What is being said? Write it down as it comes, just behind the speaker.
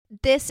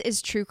This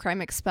is True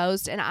Crime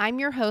Exposed, and I'm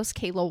your host,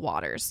 Kayla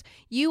Waters.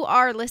 You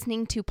are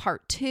listening to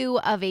part 2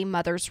 of A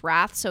Mother's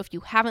Wrath, so if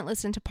you haven't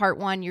listened to part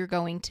 1, you're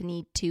going to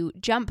need to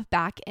jump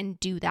back and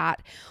do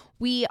that.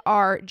 We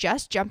are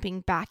just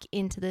jumping back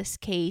into this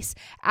case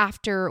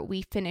after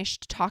we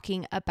finished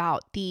talking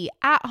about the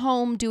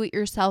at-home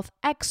do-it-yourself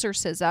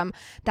exorcism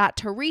that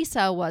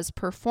Teresa was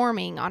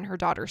performing on her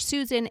daughter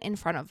Susan in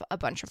front of a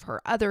bunch of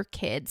her other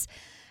kids,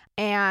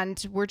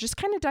 and we're just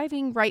kind of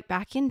diving right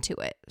back into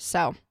it.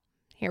 So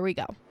here we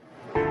go.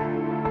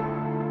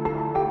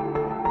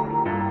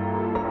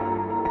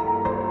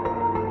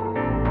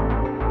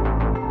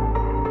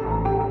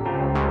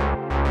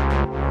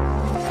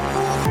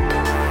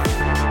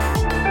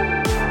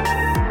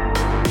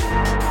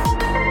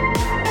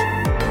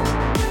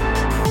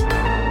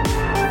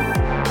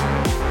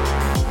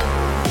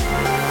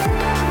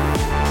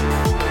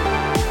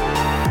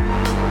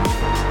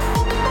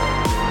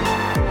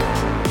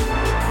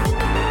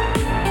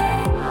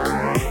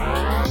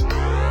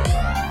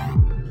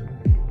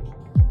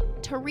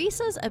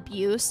 Teresa's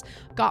abuse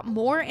got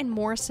more and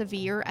more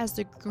severe as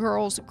the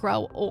girls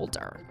grow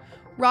older.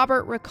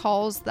 Robert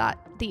recalls that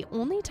the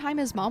only time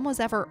his mom was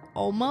ever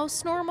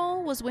almost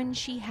normal was when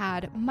she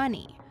had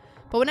money.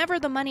 But whenever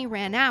the money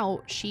ran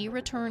out, she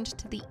returned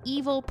to the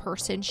evil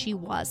person she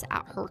was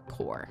at her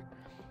core.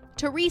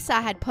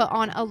 Teresa had put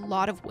on a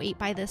lot of weight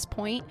by this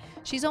point.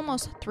 She's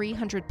almost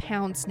 300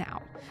 pounds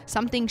now,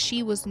 something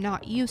she was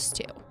not used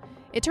to.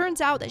 It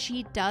turns out that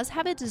she does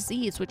have a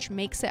disease which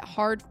makes it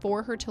hard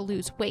for her to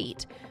lose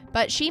weight,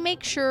 but she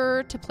makes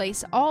sure to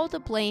place all the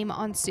blame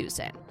on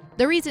Susan.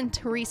 The reason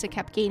Teresa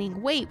kept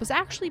gaining weight was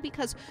actually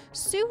because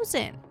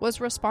Susan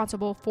was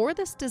responsible for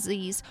this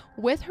disease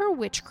with her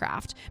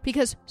witchcraft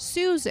because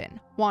Susan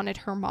wanted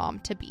her mom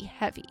to be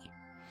heavy.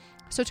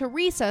 So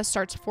Teresa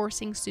starts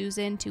forcing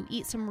Susan to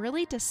eat some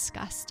really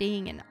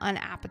disgusting and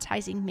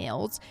unappetizing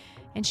meals,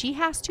 and she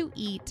has to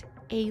eat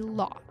a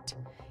lot.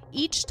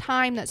 Each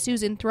time that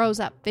Susan throws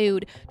up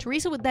food,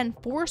 Teresa would then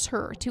force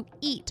her to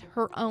eat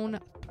her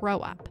own throw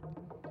up.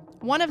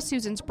 One of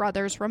Susan's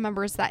brothers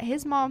remembers that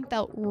his mom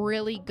felt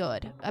really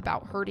good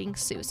about hurting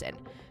Susan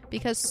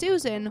because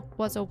Susan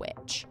was a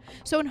witch.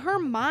 So in her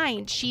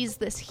mind, she's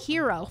this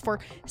hero for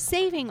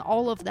saving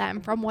all of them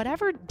from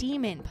whatever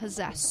demon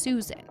possessed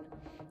Susan.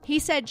 He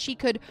said she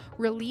could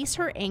release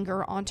her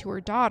anger onto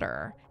her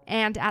daughter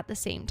and at the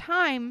same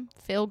time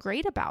feel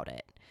great about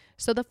it.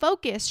 So the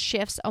focus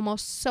shifts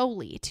almost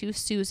solely to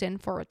Susan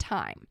for a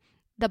time.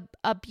 The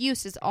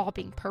abuse is all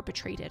being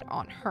perpetrated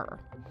on her.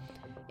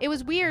 It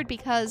was weird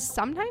because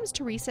sometimes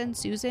Teresa and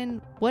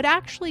Susan would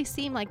actually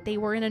seem like they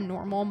were in a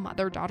normal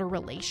mother-daughter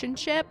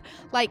relationship.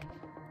 Like,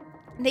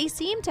 they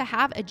seemed to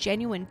have a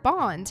genuine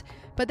bond,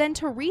 but then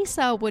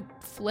Teresa would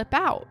flip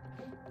out.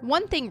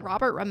 One thing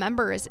Robert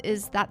remembers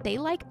is that they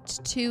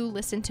liked to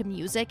listen to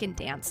music and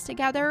dance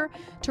together.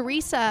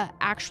 Teresa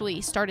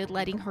actually started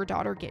letting her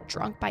daughter get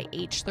drunk by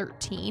age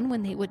 13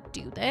 when they would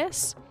do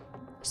this.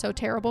 So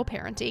terrible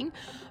parenting.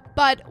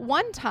 But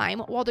one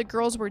time, while the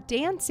girls were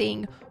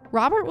dancing,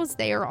 Robert was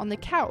there on the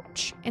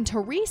couch, and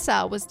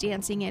Teresa was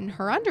dancing in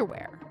her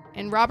underwear.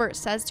 And Robert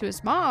says to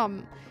his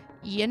mom,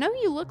 "You know,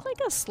 you look like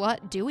a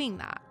slut doing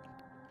that."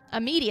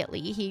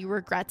 Immediately, he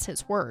regrets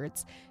his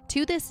words.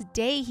 To this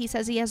day, he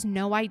says he has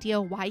no idea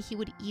why he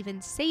would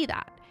even say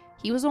that.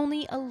 He was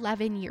only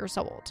 11 years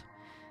old.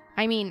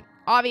 I mean,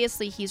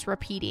 obviously he's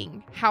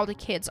repeating how the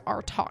kids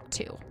are talked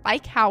to.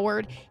 Like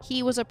Howard,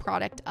 he was a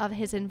product of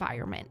his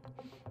environment.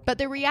 But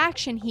the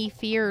reaction he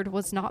feared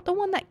was not the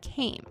one that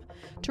came.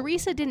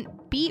 Teresa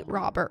didn't beat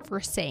Robert for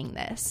saying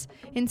this.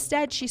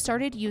 Instead, she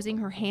started using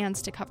her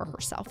hands to cover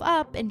herself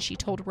up, and she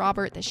told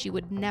Robert that she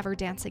would never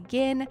dance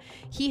again.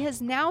 He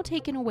has now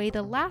taken away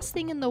the last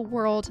thing in the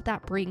world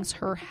that brings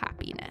her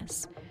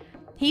happiness.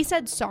 He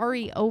said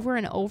sorry over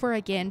and over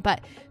again,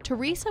 but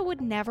Teresa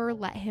would never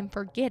let him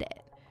forget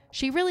it.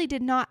 She really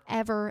did not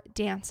ever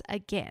dance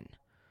again.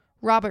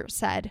 Robert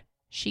said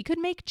she could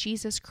make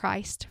Jesus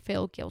Christ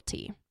feel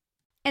guilty.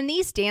 And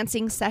these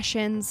dancing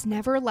sessions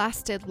never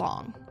lasted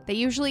long. They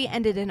usually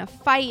ended in a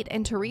fight,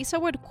 and Teresa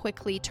would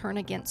quickly turn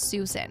against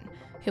Susan,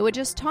 who would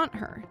just taunt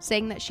her,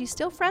 saying that she's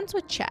still friends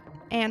with Chet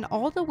and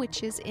all the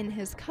witches in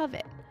his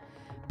coven.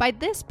 By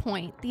this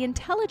point, the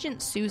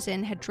intelligent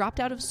Susan had dropped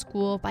out of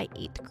school by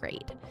 8th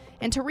grade,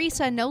 and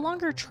Teresa no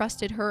longer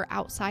trusted her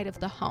outside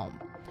of the home.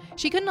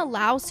 She couldn't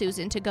allow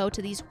Susan to go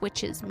to these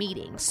witches'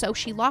 meetings, so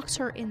she locks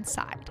her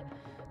inside.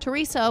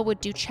 Teresa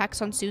would do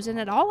checks on Susan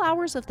at all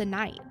hours of the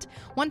night.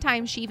 One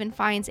time, she even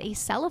finds a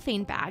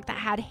cellophane bag that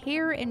had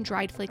hair and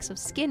dried flakes of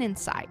skin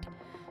inside.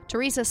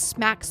 Teresa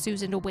smacks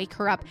Susan to wake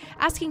her up,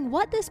 asking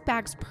what this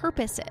bag's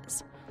purpose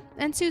is.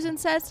 And Susan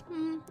says,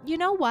 you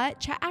know what?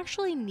 Chet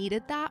actually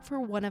needed that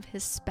for one of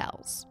his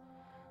spells.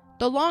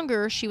 The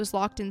longer she was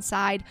locked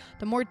inside,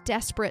 the more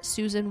desperate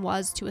Susan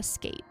was to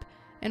escape.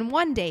 And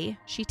one day,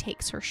 she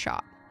takes her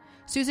shot.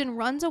 Susan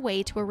runs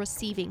away to a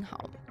receiving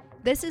home.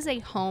 This is a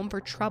home for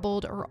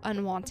troubled or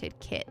unwanted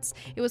kids.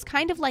 It was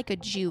kind of like a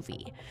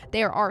juvie.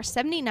 There are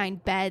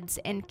 79 beds,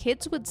 and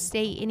kids would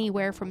stay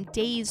anywhere from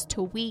days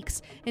to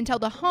weeks until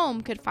the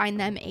home could find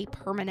them a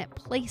permanent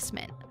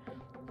placement.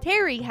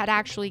 Terry had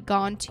actually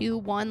gone to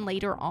one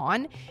later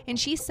on, and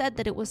she said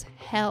that it was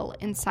hell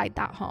inside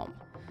that home.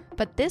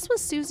 But this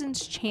was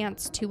Suesan's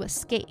chance to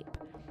escape.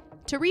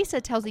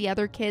 Teresa tells the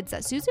other kids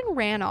that Suesan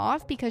ran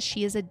off because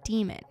she is a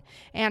demon,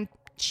 and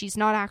she's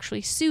not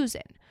actually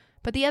Suesan.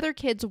 But the other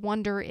kids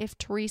wonder if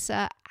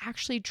Teresa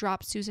actually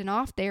dropped Suesan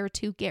off there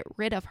to get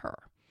rid of her.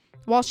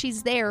 While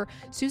she's there,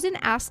 Suesan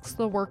asks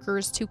the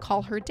workers to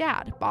call her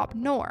dad, Bob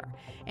Knorr,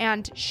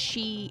 and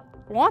she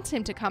wants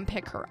him to come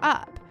pick her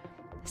up.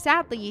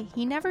 Sadly,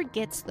 he never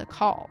gets the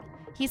call.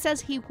 He says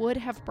he would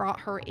have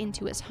brought her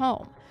into his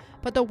home,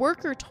 but the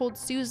worker told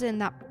Suesan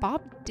that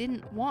Bob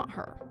didn't want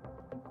her.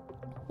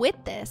 With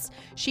this,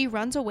 she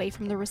runs away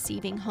from the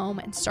receiving home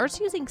and starts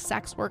using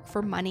sex work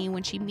for money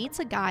when she meets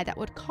a guy that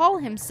would call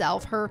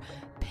himself her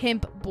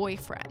pimp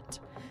boyfriend.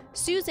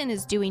 Suesan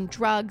is doing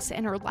drugs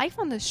and her life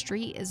on the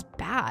street is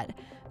bad,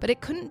 but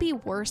it couldn't be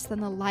worse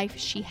than the life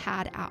she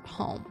had at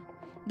home.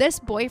 This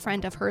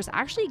boyfriend of hers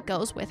actually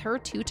goes with her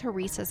to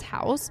Teresa's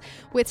house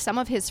with some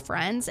of his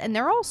friends, and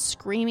they're all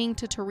screaming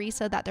to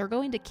Teresa that they're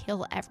going to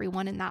kill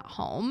everyone in that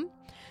home,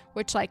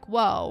 which, like,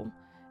 whoa,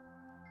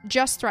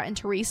 just threaten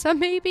Teresa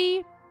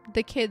maybe?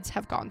 The kids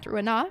have gone through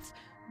enough,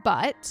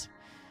 but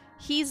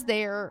he's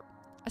there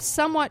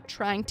somewhat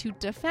trying to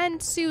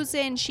defend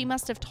Suesan. She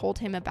must have told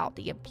him about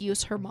the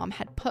abuse her mom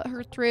had put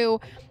her through,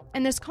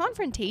 and this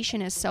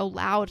confrontation is so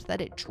loud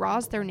that it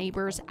draws their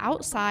neighbors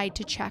outside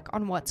to check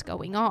on what's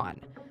going on.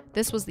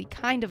 This was the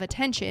kind of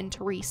attention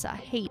Teresa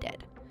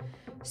hated.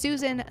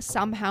 Suesan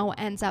somehow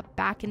ends up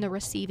back in the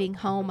receiving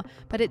home,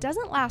 but it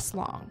doesn't last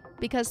long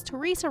because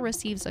Teresa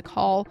receives a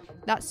call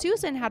that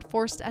Suesan had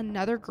forced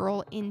another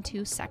girl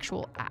into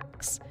sexual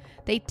acts.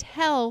 They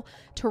tell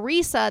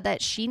Teresa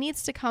that she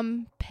needs to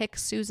come pick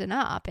Suesan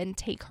up and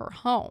take her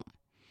home.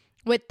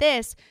 With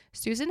this,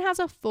 Suesan has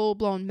a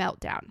full-blown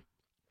meltdown.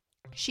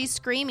 She's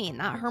screaming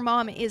that her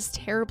mom is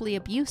terribly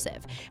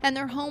abusive and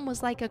their home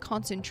was like a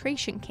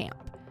concentration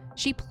camp.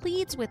 She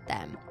pleads with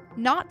them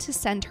not to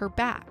send her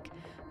back.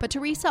 But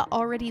Teresa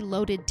already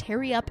loaded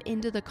Terry up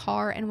into the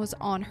car and was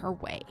on her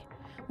way.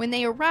 When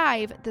they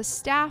arrive, the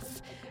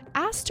staff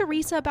asks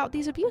Teresa about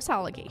these abuse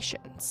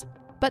allegations.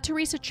 But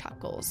Teresa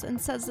chuckles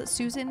and says that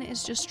Suesan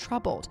is just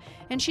troubled,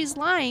 and she's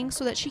lying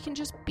so that she can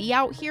just be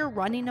out here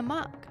running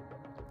amok.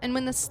 And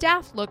when the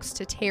staff looks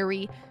to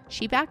Terry,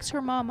 she backs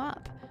her mom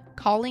up,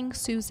 calling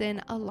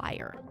Suesan a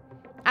liar.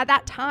 At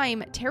that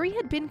time, Terry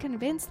had been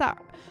convinced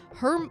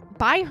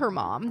by her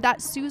mom that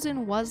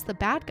Suesan was the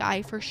bad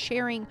guy for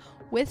sharing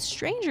with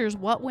strangers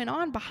what went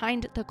on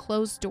behind the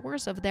closed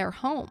doors of their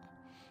home.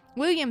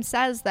 William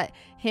says that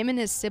him and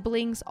his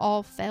siblings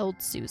all failed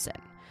Suesan.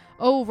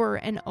 Over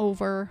and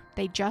over,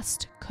 they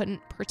just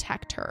couldn't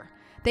protect her.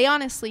 They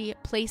honestly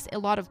place a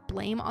lot of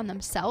blame on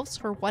themselves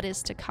for what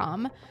is to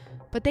come,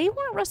 but they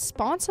weren't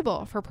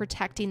responsible for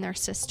protecting their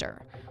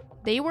sister.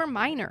 They were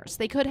minors.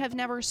 They could have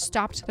never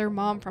stopped their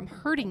mom from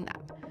hurting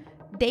them.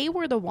 They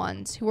were the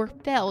ones who were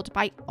failed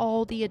by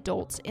all the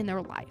adults in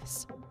their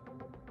lives.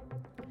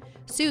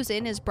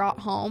 Suesan is brought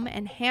home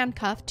and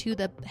handcuffed to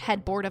the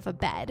headboard of a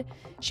bed.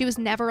 She was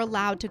never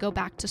allowed to go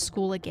back to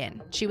school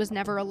again. She was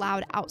never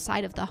allowed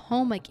outside of the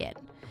home again.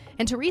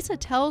 And Teresa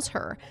tells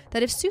her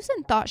that if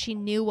Suesan thought she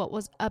knew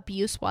what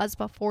abuse was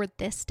before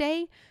this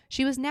day,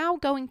 she was now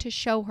going to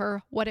show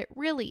her what it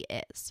really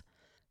is.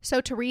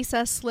 So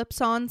Teresa slips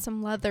on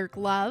some leather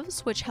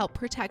gloves, which help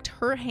protect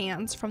her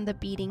hands from the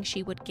beating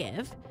she would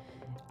give.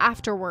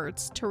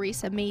 Afterwards,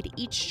 Teresa made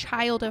each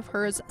child of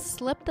hers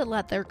slip the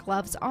leather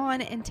gloves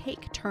on and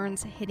take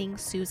turns hitting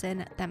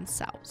Suesan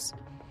themselves.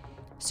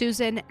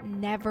 Suesan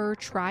never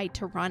tried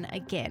to run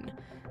again.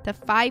 The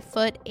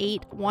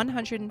 5'8",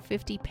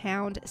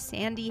 150-pound,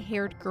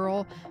 sandy-haired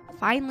girl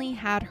finally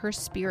had her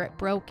spirit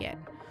broken.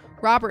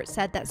 Robert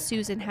said that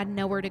Suesan had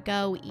nowhere to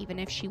go even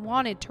if she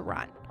wanted to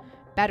run.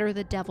 Better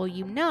the devil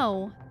you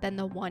know than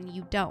the one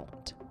you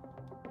don't.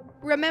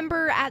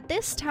 Remember, at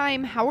this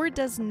time, Howard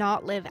does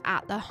not live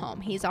at the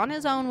home. He's on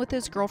his own with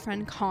his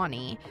girlfriend,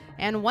 Connie.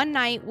 And one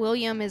night,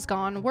 William is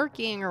gone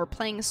working or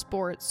playing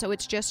sports, so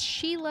it's just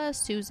Sheila,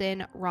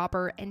 Suesan,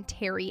 Robert, and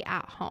Terry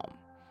at home.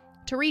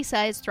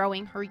 Teresa is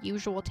throwing her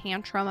usual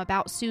tantrum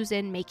about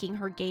Suesan making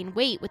her gain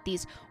weight with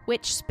these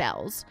witch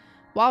spells.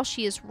 While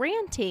she is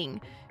ranting,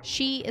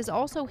 she is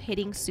also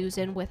hitting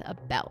Suesan with a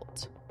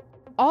belt.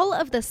 All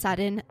of the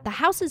sudden, the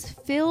house is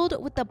filled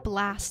with the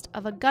blast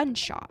of a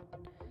gunshot.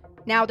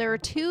 Now, there are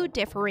two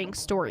differing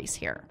stories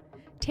here.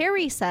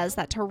 Terry says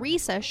that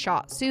Teresa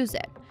shot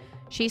Suesan.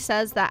 She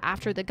says that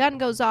after the gun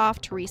goes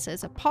off, Teresa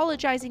is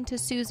apologizing to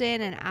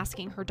Suesan and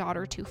asking her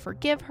daughter to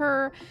forgive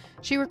her.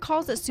 She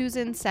recalls that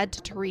Suesan said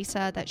to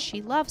Teresa that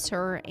she loves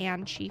her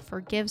and she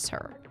forgives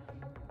her.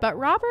 But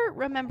Robert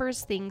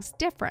remembers things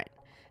different.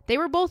 They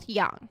were both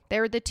young.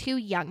 They're the two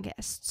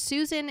youngest.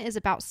 Suesan is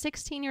about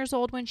 16 years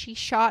old when she's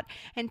shot,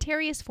 and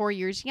Terry is 4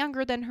 years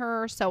younger than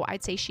her, so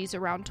I'd say she's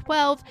around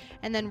 12,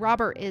 and then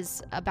Robert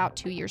is about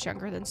 2 years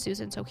younger than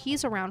Suesan, so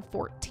he's around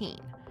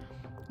 14.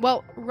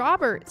 Well,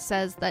 Robert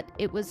says that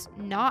it was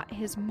not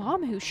his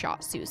mom who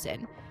shot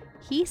Suesan.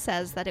 He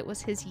says that it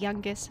was his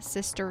youngest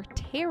sister,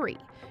 Terry,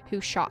 who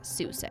shot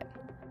Suesan.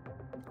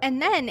 And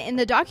then in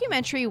the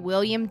documentary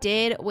William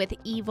did with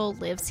Evil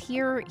Lives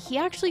Here, he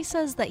actually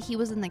says that he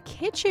was in the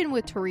kitchen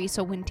with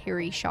Teresa when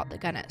Terry shot the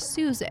gun at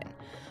Suesan.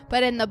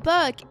 But in the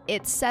book,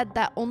 it said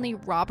that only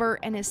Robert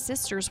and his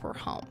sisters were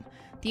home.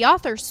 The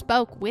author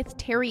spoke with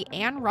Terry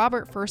and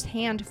Robert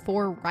firsthand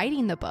for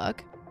writing the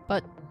book,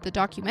 but the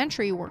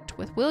documentary worked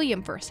with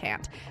William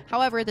firsthand.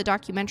 However, the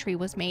documentary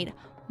was made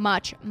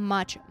much,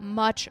 much,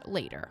 much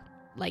later,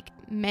 like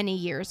many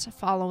years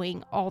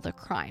following all the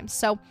crimes.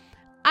 So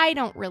I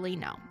don't really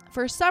know.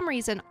 For some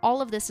reason,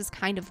 all of this is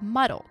kind of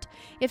muddled.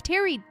 If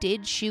Terry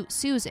did shoot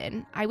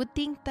Suesan, I would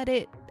think that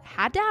it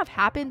had to have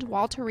happened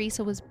while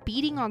Teresa was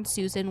beating on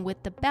Suesan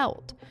with the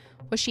belt.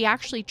 Was she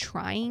actually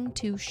trying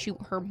to shoot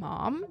her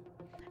mom?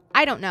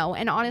 I don't know,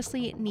 and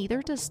honestly,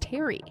 neither does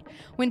Terry.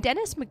 When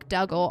Dennis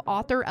McDougall,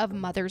 author of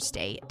Mother's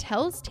Day,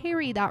 tells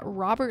Terry that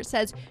Robert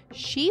says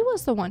she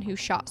was the one who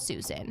shot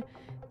Suesan,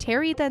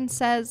 Terry then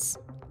says,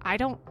 I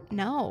don't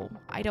know,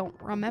 I don't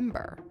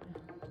remember.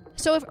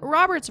 So if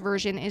Robert's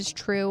version is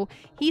true,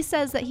 he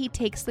says that he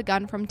takes the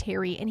gun from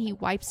Terry and he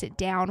wipes it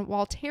down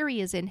while Terry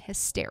is in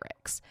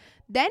hysterics.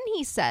 Then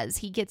he says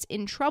he gets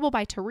in trouble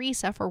by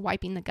Teresa for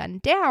wiping the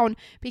gun down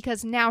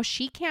because now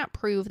she can't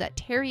prove that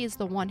Terry is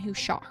the one who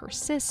shot her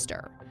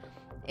sister.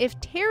 If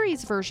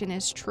Terry's version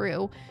is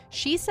true,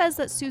 she says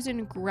that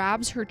Suesan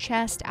grabs her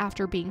chest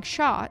after being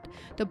shot.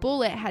 The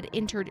bullet had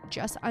entered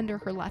just under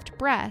her left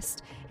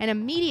breast, and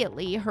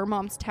immediately her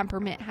mom's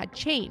temperament had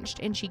changed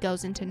and she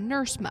goes into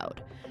nurse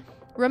mode.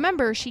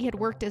 Remember, she had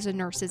worked as a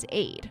nurse's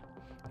aide.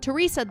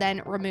 Teresa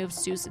then removes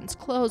Susan's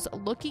clothes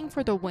looking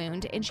for the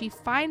wound, and she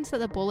finds that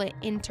the bullet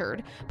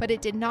entered, but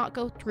it did not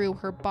go through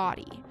her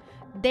body.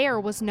 There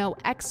was no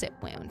exit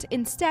wound.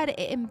 Instead,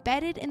 it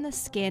embedded in the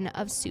skin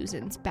of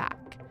Susan's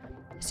back.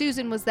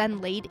 Suesan was then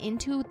laid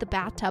into the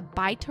bathtub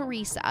by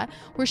Teresa,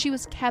 where she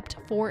was kept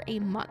for a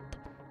month.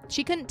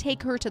 She couldn't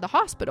take her to the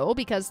hospital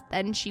because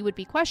then she would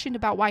be questioned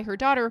about why her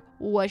daughter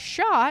was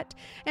shot,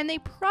 and they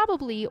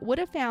probably would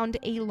have found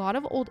a lot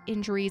of old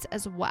injuries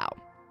as well.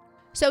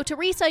 So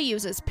Teresa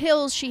uses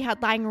pills she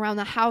had lying around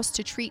the house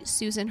to treat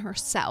Suesan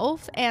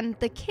herself, and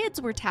the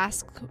kids were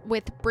tasked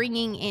with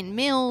bringing in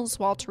meals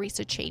while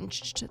Teresa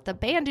changed the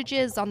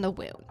bandages on the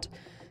wound.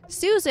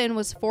 Suesan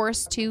was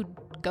forced to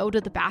go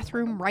to the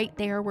bathroom right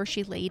there where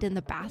she laid in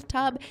the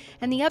bathtub,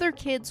 and the other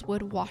kids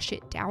would wash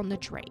it down the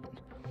drain.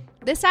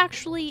 This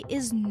actually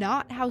is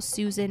not how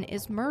Suesan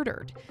is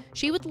murdered.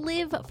 She would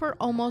live for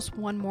almost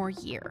one more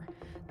year.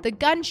 The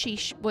gun she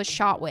was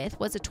shot with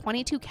was a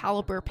 .22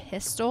 caliber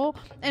pistol,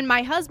 and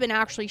my husband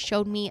actually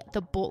showed me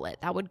the bullet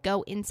that would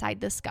go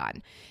inside this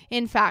gun.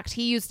 In fact,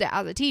 he used it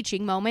as a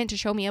teaching moment to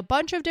show me a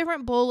bunch of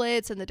different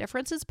bullets and the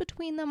differences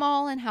between them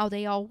all and how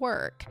they all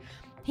work.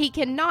 He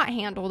cannot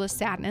handle the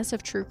sadness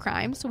of true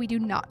crime, so we do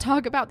not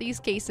talk about these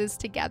cases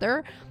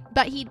together,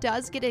 but he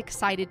does get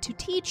excited to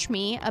teach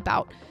me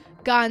about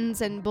guns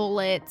and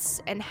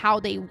bullets and how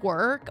they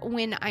work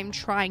when I'm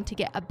trying to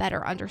get a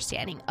better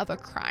understanding of a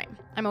crime.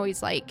 I'm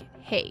always like,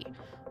 hey,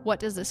 what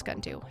does this gun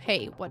do?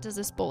 Hey, what does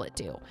this bullet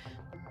do?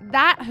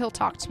 That he'll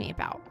talk to me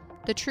about.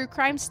 The true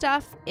crime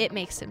stuff, it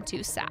makes him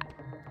too sad.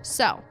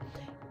 So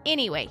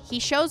anyway, he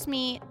shows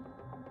me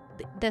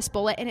this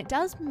bullet, and it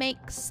does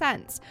make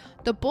sense.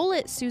 The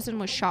bullet Suesan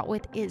was shot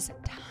with is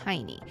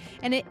tiny,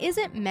 and it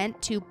isn't meant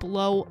to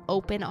blow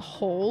open a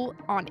hole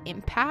on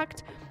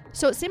impact.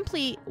 So it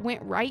simply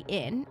went right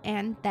in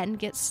and then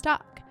gets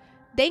stuck.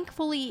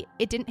 Thankfully,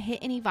 it didn't hit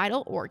any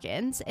vital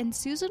organs, and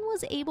Suesan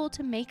was able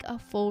to make a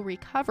full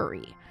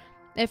recovery.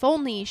 If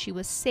only she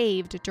was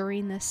saved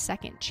during this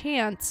second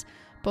chance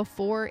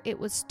before it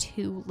was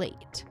too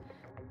late.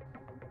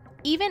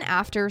 Even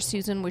after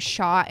Suesan was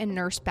shot and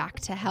nursed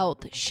back to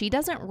health, she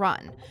doesn't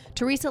run.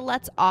 Teresa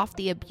lets off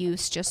the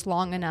abuse just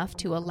long enough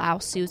to allow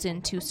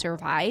Suesan to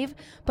survive,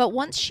 but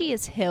once she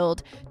is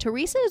healed,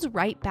 Teresa is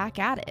right back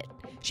at it.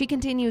 She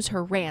continues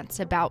her rants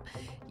about,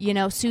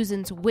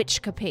 Suesan's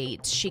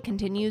witchcapades. She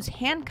continues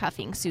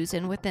handcuffing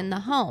Suesan within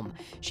the home.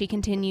 She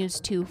continues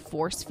to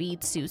force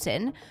feed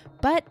Suesan,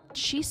 but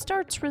she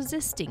starts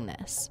resisting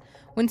this.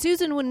 When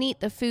Suesan wouldn't eat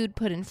the food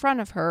put in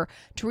front of her,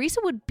 Teresa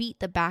would beat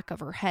the back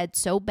of her head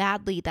so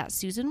badly that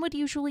Suesan would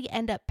usually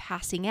end up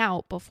passing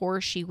out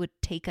before she would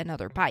take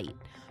another bite.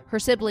 Her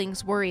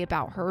siblings worry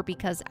about her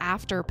because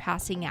after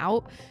passing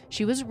out,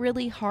 she was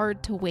really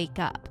hard to wake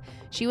up.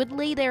 She would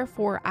lay there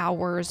for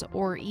hours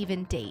or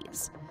even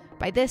days.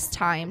 By this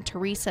time,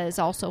 Teresa is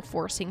also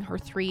forcing her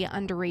 3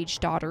 underage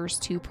daughters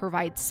to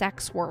provide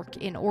sex work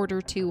in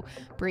order to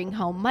bring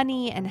home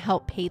money and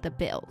help pay the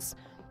bills.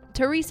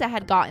 Teresa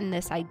had gotten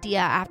this idea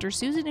after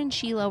Susan and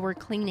Sheila were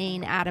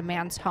cleaning at a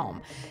man's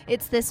home.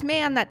 It's this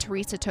man that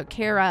Teresa took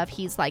care of.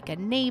 He's like a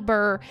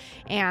neighbor,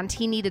 and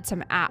he needed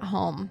some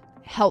at-home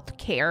health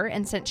care.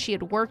 And since she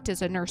had worked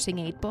as a nursing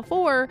aide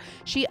before,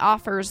 she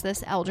offers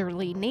this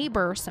elderly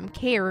neighbor some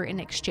care in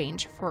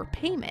exchange for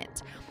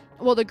payment.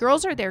 Well, the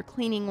girls are there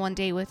cleaning one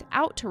day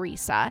without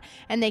Teresa,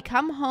 and they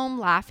come home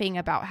laughing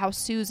about how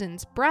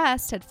Susan's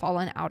breast had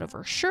fallen out of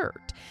her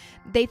shirt.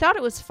 They thought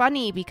it was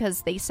funny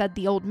because they said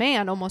the old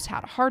man almost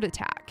had a heart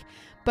attack.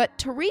 But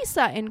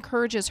Teresa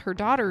encourages her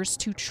daughters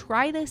to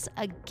try this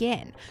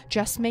again.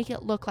 Just make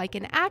it look like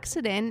an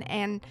accident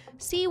and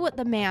see what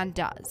the man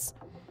does.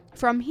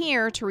 From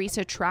here,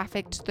 Teresa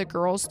trafficked the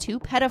girls to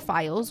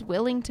pedophiles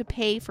willing to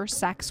pay for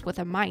sex with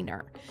a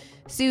minor.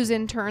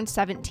 Susan turned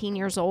 17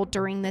 years old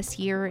during this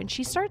year, and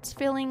she starts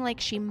feeling like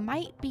she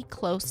might be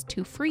close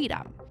to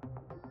freedom.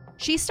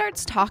 She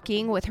starts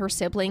talking with her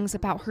siblings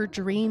about her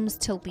dreams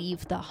to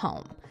leave the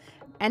home.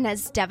 And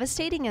as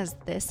devastating as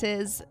this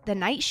is, the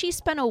night she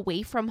spent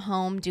away from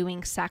home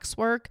doing sex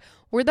work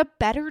were the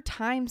better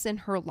times in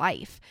her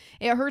life.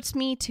 It hurts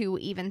me to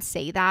even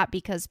say that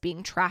because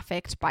being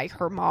trafficked by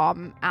her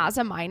mom as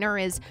a minor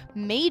is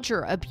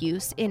major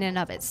abuse in and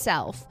of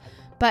itself.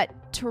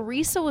 But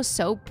Teresa was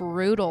so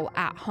brutal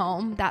at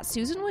home that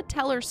Susan would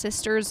tell her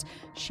sisters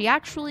she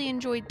actually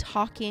enjoyed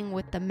talking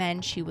with the men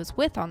she was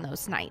with on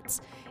those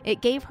nights. It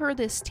gave her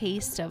this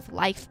taste of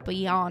life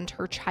beyond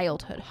her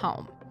childhood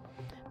home.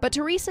 But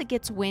Teresa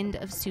gets wind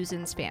of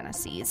Susan's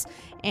fantasies,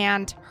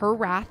 and her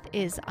wrath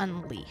is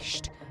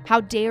unleashed. How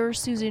dare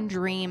Susan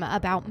dream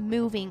about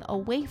moving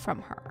away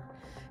from her?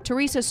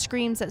 Teresa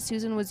screams that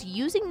Susan was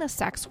using the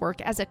sex work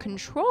as a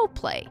control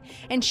play,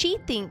 and she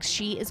thinks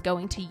she is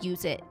going to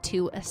use it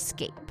to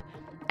escape.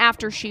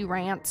 After she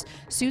rants,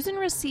 Susan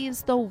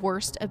receives the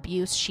worst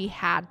abuse she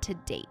had to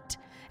date,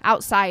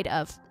 outside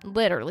of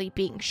literally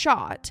being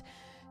shot.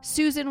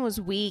 Susan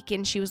was weak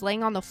and she was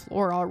laying on the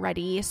floor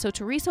already, so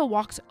Teresa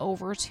walks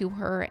over to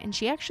her and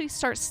she actually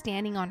starts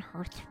standing on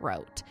her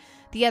throat.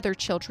 The other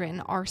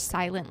children are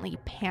silently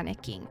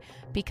panicking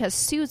because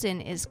Susan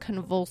is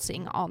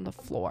convulsing on the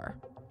floor.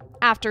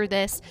 After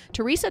this,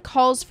 Teresa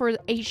calls for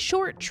a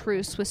short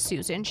truce with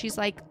Susan. She's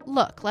like,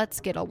 look, let's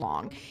get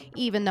along,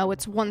 even though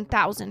it's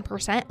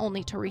 1000%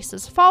 only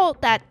Teresa's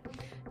fault that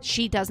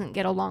she doesn't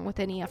get along with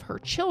any of her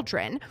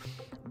children.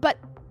 But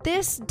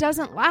this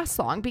doesn't last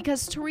long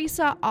because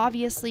Teresa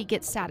obviously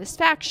gets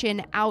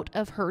satisfaction out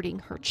of hurting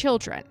her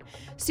children.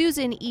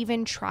 Susan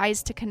even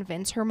tries to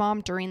convince her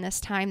mom during this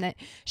time that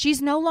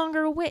she's no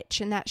longer a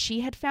witch and that she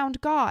had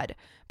found God,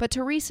 but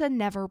Teresa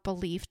never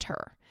believed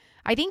her.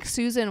 I think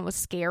Susan was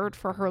scared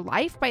for her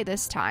life by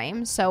this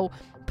time, so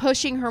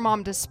pushing her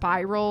mom to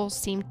spiral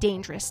seemed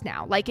dangerous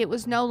now. Like it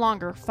was no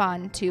longer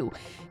fun to,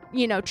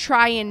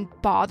 try and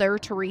bother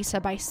Teresa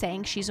by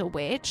saying she's a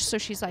witch. So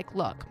she's like,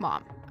 look,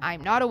 Mom,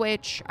 I'm not a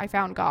witch. I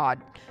found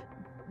God.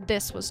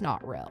 This was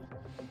not real.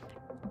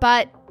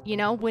 But,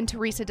 when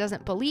Teresa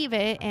doesn't believe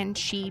it and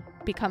she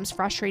becomes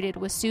frustrated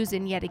with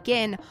Susan yet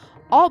again,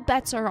 all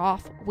bets are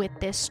off with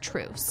this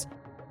truce.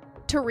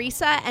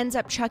 Teresa ends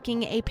up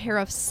chucking a pair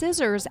of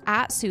scissors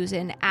at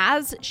Susan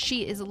as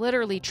she is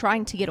literally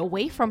trying to get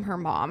away from her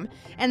mom,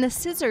 and the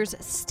scissors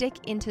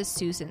stick into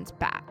Susan's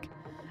back.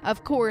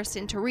 Of course,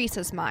 in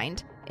Teresa's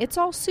mind, it's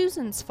all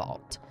Susan's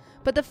fault.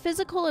 But the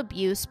physical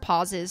abuse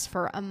pauses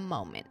for a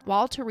moment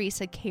while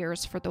Teresa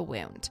cares for the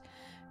wound.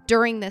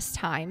 During this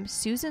time,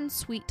 Susan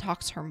sweet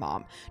talks her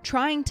mom,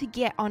 trying to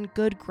get on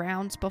good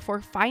grounds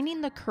before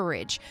finding the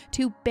courage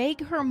to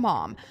beg her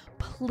mom,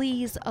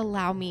 please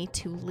allow me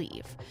to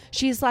leave.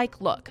 She's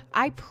like, look,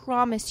 I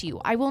promise you,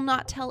 I will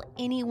not tell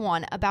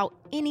anyone about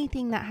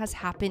anything that has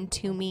happened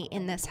to me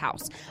in this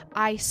house.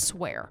 I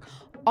swear.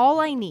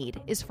 All I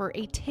need is for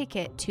a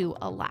ticket to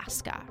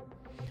Alaska.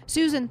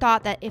 Susan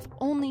thought that if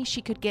only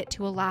she could get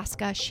to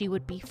Alaska, she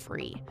would be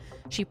free.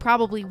 She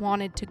probably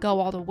wanted to go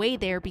all the way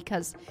there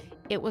because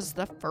it was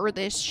the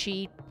furthest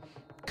she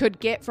could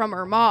get from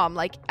her mom.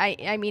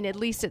 I mean, at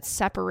least it's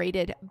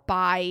separated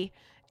by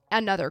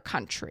another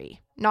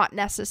country. Not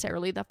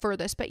necessarily the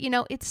furthest, but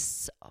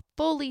it's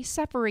fully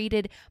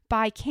separated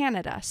by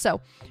Canada.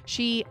 So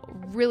she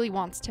really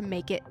wants to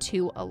make it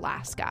to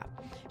Alaska.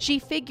 She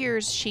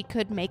figures she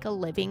could make a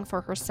living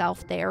for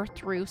herself there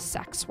through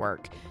sex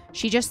work.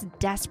 She just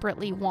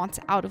desperately wants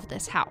out of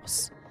this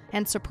house.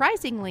 And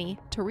surprisingly,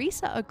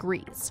 Teresa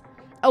agrees.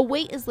 A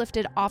weight is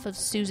lifted off of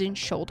Susan's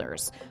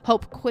shoulders.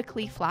 Hope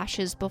quickly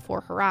flashes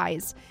before her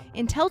eyes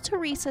until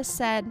Teresa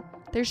said,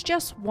 there's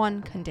just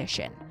one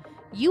condition.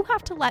 You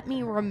have to let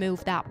me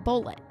remove that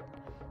bullet.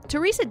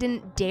 Teresa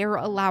didn't dare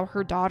allow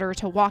her daughter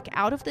to walk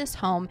out of this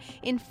home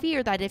in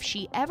fear that if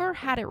she ever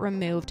had it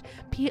removed,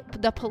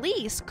 the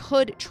police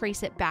could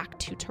trace it back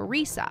to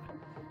Teresa.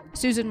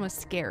 Susan was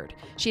scared.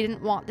 She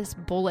didn't want this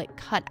bullet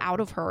cut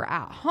out of her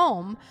at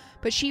home,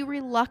 but she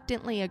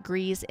reluctantly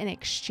agrees in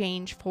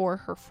exchange for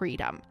her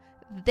freedom.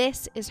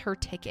 This is her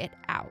ticket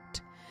out.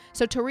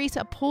 So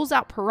Teresa pulls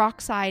out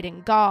peroxide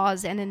and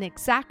gauze and an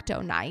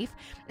X-Acto knife,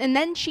 and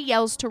then she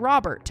yells to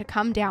Robert to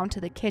come down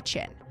to the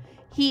kitchen.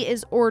 He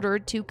is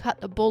ordered to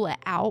cut the bullet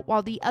out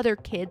while the other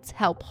kids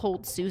help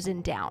hold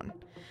Suesan down.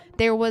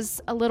 There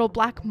was a little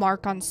black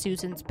mark on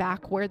Suesan's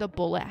back where the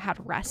bullet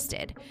had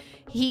rested.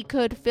 He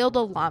could feel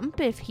the lump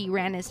if he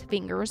ran his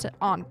fingers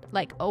on,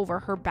 over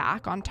her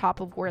back on top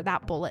of where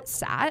that bullet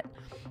sat.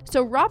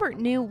 So Robert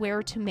knew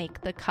where to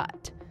make the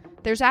cut.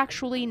 There's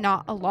actually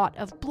not a lot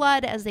of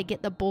blood as they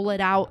get the bullet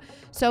out,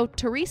 so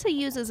Teresa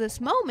uses this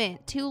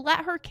moment to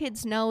let her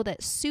kids know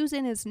that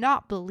Suesan is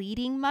not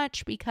bleeding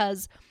much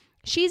because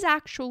she's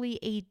actually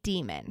a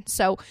demon,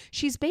 so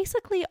she's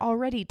basically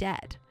already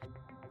dead.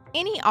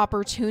 Any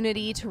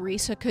opportunity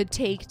Teresa could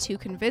take to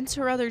convince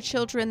her other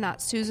children that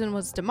Suesan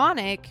was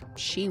demonic,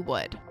 she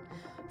would.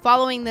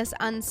 Following this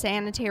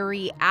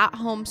unsanitary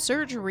at-home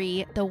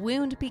surgery, the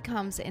wound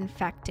becomes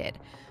infected.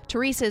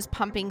 Teresa is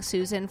pumping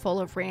Suesan full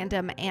of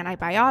random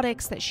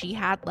antibiotics that she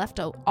had left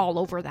all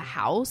over the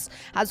house,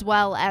 as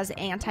well as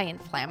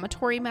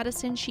anti-inflammatory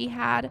medicine she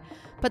had.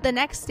 But the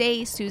next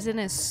day, Suesan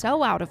is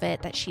so out of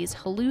it that she's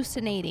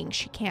hallucinating,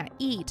 she can't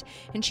eat,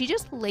 and she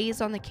just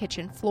lays on the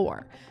kitchen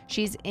floor.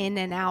 She's in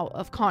and out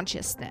of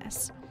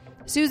consciousness.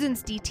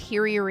 Suesan's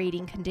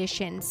deteriorating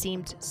condition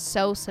seemed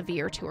so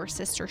severe to her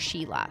sister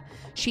Sheila.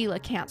 Sheila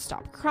can't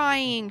stop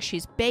crying.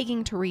 She's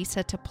begging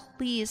Teresa to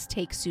please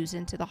take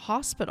Suesan to the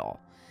hospital.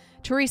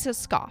 Teresa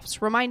scoffs,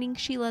 reminding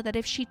Sheila that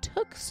if she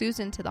took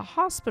Suesan to the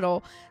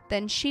hospital,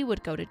 then she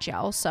would go to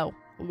jail, so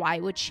why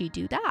would she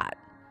do that?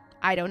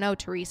 I don't know,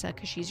 Teresa,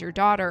 because she's your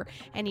daughter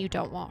and you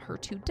don't want her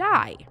to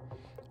die.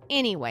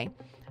 Anyway,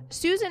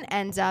 Suesan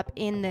ends up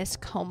in this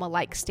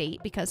coma-like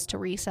state because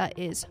Teresa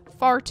is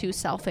far too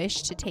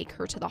selfish to take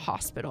her to the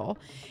hospital,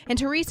 and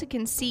Teresa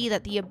can see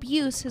that the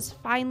abuse has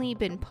finally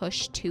been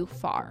pushed too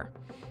far.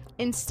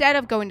 Instead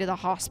of going to the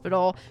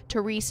hospital,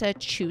 Teresa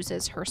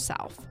chooses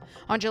herself.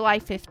 On July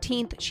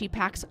 15th, she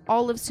packs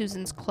all of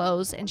Suesan's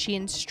clothes and she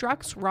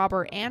instructs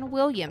Robert and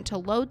William to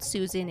load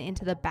Suesan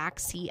into the back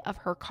seat of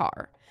her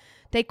car.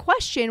 They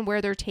question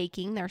where they're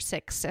taking their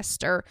sick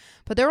sister,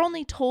 but they're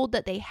only told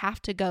that they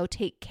have to go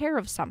take care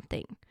of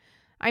something.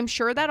 I'm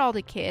sure that all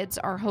the kids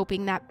are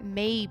hoping that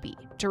maybe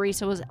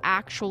Teresa was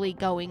actually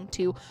going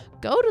to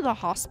go to the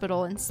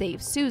hospital and save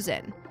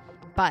Suesan,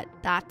 but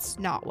that's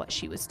not what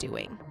she was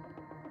doing.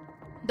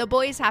 The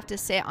boys have to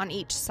sit on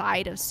each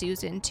side of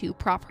Suesan to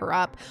prop her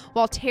up,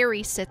 while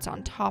Terry sits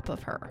on top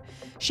of her.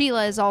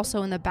 Sheila is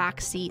also in the back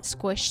seat,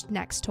 squished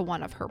next to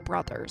one of her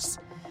brothers.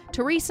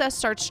 Teresa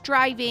starts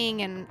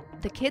driving, and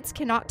the kids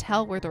cannot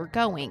tell where they're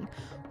going.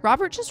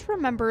 Robert just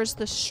remembers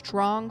the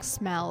strong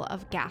smell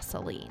of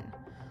gasoline.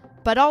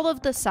 But all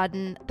of a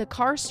sudden, the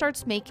car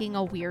starts making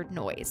a weird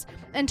noise,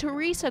 and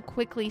Teresa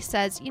quickly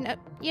says,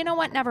 you know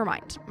what, never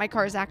mind. My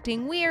car's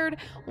acting weird.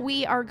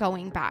 We are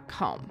going back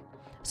home.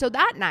 So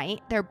that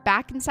night, they're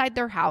back inside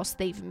their house.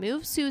 They've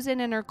moved Suesan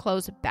and her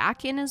clothes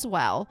back in as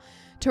well.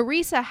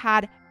 Teresa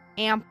had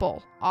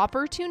ample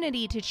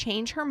opportunity to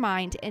change her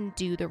mind and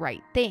do the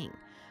right thing.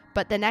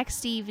 But the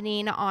next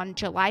evening, on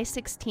July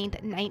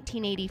 16th,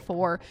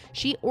 1984,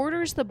 she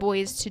orders the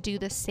boys to do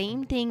the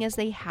same thing as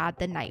they had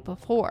the night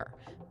before.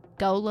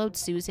 Go load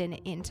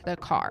Suesan into the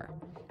car.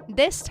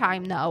 This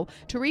time, though,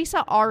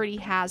 Teresa already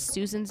has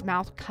Suesan's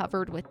mouth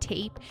covered with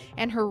tape,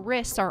 and her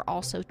wrists are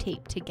also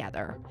taped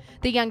together.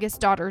 The youngest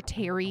daughter,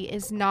 Terry,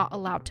 is not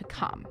allowed to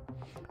come.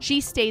 She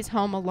stays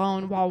home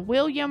alone while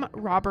William,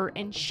 Robert,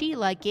 and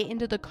Sheila get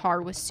into the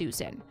car with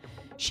Suesan.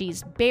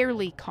 She's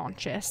barely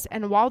conscious,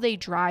 and while they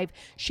drive,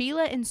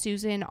 Sheila and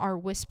Suesan are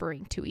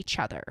whispering to each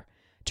other.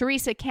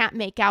 Teresa can't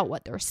make out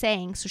what they're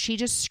saying, so she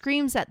just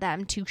screams at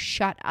them to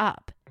shut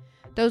up.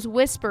 Those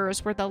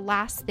whispers were the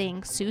last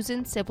thing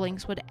Suesan's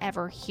siblings would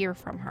ever hear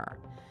from her.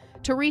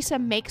 Teresa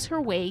makes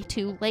her way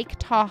to Lake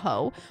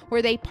Tahoe,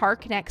 where they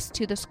park next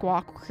to the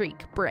Squaw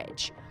Creek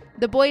Bridge.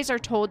 The boys are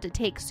told to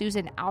take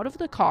Suesan out of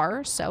the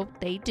car, so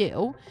they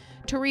do.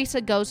 Teresa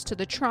goes to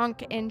the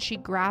trunk and she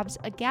grabs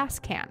a gas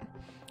can.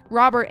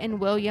 Robert and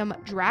William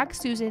drag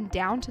Suesan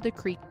down to the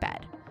creek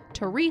bed.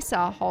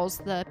 Teresa hauls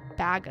the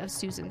bag of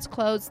Suesan's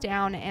clothes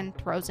down and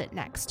throws it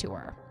next to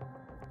her.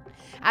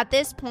 At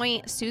this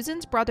point,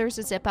 Suesan's brothers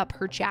zip up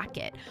her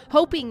jacket,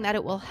 hoping that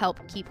it will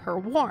help keep her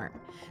warm.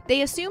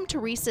 They assume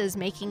Teresa is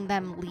making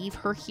them leave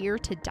her here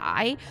to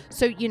die,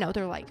 so,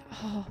 they're like,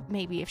 oh,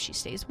 maybe if she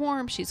stays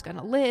warm, she's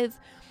gonna live.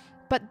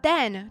 But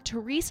then,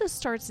 Teresa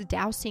starts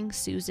dousing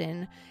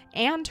Suesan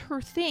and her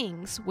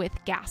things with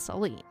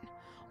gasoline.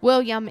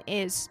 William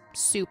is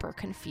super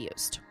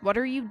confused. What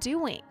are you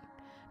doing?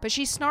 But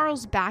she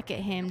snarls back at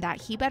him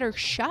that he better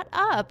shut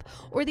up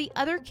or the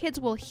other kids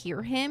will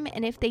hear him,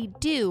 and if they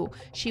do,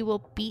 she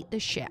will beat the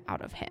shit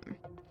out of him.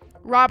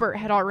 Robert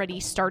had already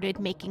started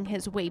making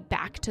his way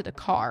back to the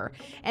car,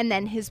 and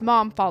then his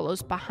mom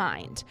follows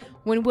behind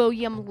when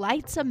William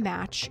lights a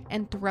match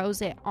and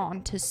throws it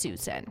onto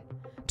Suesan.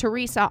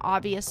 Teresa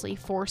obviously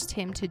forced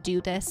him to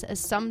do this as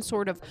some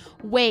sort of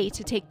way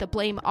to take the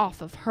blame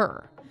off of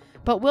her.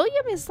 But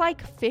William is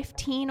like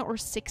 15 or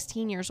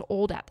 16 years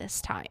old at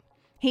this time.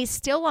 He's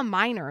still a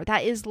minor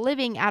that is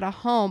living at a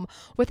home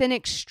with an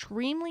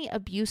extremely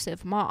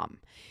abusive mom,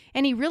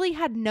 and he really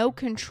had no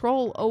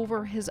control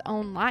over his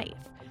own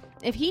life.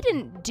 If he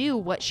didn't do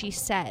what she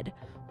said,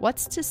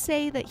 what's to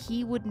say that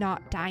he would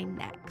not die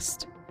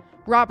next?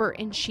 Robert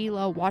and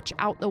Sheila watch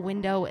out the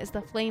window as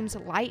the flames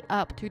light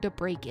up through the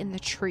break in the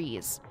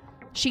trees.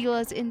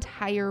 Sheila's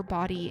entire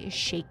body is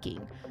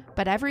shaking,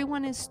 but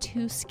everyone is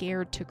too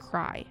scared to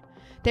cry.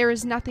 There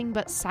is nothing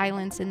but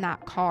silence in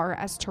that car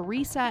as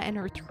Teresa and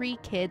her 3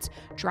 kids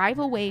drive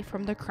away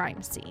from the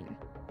crime scene.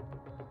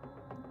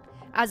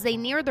 As they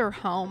near their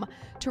home,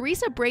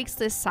 Teresa breaks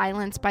this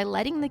silence by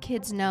letting the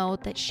kids know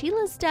that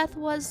Sheila's death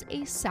was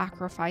a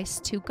sacrifice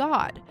to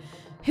God,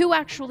 who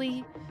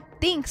actually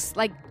thinks,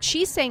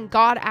 she's saying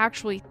God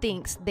actually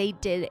thinks they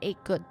did a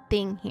good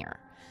thing here.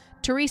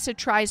 Teresa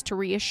tries to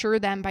reassure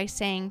them by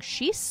saying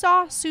she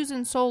saw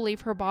Suesan's soul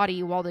leave her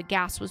body while the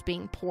gas was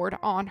being poured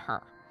on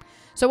her.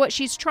 So what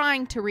she's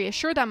trying to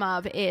reassure them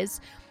of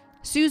is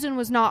Suesan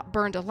was not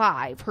burned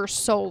alive. Her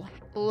soul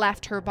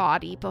left her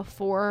body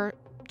before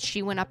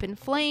she went up in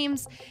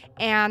flames,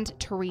 and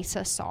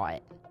Teresa saw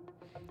it.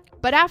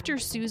 But after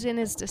Suesan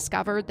is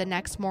discovered the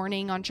next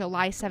morning on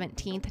July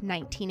 17th,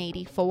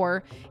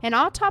 1984, an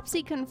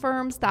autopsy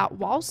confirms that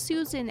while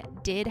Suesan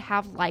did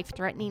have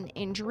life-threatening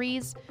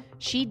injuries,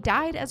 she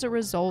died as a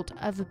result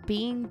of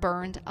being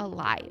burned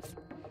alive.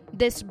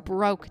 This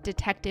broke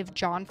Detective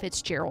John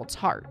Fitzgerald's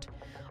heart.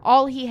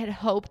 All he had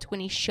hoped when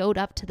he showed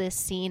up to this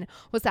scene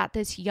was that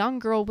this young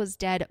girl was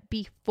dead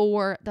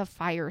before the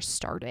fire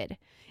started.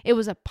 It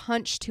was a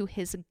punch to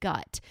his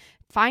gut,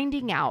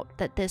 finding out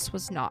that this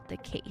was not the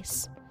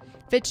case.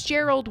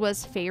 Fitzgerald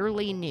was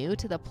fairly new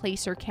to the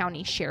Placer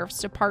County Sheriff's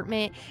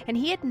Department, and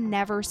he had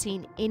never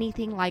seen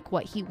anything like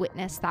what he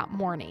witnessed that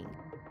morning.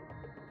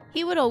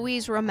 He would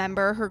always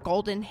remember her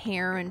golden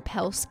hair and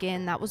pale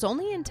skin that was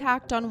only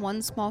intact on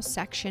one small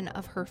section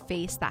of her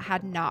face that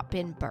had not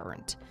been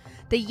burned.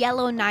 The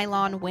yellow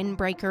nylon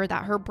windbreaker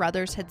that her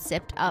brothers had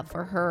zipped up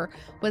for her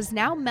was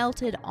now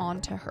melted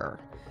onto her.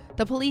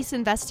 The police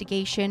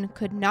investigation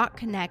could not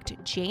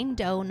connect Jane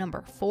Doe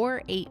number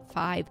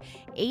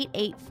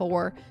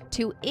 485884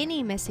 to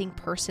any missing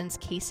persons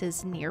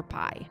cases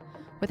nearby.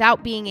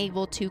 Without being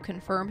able to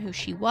confirm who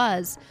she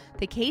was,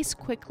 the case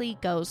quickly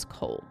goes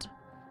cold.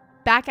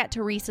 Back at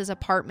Teresa's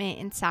apartment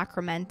in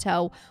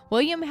Sacramento,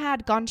 William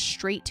had gone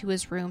straight to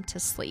his room to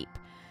sleep.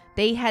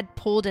 They had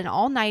pulled an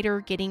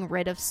all-nighter getting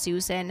rid of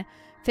Suesan.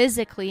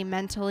 Physically,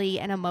 mentally,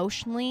 and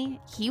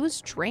emotionally, he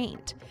was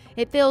drained.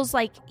 It feels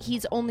like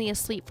he's only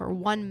asleep for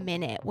 1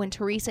 minute when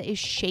Teresa is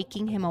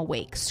shaking him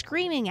awake,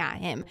 screaming at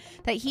him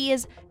that he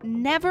is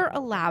never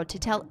allowed to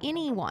tell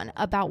anyone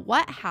about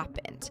what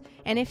happened,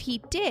 and if he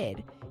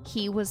did,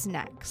 he was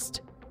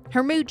next.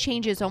 Her mood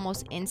changes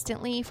almost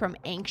instantly from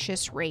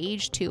anxious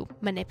rage to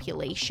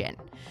manipulation.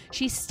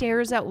 She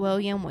stares at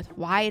William with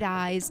wide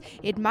eyes,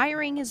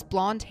 admiring his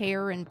blonde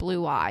hair and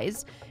blue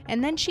eyes,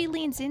 and then she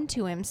leans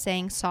into him,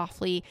 saying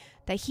softly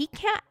that he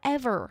can't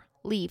ever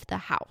leave the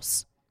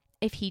house.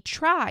 If he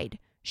tried,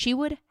 she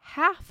would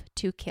have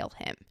to kill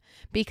him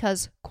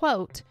because,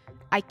 quote,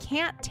 "I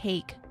can't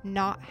take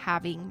not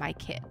having my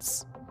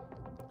kids."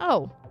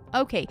 Oh,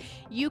 okay,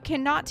 you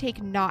cannot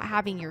take not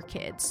having your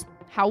kids.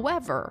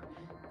 However,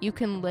 you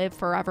can live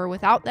forever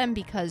without them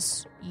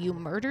because you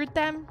murdered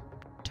them?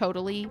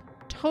 Totally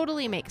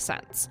makes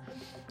sense.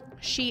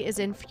 She is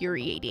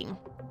infuriating.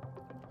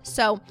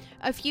 So,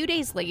 a few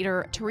days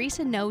later,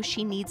 Teresa knows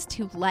she needs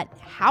to let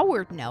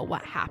Howard know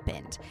what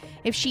happened.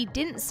 If she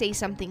didn't say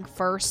something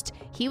first,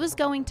 he was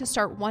going to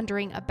start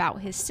wondering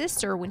about his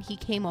sister when he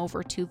came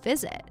over to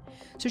visit.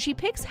 So she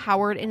picks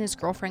Howard and his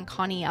girlfriend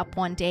Connie up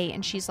one day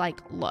and she's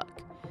like,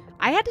 "Look,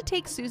 I had to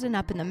take Suesan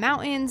up in the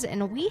mountains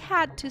and we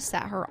had to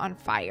set her on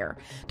fire.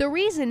 The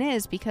reason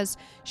is because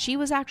she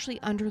was actually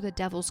under the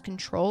devil's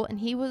control and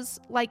he was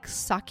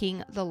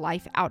sucking the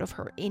life out of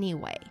her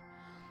anyway."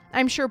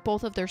 I'm sure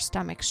both of their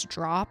stomachs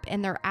drop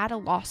and they're at a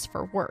loss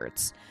for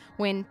words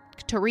when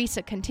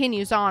Teresa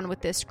continues on with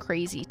this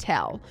crazy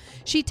tale.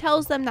 She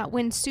tells them that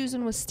when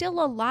Suesan was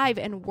still alive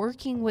and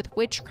working with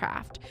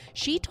witchcraft,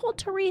 she told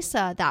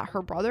Teresa that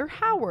her brother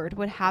Howard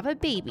would have a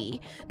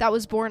baby that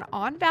was born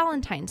on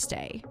Valentine's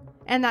Day,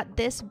 and that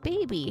this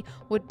baby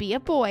would be a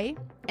boy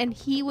and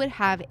he would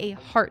have a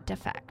heart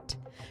defect.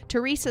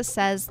 Teresa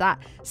says that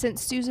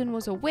since Suesan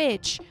was a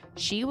witch,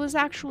 she was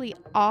actually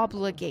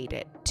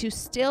obligated to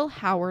steal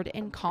Howard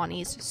and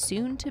Connie's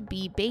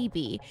soon-to-be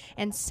baby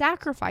and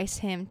sacrifice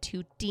him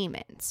to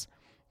demons.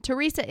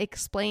 Teresa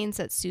explains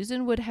that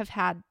Suesan would have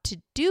had to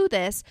do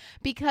this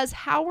because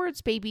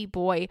Howard's baby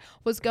boy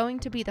was going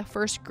to be the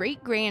first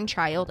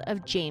great-grandchild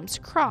of James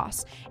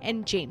Cross,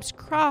 and James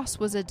Cross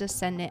was a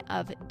descendant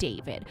of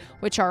David,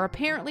 which are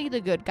apparently the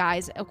good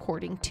guys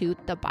according to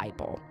the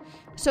Bible.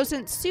 So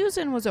since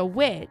Suesan was a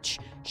witch,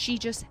 she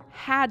just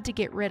had to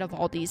get rid of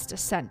all these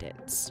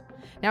descendants.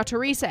 Now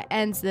Teresa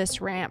ends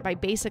this rant by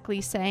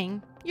basically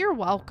saying, "You're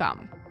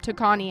welcome," to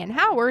Connie and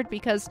Howard,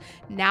 because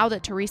now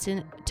that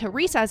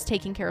Teresa is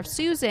taking care of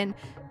Suesan,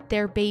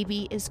 their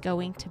baby is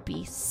going to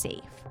be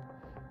safe.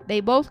 They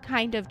both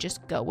kind of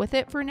just go with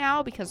it for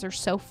now because they're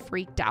so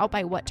freaked out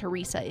by what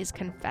Teresa is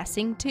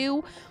confessing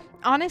to.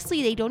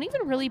 Honestly, they don't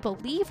even really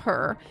believe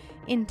her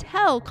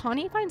until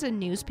Connie finds a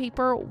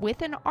newspaper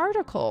with an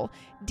article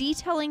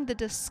detailing the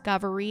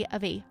discovery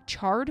of a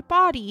charred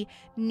body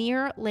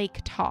near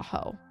Lake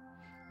Tahoe.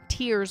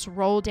 Tears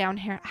roll down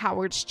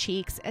Howard's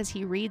cheeks as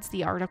he reads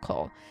the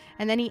article,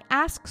 and then he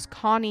asks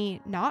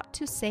Connie not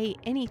to say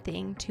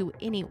anything to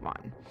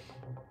anyone.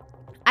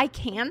 I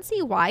can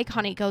see why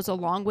Connie goes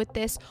along with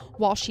this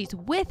while she's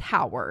with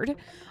Howard.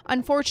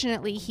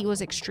 Unfortunately, he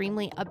was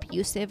extremely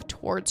abusive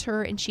towards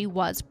her and she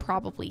was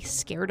probably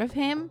scared of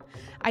him.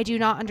 I do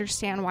not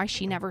understand why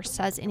she never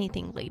says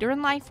anything later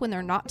in life when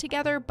they're not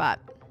together, but,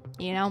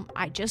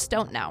 I just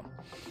don't know.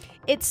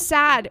 It's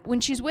sad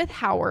when she's with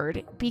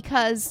Howard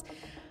because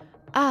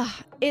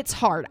it's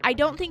hard. I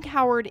don't think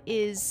Howard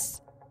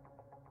is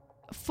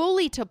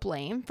fully to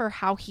blame for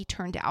how he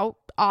turned out.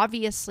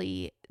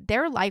 Obviously,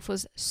 their life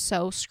was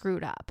so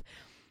screwed up.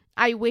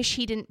 I wish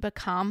he didn't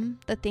become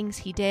the things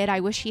he did. I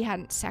wish he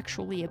hadn't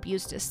sexually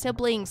abused his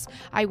siblings.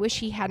 I wish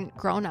he hadn't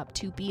grown up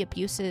to be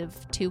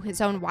abusive to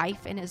his own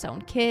wife and his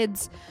own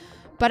kids.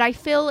 But I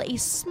feel a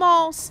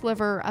small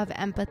sliver of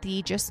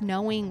empathy just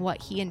knowing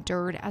what he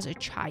endured as a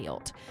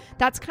child.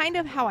 That's kind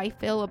of how I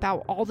feel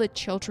about all the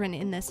children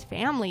in this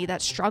family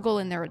that struggle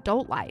in their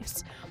adult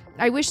lives.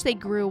 I wish they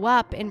grew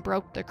up and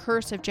broke the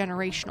curse of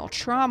generational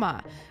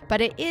trauma, but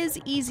it is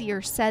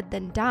easier said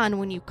than done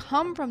when you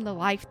come from the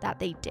life that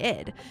they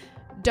did.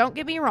 Don't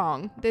get me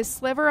wrong, this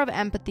sliver of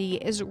empathy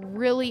is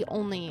really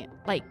only,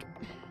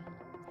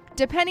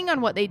 depending on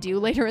what they do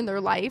later in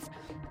their life,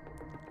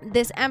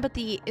 this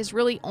empathy is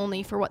really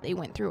only for what they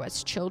went through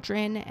as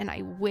children, and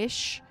I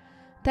wish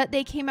that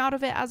they came out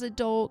of it as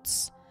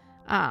adults.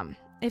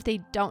 If they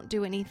don't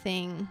do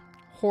anything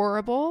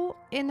horrible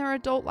in their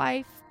adult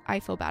life, I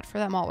feel bad for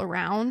them all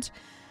around.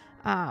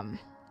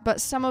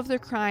 But some of the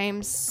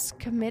crimes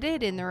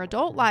committed in their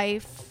adult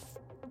life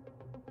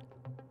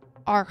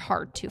are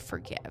hard to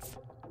forgive.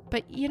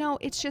 But,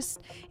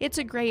 it's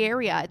a gray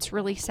area. It's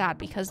really sad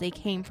because they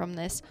came from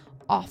this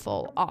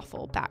awful,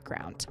 awful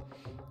background.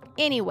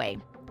 Anyway,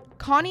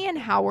 Connie and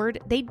Howard,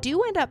 they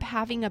do end up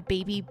having a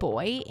baby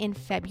boy in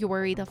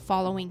February the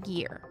following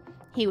year.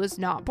 He was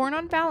not born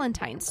on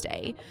Valentine's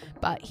Day,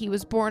 but he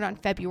was born on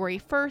February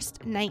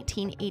 1st,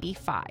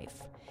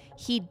 1985.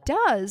 He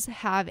does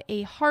have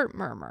a heart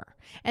murmur,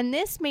 and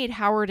this made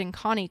Howard and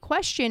Connie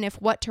question if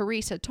what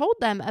Teresa told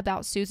them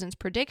about Susan's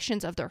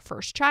predictions of their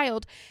first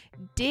child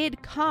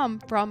did come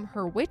from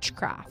her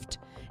witchcraft.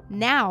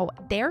 Now,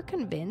 they're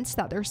convinced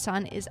that their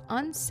son is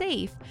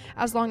unsafe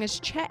as long as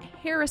Chet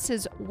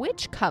Harris's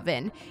witch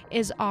coven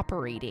is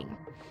operating.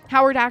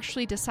 Howard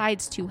actually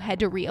decides to head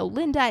to Rio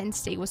Linda and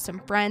stay with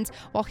some friends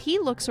while he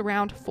looks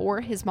around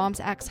for his mom's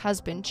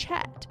ex-husband,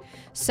 Chet.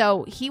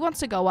 So he wants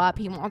to go up,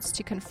 he wants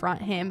to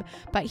confront him,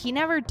 but he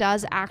never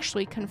does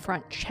actually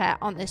confront Chet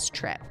on this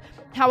trip.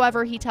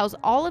 However, he tells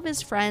all of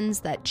his friends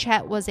that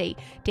Chet was a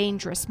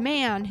dangerous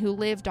man who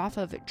lived off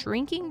of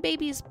drinking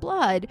babies'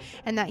 blood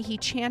and that he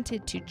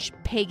chanted to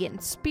pagan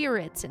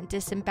spirits and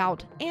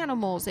disemboweled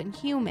animals and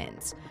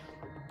humans.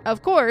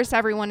 Of course,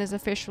 everyone is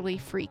officially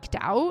freaked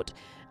out.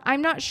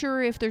 I'm not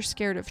sure if they're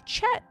scared of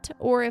Chet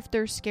or if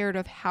they're scared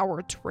of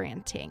Howard's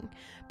ranting,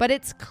 but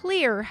it's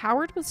clear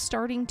Howard was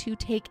starting to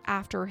take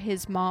after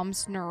his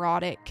mom's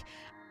neurotic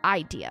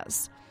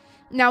ideas.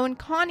 Now, when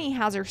Connie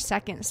has her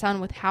second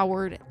son with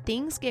Howard,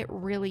 things get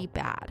really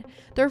bad.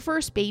 Their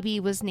first baby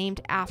was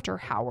named after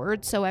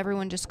Howard, so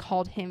everyone just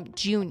called him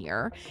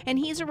Junior, and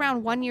he's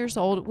around 1 year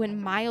old when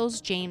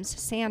Miles James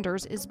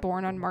Sanders is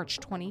born on March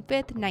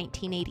 25th,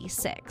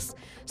 1986.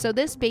 So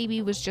this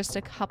baby was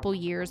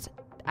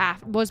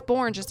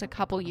born just a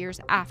couple years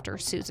after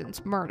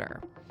Susan's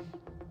murder.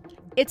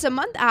 It's a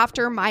month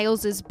after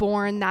Miles is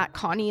born that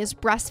Connie is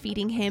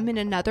breastfeeding him in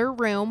another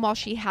room while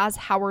she has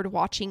Howard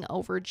watching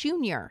over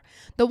Junior.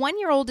 The 1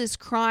 year old is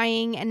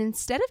crying, and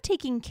instead of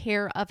taking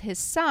care of his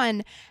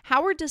son,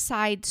 Howard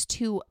decides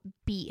to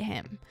beat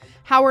him.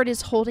 Howard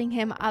is holding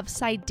him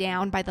upside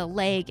down by the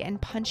leg and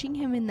punching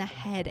him in the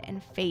head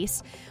and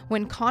face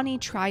when Connie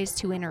tries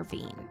to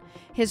intervene.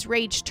 His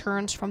rage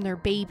turns from their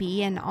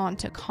baby and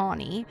onto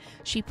Connie.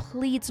 She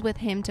pleads with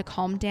him to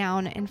calm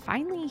down, and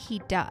finally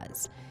he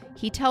does.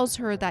 He tells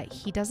her that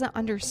he doesn't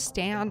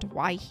understand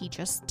why he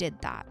just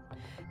did that.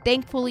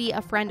 Thankfully,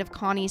 a friend of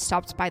Connie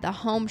stops by the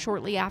home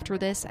shortly after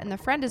this, and the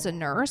friend is a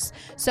nurse.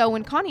 So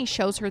when Connie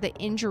shows her the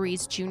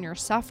injuries Junior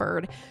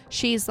suffered,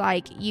 she's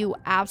like, "You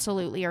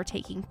absolutely are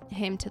taking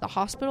him to the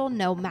hospital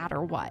no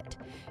matter what."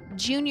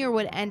 Junior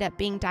would end up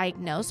being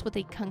diagnosed with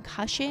a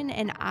concussion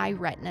and eye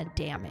retina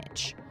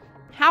damage.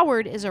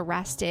 Howard is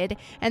arrested,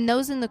 and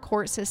those in the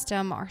court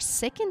system are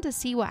sickened to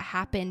see what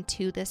happened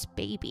to this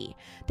baby.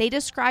 They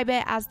describe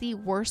it as the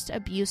worst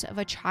abuse of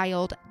a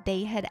child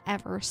they had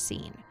ever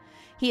seen.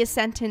 He is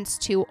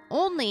sentenced to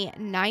only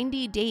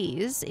 90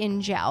 days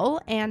in jail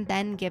and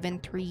then given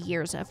 3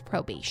 years of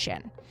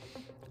probation.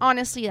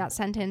 Honestly, that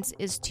sentence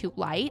is too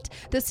light.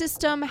 The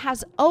system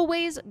has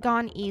always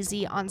gone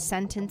easy on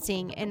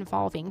sentencing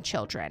involving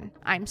children.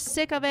 I'm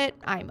sick of it.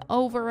 I'm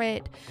over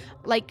it.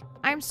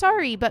 I'm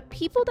sorry, but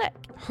people that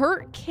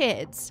hurt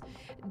kids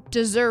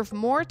deserve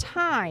more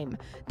time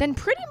than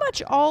pretty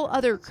much all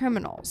other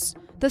criminals.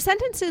 The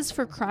sentences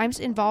for crimes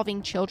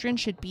involving children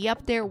should be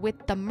up there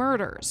with the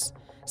murders.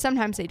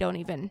 Sometimes they don't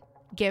even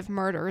give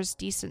murderers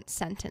decent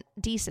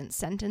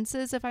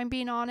sentences, if I'm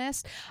being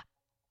honest.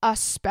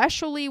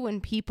 Especially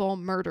when people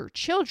murder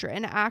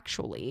children,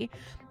 actually.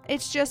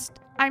 It's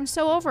just, I'm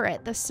so over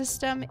it. The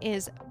system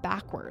is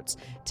backwards.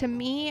 To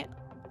me,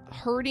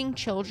 hurting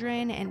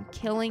children and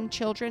killing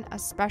children,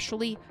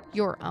 especially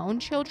your own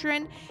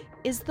children,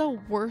 is the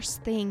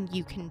worst thing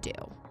you can do.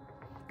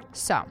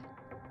 So,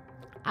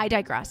 I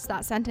digress.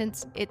 That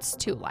sentence, it's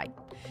too light.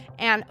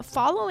 And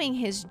following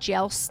his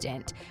jail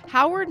stint,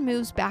 Howard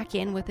moves back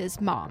in with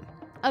his mom.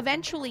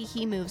 Eventually,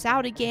 he moves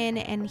out again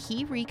and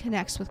he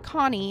reconnects with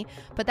Connie,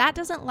 but that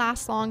doesn't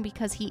last long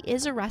because he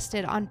is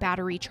arrested on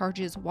battery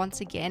charges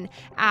once again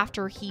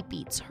after he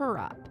beats her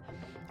up.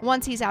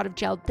 Once he's out of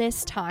jail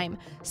this time,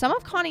 some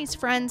of Connie's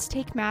friends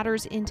take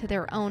matters into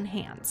their own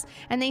hands,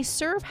 and they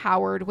serve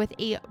Howard with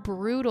a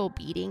brutal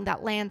beating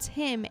that lands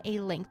him a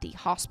lengthy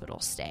hospital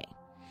stay.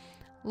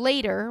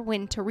 Later,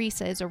 when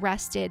Teresa is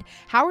arrested,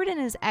 Howard and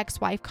his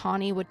ex-wife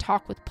Connie would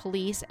talk with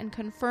police and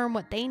confirm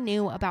what they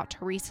knew about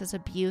Teresa's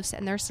abuse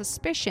and their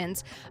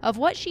suspicions of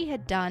what she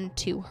had done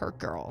to her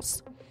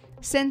girls.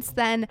 Since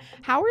then,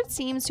 Howard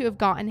seems to have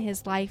gotten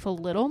his life a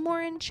little more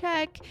in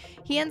check.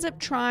 He ends up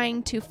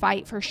trying to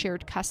fight for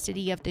shared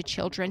custody of the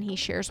children he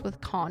shares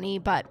with Connie,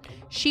 but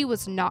she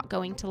was not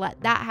going to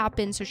let that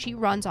happen, so she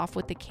runs off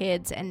with the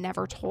kids and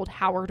never told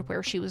Howard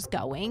where she was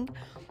going.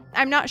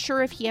 I'm not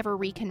sure if he ever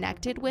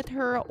reconnected with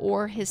her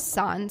or his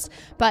sons,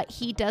 but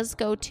he does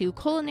go to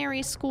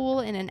culinary school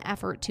in an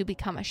effort to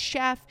become a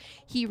chef.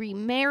 He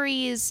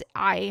remarries.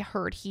 I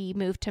heard he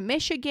moved to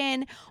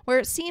Michigan, where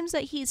it seems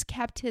that he's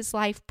kept his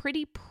life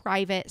pretty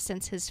private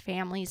since his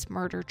family's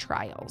murder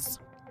trials.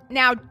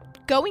 Now,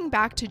 going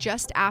back to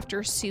just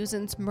after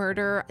Susan's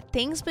murder,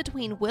 things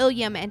between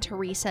William and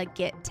Teresa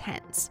get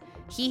tense.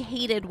 He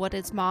hated what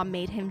his mom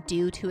made him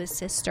do to his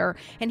sister,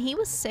 and he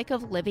was sick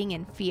of living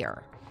in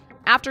fear.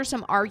 After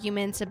some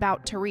arguments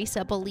about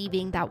Teresa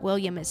believing that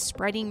William is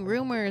spreading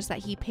rumors that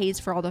he pays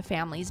for all the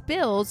family's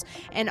bills,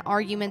 and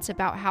arguments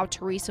about how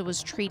Teresa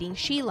was treating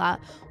Sheila,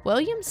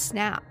 William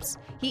snaps.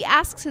 He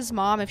asks his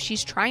mom if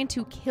she's trying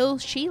to kill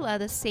Sheila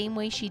the same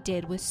way she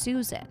did with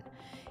Susan.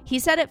 He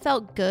said it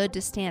felt good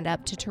to stand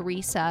up to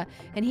Teresa,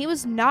 and he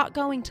was not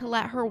going to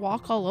let her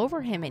walk all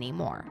over him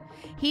anymore.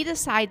 He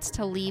decides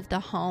to leave the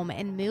home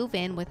and move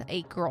in with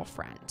a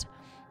girlfriend.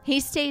 He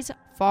stays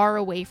far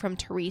away from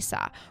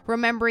Teresa,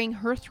 remembering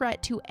her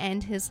threat to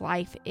end his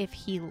life if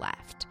he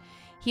left.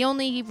 He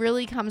only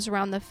really comes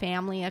around the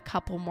family a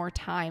couple more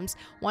times,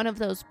 one of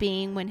those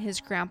being when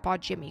his grandpa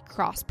Jimmy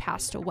Cross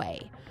passed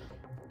away.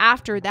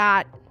 After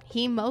that,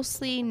 he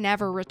mostly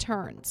never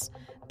returns.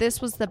 This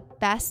was the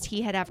best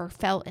he had ever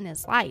felt in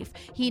his life.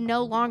 He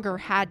no longer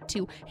had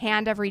to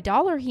hand every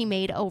dollar he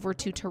made over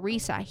to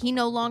Teresa. He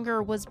no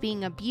longer was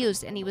being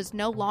abused, and he was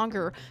no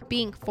longer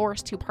being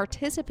forced to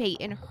participate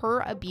in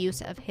her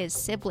abuse of his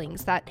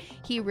siblings that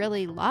he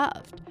really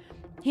loved.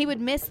 He would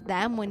miss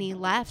them when he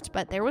left,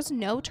 but there was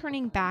no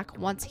turning back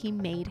once he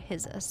made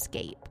his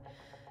escape.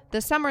 The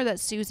summer that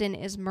Susan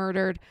is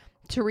murdered,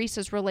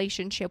 Teresa's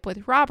relationship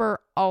with Robert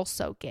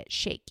also gets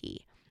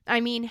shaky. I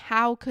mean,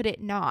 how could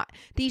it not?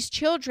 These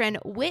children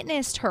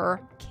witnessed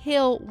her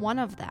kill one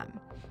of them.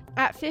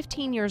 At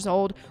 15 years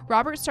old,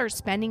 Robert starts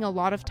spending a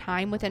lot of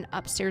time with an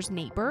upstairs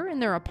neighbor in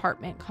their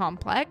apartment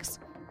complex.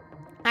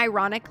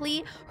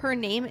 Ironically, her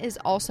name is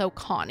also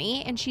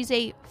Connie, and she's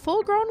a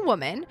full-grown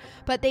woman,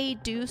 but they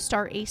do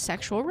start a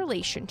sexual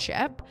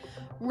relationship.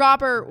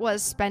 Robert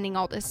was spending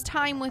all this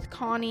time with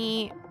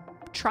Connie,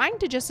 trying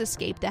to just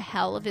escape the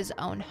hell of his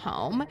own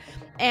home,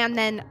 and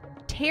then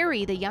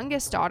Terry, the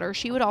youngest daughter,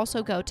 she would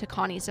also go to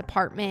Connie's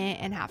apartment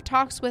and have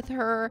talks with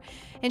her,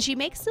 and she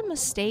makes the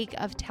mistake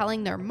of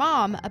telling their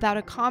mom about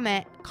a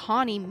comment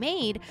Connie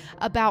made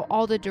about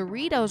all the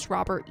Doritos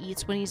Robert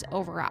eats when he's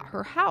over at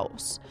her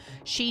house.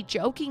 She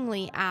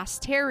jokingly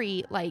asked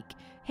Terry,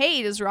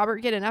 hey, does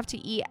Robert get enough to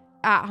eat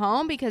at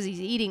home because he's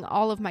eating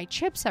all of my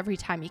chips every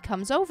time he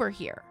comes over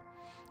here?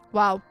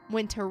 Well,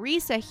 when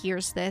Teresa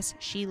hears this,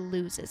 she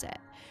loses it.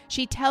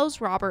 She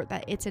tells Robert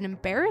that it's an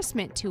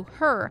embarrassment to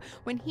her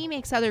when he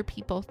makes other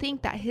people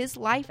think that his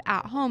life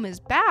at home is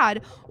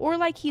bad or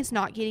like he's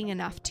not getting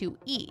enough to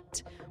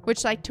eat,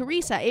 which, like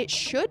Teresa, it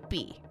should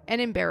be an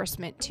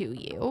embarrassment to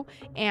you.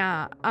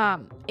 And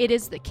it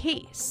is the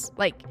case.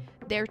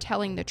 They're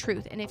telling the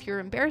truth. And if you're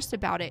embarrassed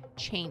about it,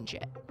 change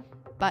it.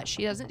 But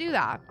she doesn't do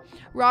that.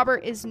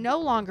 Robert is no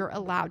longer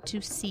allowed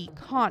to see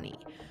Connie,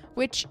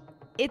 which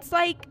it's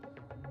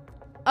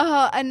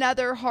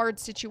another hard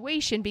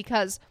situation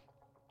because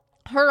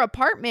her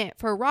apartment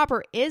for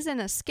Robert is an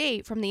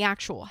escape from the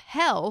actual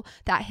hell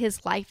that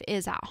his life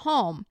is at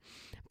home.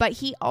 But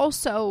he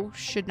also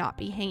should not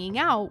be hanging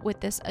out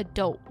with this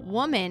adult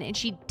woman, and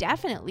she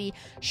definitely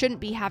shouldn't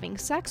be having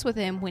sex with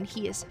him when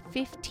he is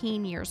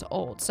 15 years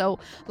old. So,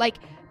 like,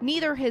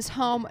 neither his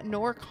home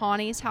nor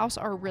Connie's house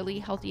are really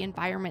healthy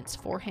environments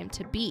for him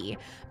to be.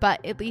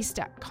 But at least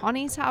at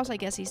Connie's house, I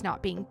guess he's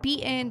not being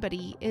beaten, but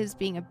he is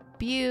being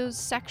abused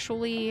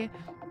sexually.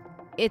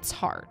 It's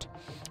hard.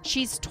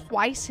 She's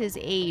twice his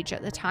age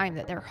at the time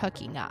that they're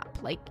hooking up.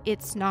 Like,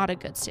 it's not a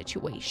good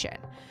situation.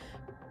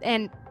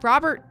 And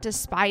Robert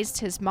despised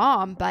his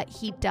mom, but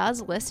he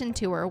does listen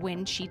to her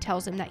when she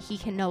tells him that he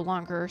can no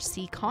longer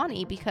see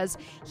Connie because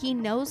he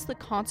knows the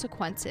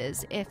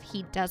consequences if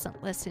he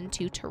doesn't listen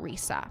to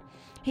Teresa.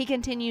 He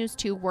continues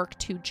to work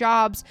 2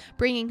 jobs,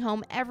 bringing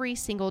home every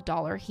single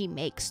dollar he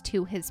makes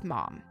to his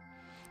mom.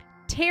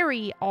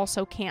 Terry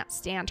also can't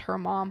stand her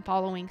mom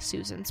following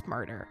Suesan's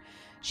murder.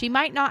 She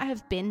might not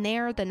have been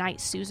there the night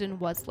Suesan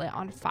was lit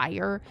on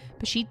fire,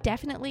 but she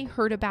definitely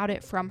heard about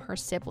it from her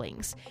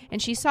siblings,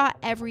 and she saw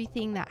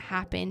everything that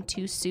happened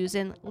to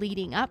Suesan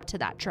leading up to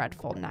that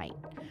dreadful night.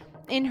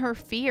 In her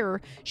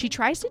fear, she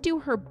tries to do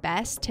her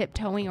best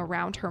tiptoeing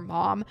around her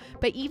mom,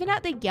 but even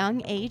at the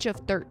young age of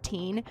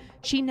 13,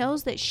 she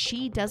knows that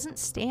she doesn't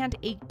stand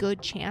a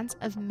good chance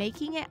of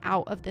making it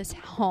out of this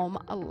home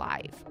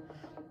alive.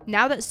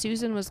 Now that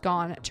Suesan was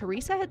gone,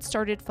 Teresa had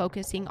started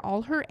focusing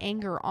all her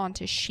anger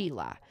onto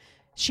Sheila.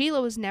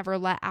 Sheila was never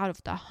let out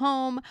of the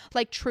home.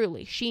 Like,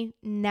 truly, she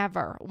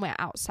never went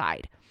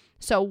outside.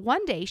 So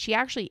one day she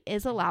actually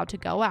is allowed to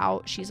go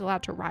out. She's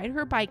allowed to ride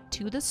her bike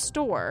to the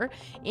store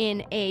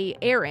in an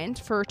errand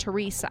for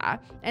Teresa,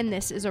 and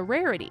this is a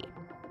rarity.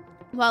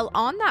 While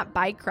on that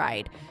bike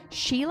ride,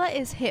 Sheila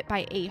is hit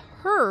by a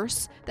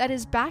hearse that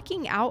is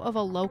backing out of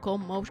a local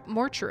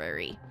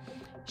mortuary.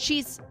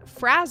 She's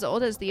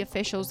frazzled as the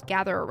officials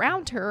gather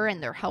around her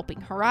and they're helping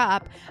her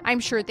up. I'm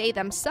sure they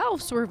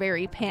themselves were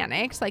very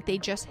panicked, like they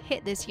just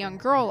hit this young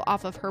girl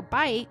off of her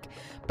bike.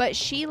 But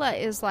Sheila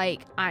is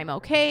like, I'm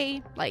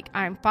okay, like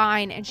I'm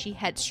fine, and she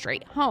heads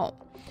straight home.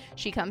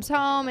 She comes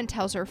home and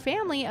tells her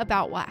family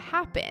about what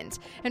happened.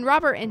 And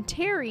Robert and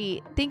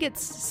Terry think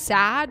it's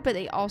sad, but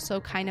they also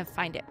kind of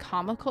find it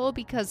comical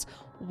because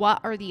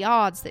what are the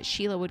odds that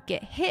Sheila would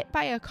get hit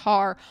by a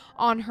car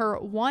on her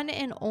one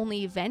and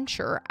only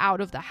venture out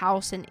of the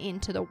house and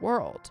into the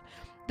world?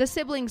 The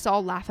siblings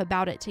all laugh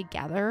about it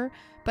together,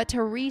 but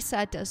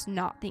Teresa does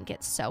not think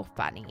it's so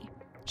funny.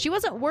 She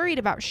wasn't worried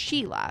about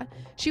Sheila.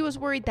 She was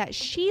worried that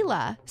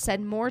Sheila said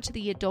more to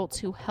the adults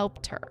who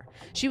helped her.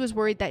 She was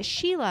worried that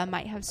Sheila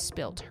might have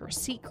spilled her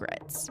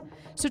secrets.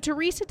 So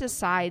Teresa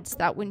decides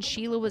that when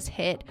Sheila was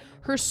hit,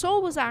 her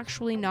soul was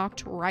actually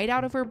knocked right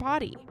out of her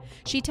body.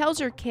 She tells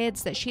her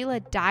kids that Sheila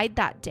died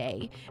that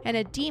day and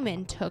a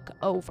demon took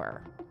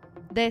over.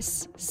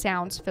 This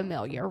sounds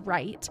familiar,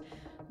 right?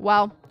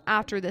 Well,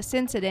 after this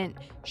incident,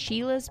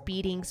 Sheila's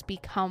beatings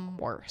become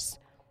worse.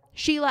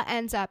 Sheila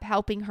ends up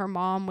helping her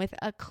mom with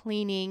a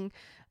cleaning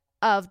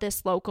of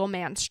this local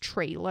man's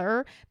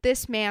trailer.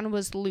 This man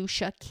was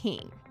Lucia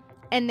King.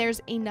 And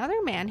there's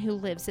another man who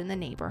lives in the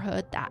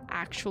neighborhood that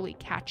actually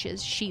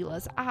catches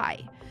Sheila's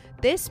eye.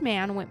 This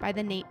man went by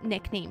the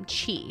nickname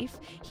Chief.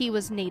 He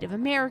was Native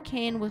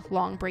American with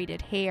long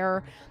braided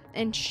hair,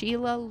 and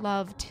Sheila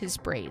loved his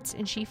braids,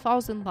 and she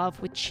falls in love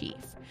with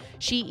Chief.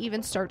 She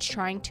even starts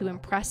trying to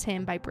impress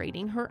him by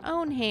braiding her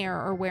own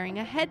hair or wearing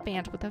a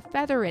headband with a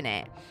feather in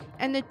it,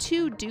 and the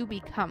two do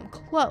become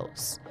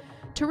close.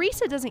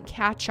 Teresa doesn't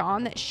catch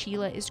on that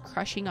Sheila is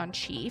crushing on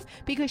Chief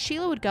because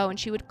Sheila would go and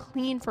she would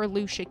clean for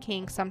Lucia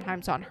King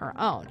sometimes on her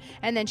own,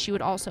 and then she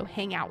would also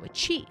hang out with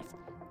Chief.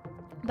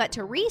 But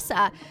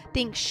Teresa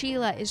thinks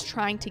Sheila is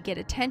trying to get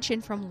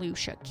attention from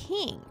Lucia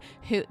King,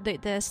 who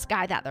this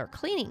guy that they're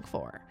cleaning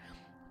for.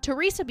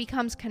 Teresa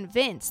becomes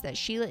convinced that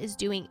Sheila is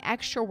doing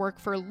extra work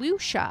for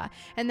Lucia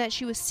and that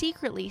she was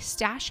secretly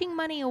stashing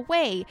money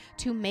away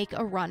to make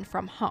a run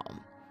from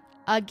home.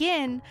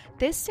 Again,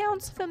 this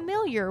sounds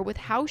familiar with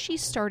how she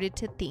started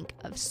to think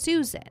of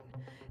Suesan.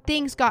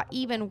 Things got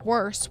even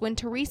worse when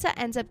Teresa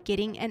ends up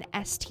getting an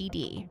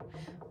STD.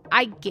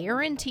 I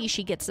guarantee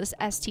she gets this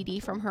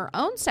STD from her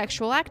own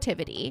sexual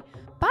activity,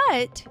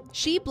 but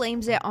she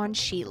blames it on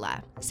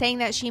Sheila, saying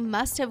that she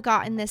must have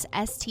gotten this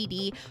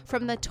STD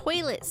from the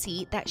toilet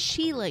seat that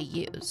Sheila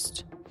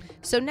used.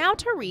 So now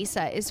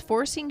Teresa is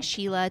forcing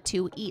Sheila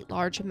to eat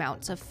large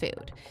amounts of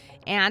food,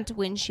 and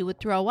when she would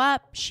throw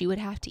up, she would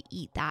have to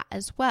eat that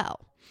as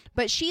well.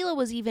 But Sheila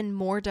was even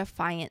more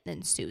defiant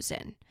than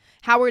Suesan.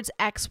 Howard's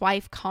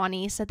ex-wife,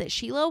 Connie, said that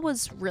Sheila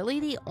was really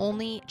the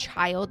only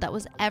child that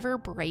was ever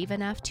brave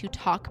enough to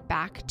talk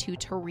back to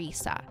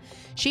Teresa.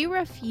 She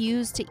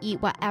refused to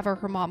eat whatever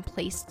her mom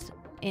placed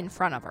in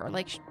front of her.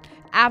 Like,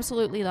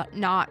 absolutely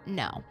not,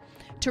 no.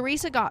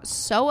 Teresa got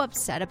so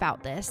upset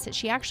about this that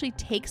she actually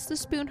takes the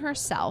spoon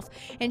herself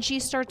and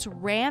she starts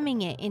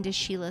ramming it into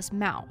Sheila's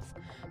mouth.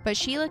 But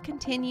Sheila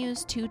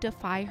continues to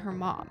defy her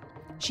mom.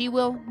 She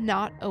will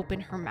not open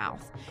her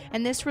mouth,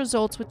 and this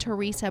results with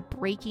Teresa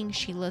breaking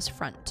Sheila's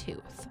front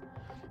tooth.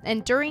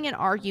 And during an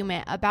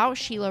argument about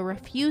Sheila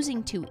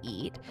refusing to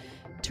eat,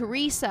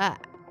 Teresa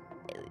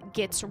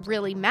gets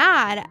really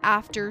mad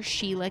after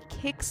Sheila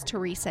kicks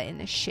Teresa in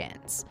the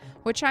shins,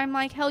 which I'm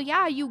like, hell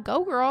yeah, you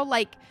go, girl.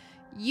 Like,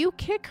 you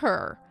kick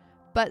her.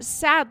 But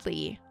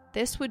sadly,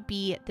 this would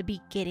be the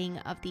beginning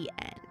of the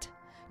end.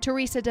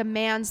 Teresa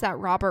demands that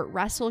Robert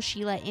wrestle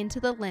Sheila into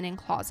the linen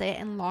closet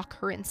and lock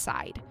her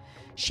inside.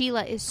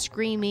 Sheila is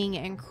screaming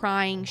and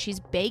crying. She's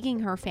begging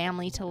her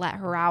family to let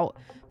her out,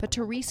 but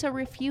Teresa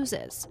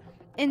refuses.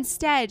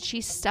 Instead, she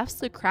stuffs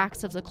the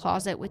cracks of the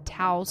closet with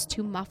towels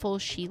to muffle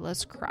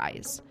Sheila's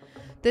cries.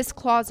 This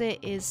closet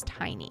is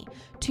tiny,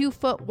 2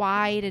 foot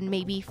wide and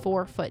maybe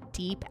 4 foot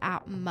deep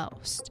at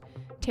most.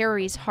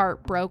 Terry's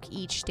heart broke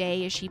each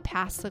day as she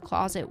passed the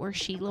closet where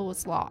Sheila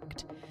was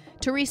locked.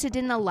 Teresa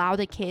didn't allow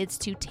the kids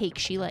to take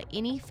Sheila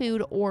any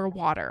food or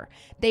water.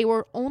 They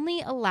were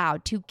only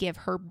allowed to give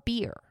her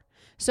beer.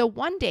 So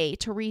one day,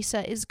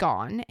 Teresa is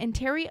gone, and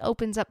Terry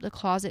opens up the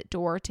closet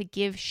door to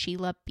give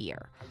Sheila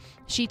beer.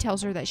 She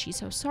tells her that she's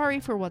so sorry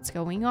for what's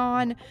going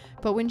on,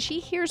 but when she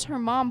hears her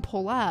mom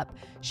pull up,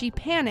 she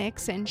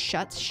panics and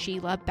shuts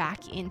Sheila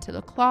back into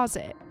the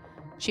closet.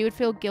 She would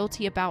feel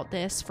guilty about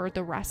this for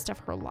the rest of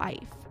her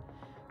life.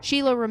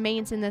 Sheila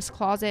remains in this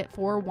closet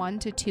for 1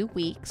 to 2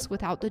 weeks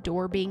without the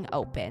door being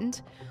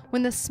opened.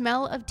 When the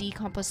smell of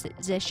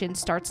decomposition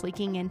starts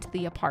leaking into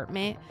the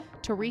apartment,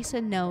 Teresa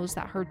knows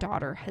that her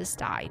daughter has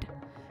died.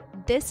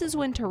 This is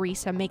when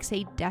Teresa makes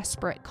a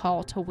desperate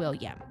call to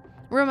William.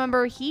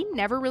 Remember, he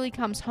never really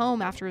comes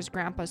home after his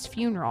grandpa's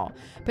funeral,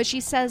 but she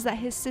says that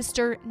his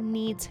sister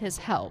needs his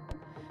help.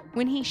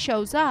 When he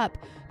shows up,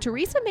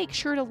 Teresa makes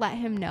sure to let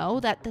him know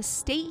that the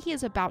state he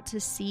is about to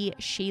see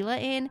Sheila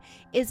in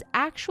is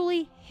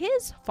actually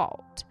his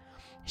fault.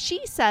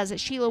 She says that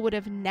Sheila would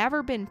have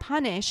never been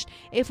punished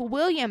if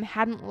William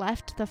hadn't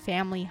left the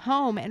family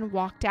home and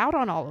walked out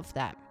on all of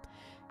them.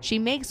 She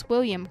makes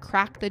William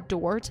crack the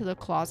door to the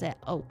closet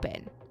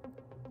open.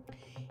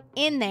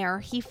 In there,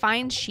 he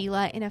finds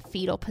Sheila in a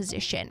fetal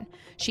position.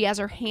 She has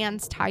her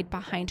hands tied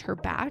behind her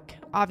back,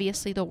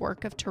 obviously the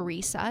work of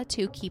Teresa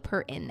to keep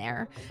her in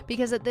there,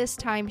 because at this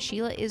time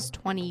Sheila is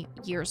 20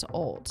 years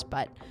old,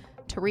 but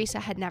Teresa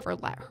had never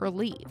let her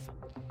leave.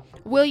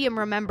 William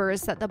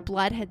remembers that the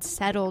blood had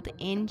settled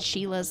in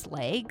Sheila's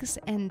legs,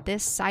 and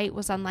this sight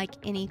was unlike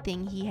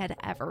anything he had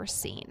ever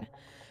seen.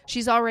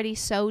 She's already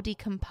so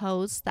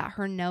decomposed that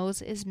her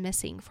nose is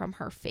missing from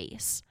her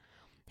face.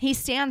 He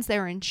stands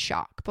there in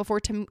shock before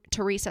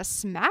Teresa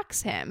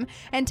smacks him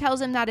and tells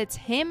him that it's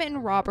him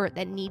and Robert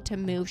that need to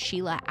move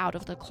Sheila out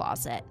of the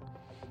closet.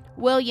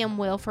 William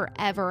will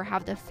forever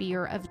have the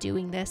fear of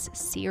doing this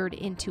seared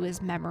into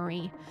his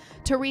memory.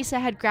 Teresa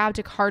had grabbed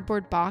a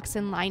cardboard box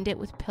and lined it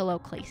with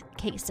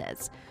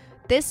pillowcases.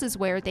 This is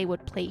where they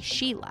would place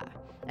Sheila.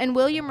 And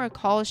William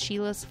recalls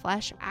Sheila's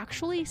flesh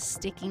actually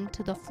sticking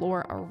to the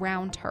floor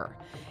around her.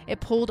 It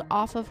pulled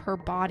off of her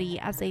body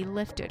as they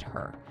lifted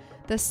her.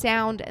 The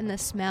sound and the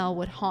smell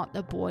would haunt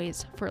the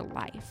boys for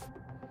life.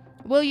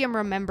 William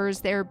remembers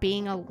there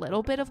being a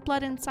little bit of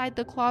blood inside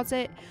the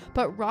closet,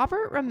 but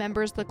Robert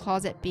remembers the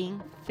closet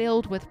being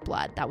filled with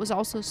blood that was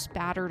also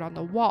spattered on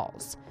the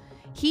walls.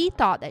 He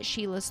thought that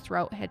Sheila's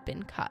throat had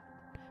been cut,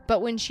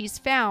 but when she's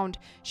found,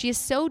 she is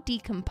so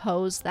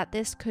decomposed that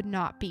this could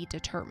not be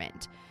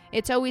determined.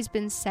 It's always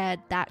been said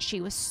that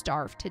she was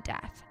starved to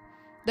death.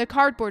 The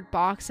cardboard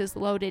box is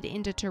loaded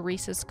into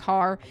Teresa's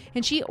car,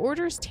 and she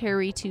orders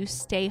Terry to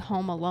stay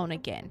home alone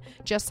again,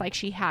 just like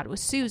she had with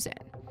Suesan.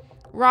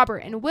 Robert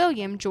and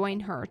William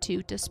join her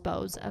to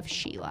dispose of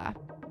Sheila.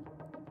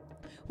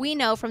 We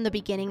know from the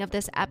beginning of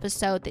this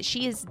episode that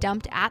she is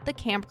dumped at the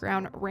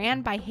campground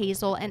ran by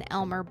Hazel and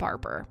Elmer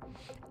Barber.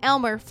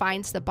 Elmer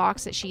finds the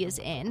box that she is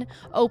in,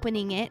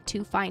 opening it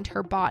to find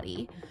her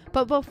body.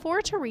 But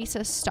before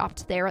Teresa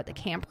stopped there at the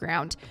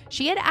campground,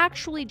 she had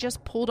actually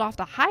just pulled off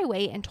the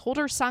highway and told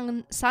her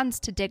sons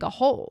to dig a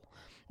hole.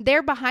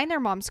 They're behind their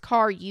mom's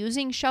car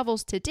using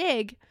shovels to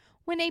dig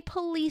when a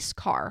police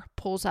car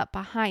pulls up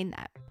behind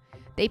them.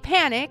 They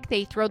panic,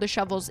 they throw the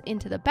shovels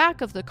into the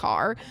back of the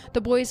car.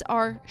 The boys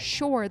are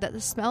sure that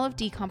the smell of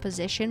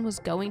decomposition was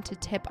going to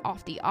tip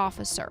off the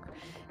officer.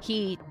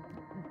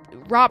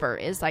 Robert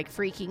is like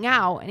freaking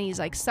out, and he's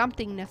like,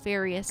 something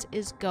nefarious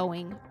is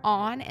going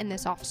on, and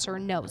this officer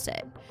knows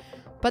it.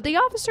 But the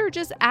officer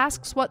just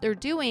asks what they're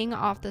doing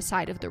off the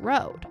side of the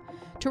road.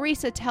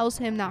 Teresa tells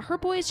him that her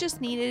boys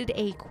just needed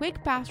a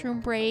quick bathroom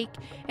break,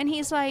 and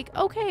he's like,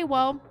 okay,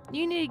 well,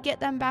 you need to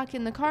get them back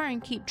in the car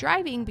and keep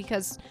driving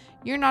because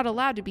you're not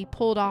allowed to be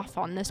pulled off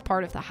on this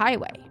part of the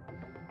highway.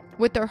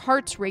 With their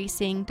hearts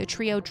racing, the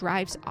trio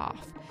drives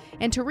off,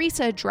 and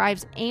Teresa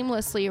drives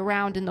aimlessly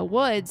around in the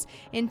woods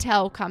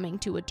until coming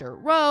to a dirt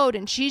road,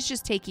 and she's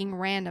just taking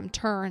random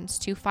turns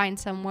to find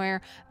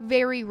somewhere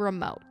very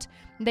remote.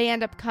 They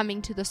end up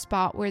coming to the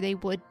spot where they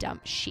would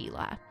dump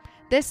Sheila.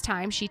 This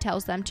time, she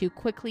tells them to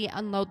quickly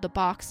unload the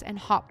box and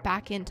hop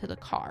back into the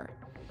car.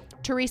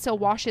 Teresa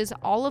washes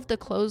all of the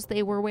clothes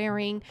they were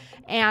wearing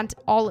and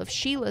all of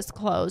Sheila's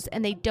clothes,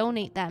 and they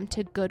donate them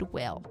to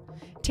Goodwill.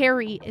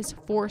 Terry is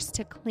forced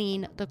to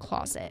clean the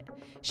closet.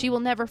 She will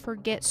never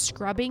forget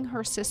scrubbing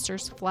her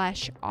sister's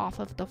flesh off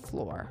of the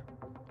floor.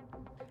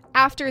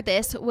 After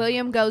this,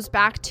 William goes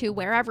back to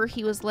wherever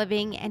he was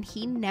living and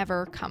he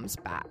never comes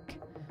back.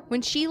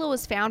 When Sheila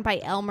was found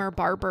by Elmer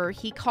Barber,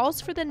 he calls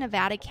for the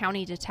Nevada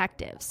County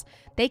detectives.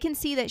 They can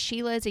see that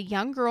Sheila is a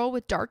young girl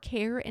with dark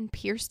hair and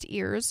pierced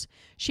ears.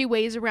 She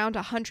weighs around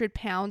 100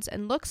 pounds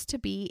and looks to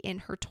be in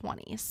her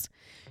 20s.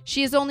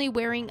 She is only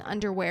wearing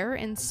underwear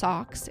and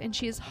socks, and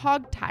she is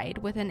hogtied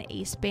with an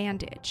ace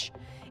bandage.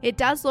 It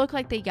does look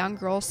like the young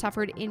girl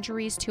suffered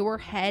injuries to her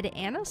head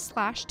and a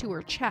slash to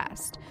her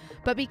chest,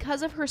 but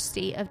because of her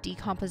state of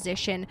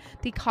decomposition,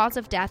 the cause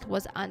of death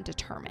was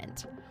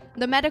undetermined.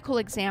 The medical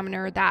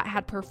examiner that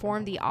had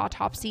performed the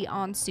autopsy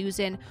on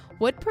Suesan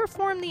would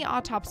perform the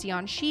autopsy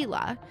on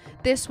Sheila.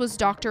 This was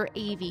Dr.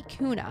 A.V.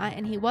 Kuna,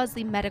 and he was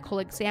the medical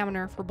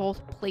examiner for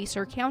both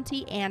Placer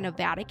County and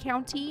Nevada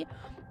County.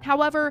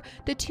 However,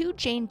 the two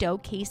Jane Doe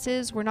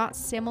cases were not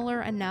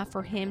similar enough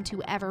for him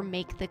to ever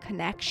make the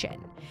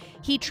connection.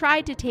 He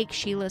tried to take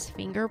Sheila's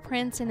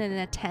fingerprints in an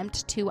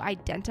attempt to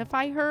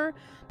identify her,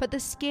 but the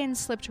skin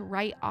slipped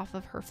right off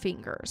of her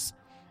fingers.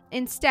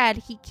 Instead,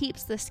 he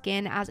keeps the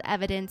skin as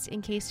evidence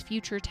in case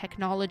future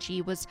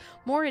technology was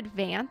more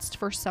advanced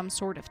for some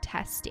sort of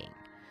testing.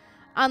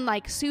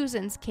 Unlike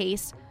Susan's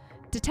case,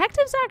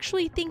 detectives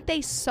actually think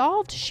they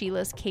solved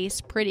Sheila's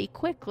case pretty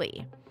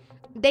quickly.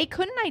 They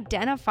couldn't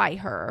identify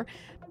her,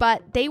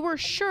 but they were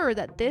sure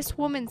that this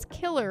woman's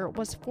killer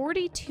was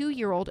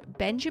 42-year-old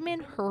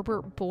Benjamin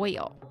Herbert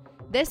Boyle.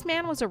 This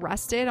man was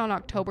arrested on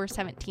October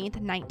 17th,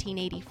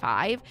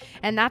 1985,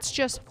 and that's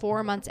just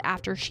 4 months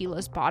after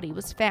Sheila's body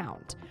was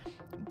found.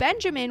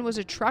 Benjamin was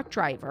a truck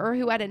driver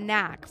who had a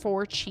knack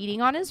for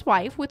cheating on his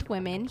wife with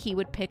women he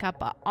would pick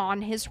up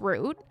on his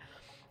route.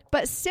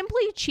 But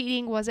simply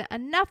cheating wasn't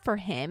enough for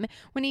him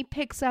when he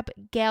picks up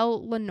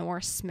Gail Lenore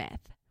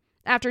Smith.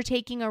 After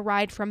taking a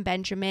ride from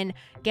Benjamin,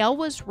 Gail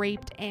was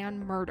raped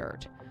and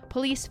murdered.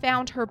 Police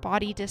found her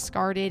body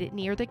discarded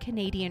near the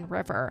Canadian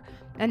River,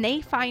 and they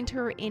find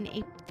her in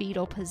a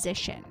fetal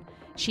position.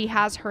 She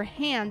has her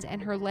hands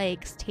and her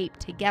legs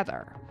taped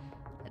together.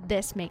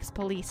 This makes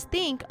police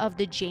think of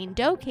the Jane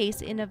Doe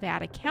case in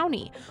Nevada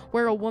County,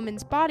 where a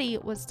woman's body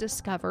was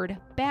discovered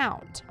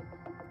bound.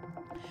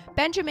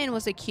 Benjamin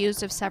was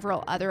accused of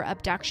several other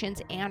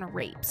abductions and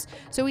rapes,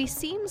 so he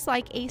seems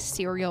like a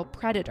serial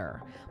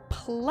predator.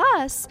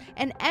 Plus,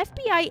 an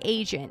FBI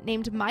agent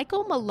named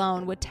Michael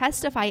Malone would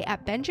testify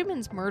at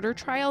Benjamin's murder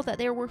trial that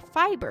there were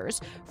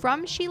fibers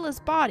from Sheila's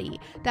body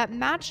that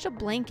matched a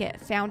blanket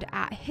found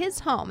at his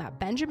home, at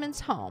Benjamin's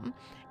home,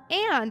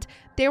 and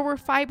there were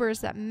fibers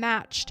that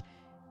matched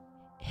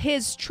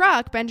his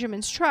truck,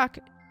 Benjamin's truck,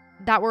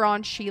 that were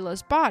on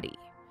Sheila's body.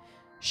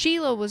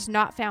 Sheila was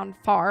not found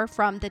far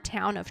from the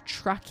town of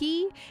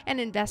Truckee, and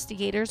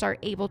investigators are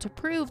able to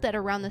prove that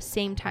around the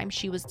same time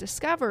she was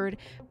discovered,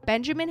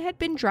 Benjamin had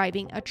been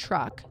driving a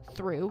truck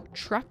through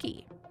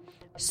Truckee.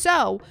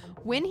 So,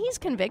 when he's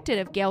convicted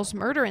of Gail's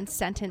murder and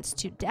sentenced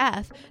to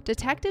death,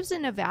 detectives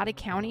in Nevada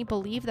County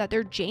believe that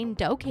their Jane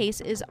Doe case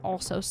is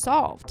also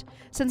solved.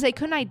 Since they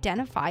couldn't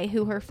identify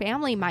who her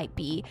family might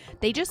be,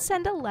 they just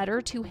send a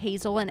letter to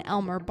Hazel and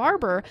Elmer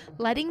Barber,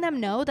 letting them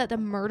know that the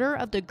murder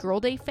of the girl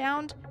they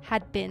found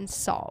had been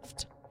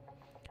solved.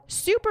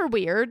 Super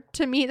weird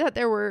to me that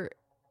there were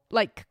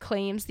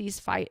claims these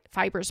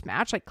fibers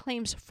match,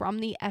 claims from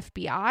the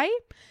FBI.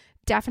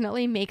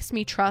 Definitely makes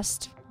me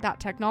trust that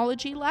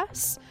technology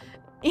less.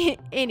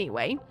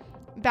 Anyway,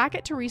 back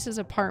at Teresa's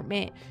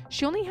apartment,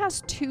 she only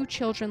has 2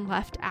 children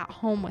left at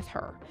home with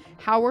her.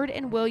 Howard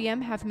and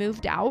William have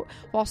moved out,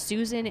 while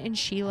Susan and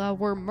Sheila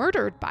were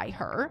murdered by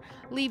her,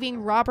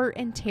 leaving Robert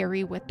and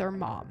Terry with their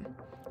mom.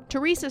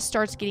 Teresa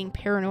starts getting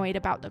paranoid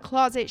about the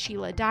closet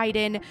Sheila died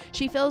in.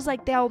 She feels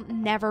like they'll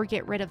never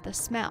get rid of the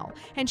smell,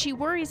 and she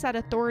worries that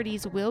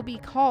authorities will be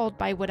called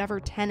by whatever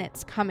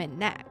tenants come in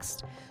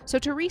next. So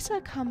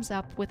Teresa comes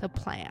up with a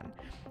plan.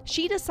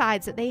 She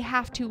decides that they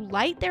have to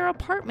light their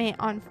apartment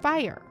on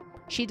fire.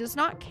 She does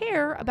not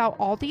care about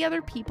all the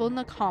other people in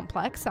the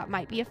complex that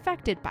might be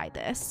affected by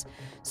this.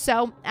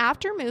 So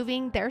after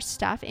moving their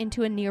stuff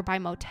into a nearby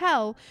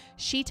motel,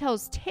 she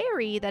tells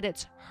Terry that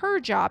it's her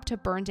job to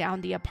burn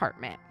down the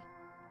apartment.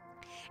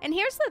 And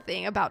here's the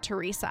thing about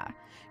Teresa.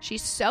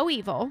 She's so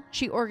evil.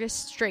 She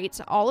orchestrates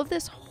all of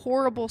this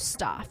horrible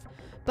stuff.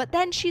 But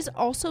then she's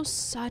also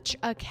such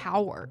a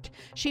coward.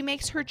 She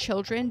makes her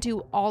children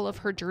do all of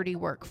her dirty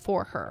work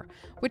for her,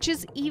 which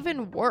is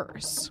even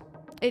worse.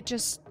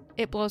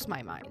 It blows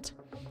my mind.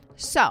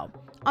 So,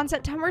 on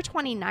September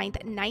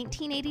 29th,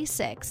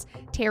 1986,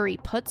 Terry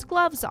puts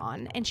gloves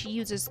on and she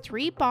uses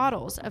 3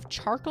 bottles of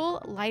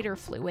charcoal lighter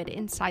fluid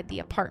inside the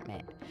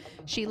apartment.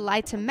 She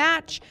lights a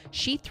match,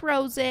 she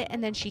throws it,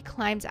 and then she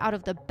climbs out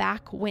of the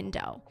back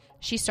window.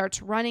 She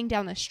starts running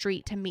down the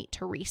street to meet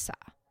Teresa.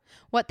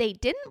 What they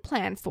didn't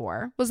plan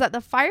for was that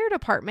the fire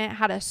department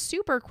had a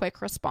super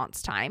quick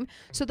response time,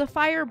 so the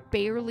fire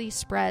barely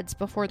spreads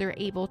before they're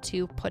able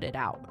to put it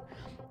out.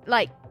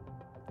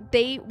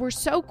 They were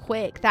so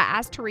quick that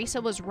as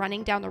Teresa was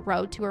running down the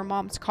road to her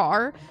mom's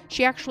car,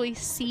 she actually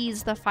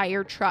sees the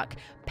fire truck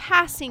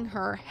passing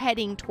her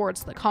heading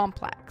towards the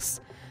complex.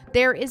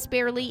 There is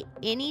barely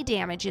any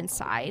damage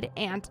inside,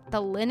 and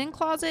the linen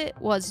closet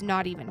was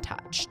not even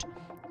touched.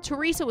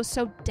 Teresa was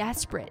so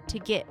desperate to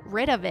get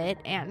rid of it,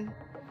 and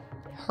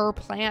her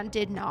plan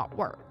did not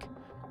work.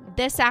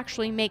 This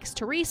actually makes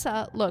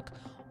Teresa look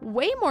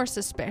way more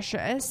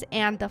suspicious,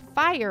 and the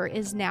fire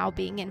is now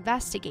being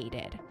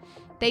investigated.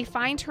 They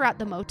find her at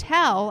the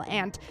motel,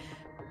 and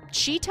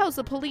she tells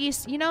the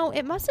police,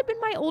 it must have been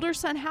my older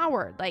son,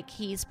 Howard. Like,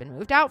 he's been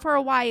moved out for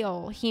a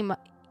while. He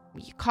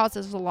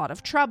causes a lot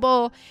of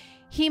trouble.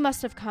 He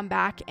must have come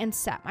back and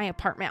set my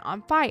apartment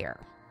on fire.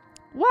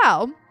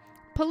 Well,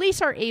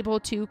 police are able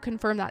to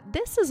confirm that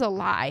this is a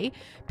lie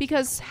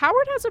because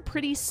Howard has a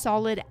pretty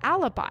solid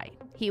alibi.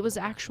 He was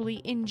actually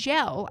in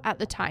jail at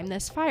the time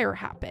this fire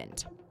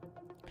happened.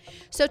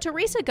 So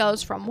Teresa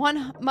goes from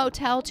one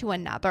motel to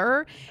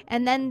another,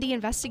 and then the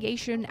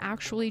investigation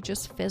actually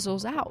just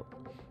fizzles out.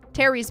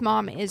 Terry's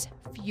mom is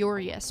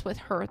furious with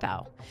her,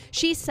 though.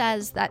 She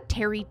says that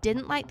Terry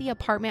didn't light the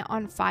apartment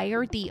on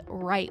fire the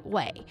right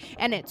way,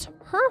 and it's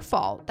her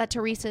fault that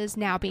Teresa is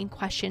now being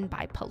questioned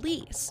by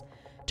police.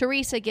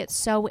 Teresa gets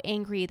so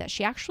angry that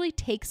she actually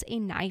takes a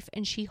knife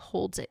and she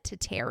holds it to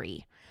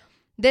Terry.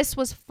 This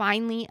was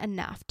finally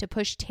enough to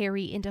push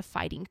Terry into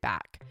fighting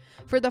back.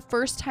 For the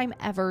first time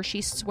ever,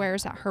 she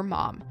swears at her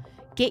mom,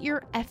 "Get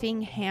your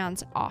effing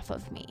hands off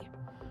of me."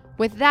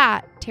 With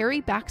that, Terry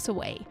backs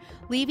away,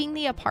 leaving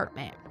the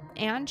apartment,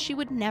 and she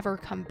would never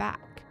come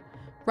back.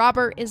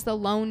 Robert is the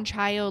lone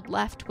child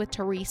left with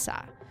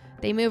Teresa.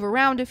 They move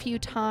around a few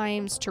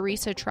times.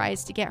 Teresa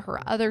tries to get her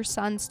other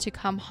sons to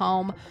come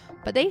home,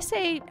 but they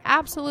say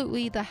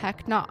absolutely the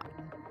heck not.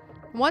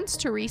 Once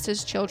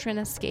Teresa's children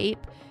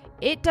escape,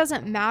 it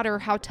doesn't matter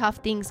how tough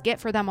things get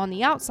for them on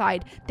the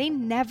outside, they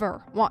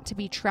never want to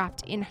be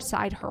trapped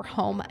inside her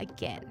home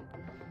again.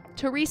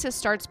 Teresa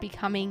starts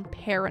becoming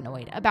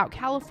paranoid about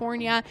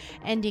California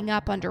ending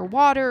up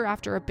underwater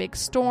after a big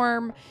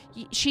storm.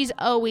 She's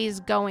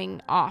always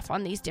going off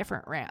on these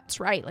different rants,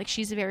 right? Like,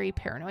 she's very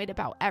paranoid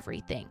about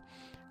everything.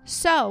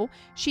 So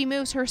she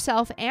moves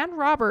herself and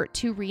Robert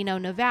to Reno,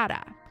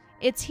 Nevada.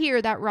 It's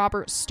here that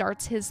Robert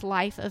starts his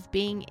life of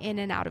being in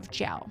and out of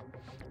jail.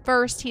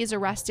 First, he is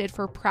arrested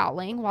for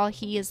prowling while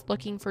he is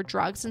looking for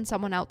drugs in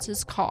someone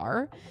else's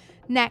car.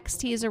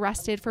 Next, he is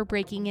arrested for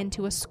breaking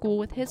into a school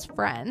with his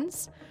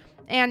friends.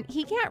 And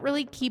he can't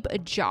really keep a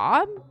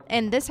job,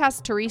 and this has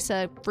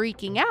Teresa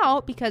freaking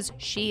out because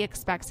she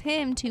expects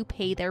him to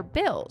pay their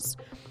bills.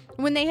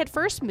 When they had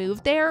first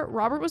moved there,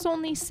 Robert was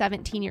only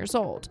 17 years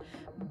old,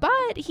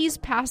 but he's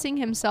passing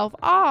himself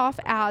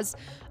off as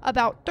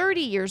about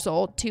 30 years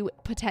old to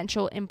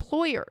potential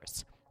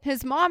employers.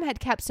 His mom had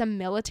kept some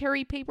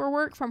military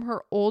paperwork from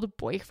her old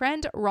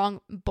boyfriend, Ron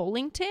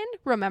Bullington.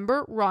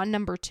 Remember, Ron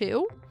number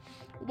 2?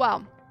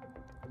 Well,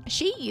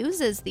 she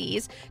uses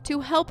these to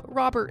help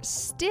Robert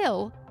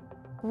steal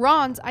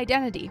Ron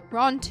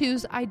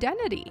 2's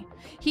identity.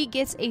 He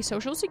gets a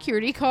social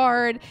security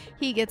card.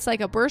 He gets like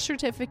a birth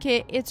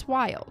certificate. It's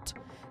wild.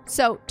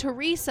 So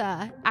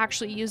Teresa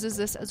actually uses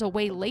this as a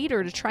way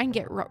later to try and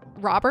get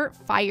Robert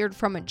fired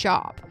from a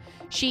job.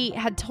 She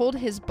had told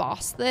his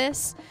boss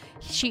this.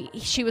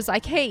 She was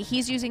like, hey,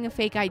 he's using a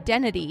fake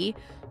identity.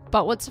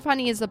 But what's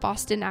funny is the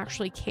boss didn't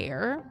actually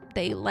care.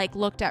 They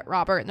looked at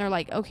Robert and they're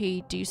like,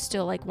 okay, do you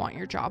still want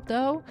your job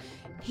though?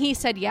 He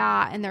said,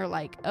 yeah. And they're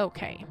like,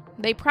 okay.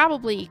 They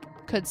probably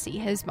could see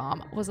his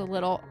mom was a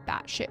little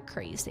batshit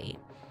crazy.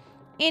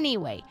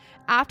 Anyway,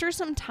 after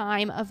some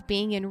time of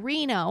being in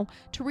Reno,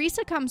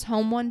 Teresa comes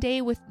home one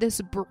day with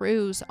this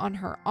bruise on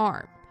her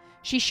arm.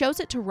 She shows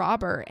it to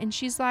Robert and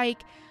she's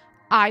like,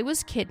 I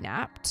was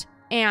kidnapped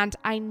and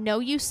I know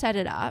you set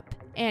it up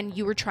and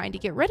you were trying to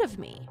get rid of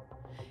me.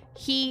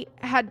 He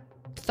had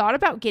thought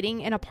about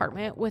getting an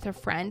apartment with a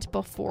friend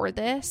before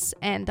this,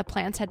 and the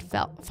plans had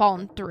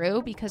fallen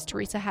through because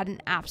Teresa had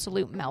an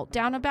absolute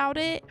meltdown about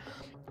it.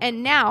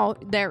 And now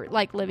they're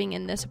living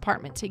in this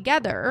apartment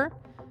together,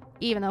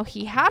 even though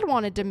he had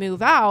wanted to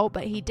move out,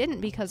 but he didn't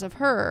because of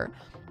her.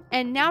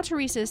 And now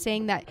Teresa is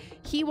saying that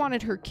he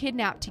wanted her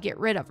kidnapped to get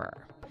rid of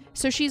her.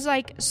 So she's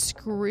like,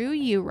 screw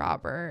you,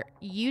 Robert.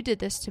 You did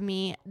this to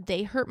me.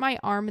 They hurt my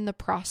arm in the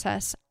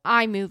process.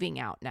 I'm moving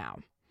out now.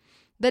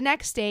 The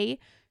next day,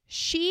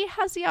 she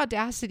has the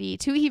audacity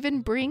to even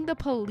bring the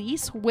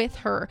police with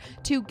her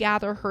to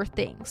gather her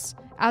things,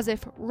 as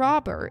if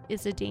Robert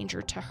is a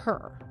danger to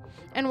her.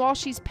 And while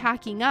she's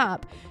packing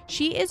up,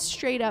 she is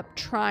straight up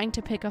trying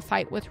to pick a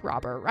fight with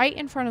Robert right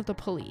in front of the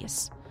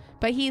police.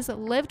 But he's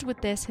lived with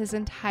this his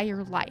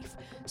entire life,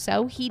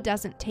 so he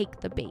doesn't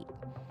take the bait.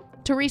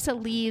 Teresa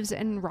leaves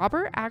and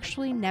Robert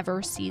actually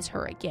never sees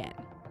her again.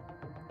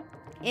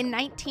 In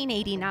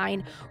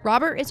 1989,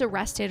 Robert is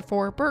arrested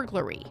for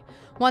burglary.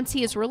 Once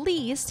he is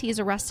released, he is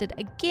arrested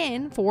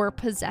again for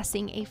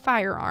possessing a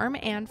firearm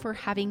and for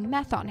having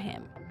meth on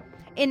him.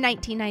 In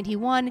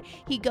 1991,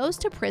 he goes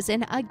to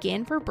prison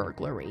again for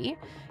burglary.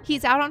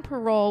 He's out on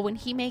parole when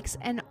he makes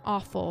an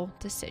awful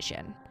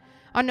decision.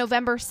 On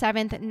November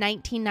 7th,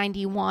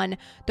 1991,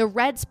 the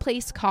Red's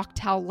Place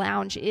Cocktail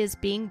Lounge is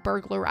being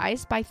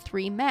burglarized by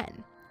 3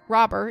 men.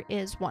 Robert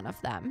is one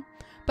of them.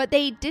 But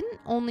they didn't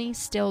only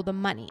steal the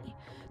money.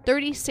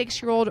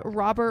 36-year-old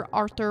Robert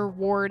Arthur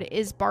Ward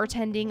is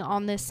bartending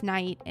on this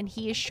night, and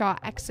he is shot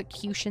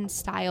execution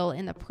style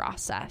in the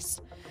process.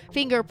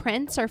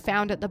 Fingerprints are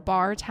found at the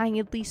bar tying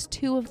at least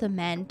 2 of the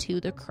men to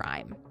the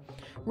crime.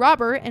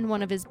 Robert and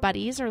one of his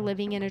buddies are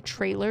living in a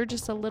trailer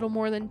just a little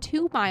more than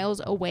 2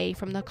 miles away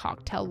from the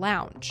cocktail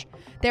lounge.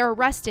 They're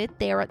arrested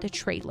there at the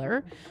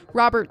trailer.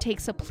 Robert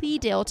takes a plea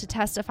deal to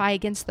testify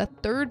against the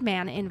 3rd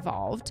man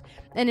involved,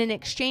 and in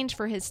exchange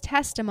for his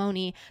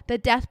testimony, the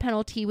death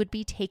penalty would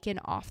be taken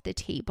off the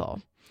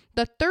table.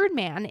 The 3rd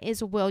man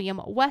is William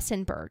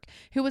Wessenberg,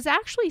 who was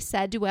actually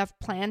said to have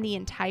planned the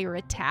entire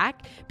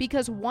attack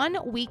because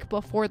 1 week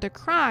before the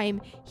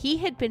crime, he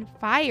had been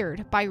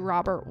fired by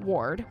Robert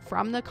Ward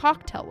from the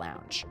cocktail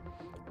lounge.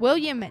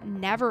 William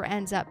never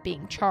ends up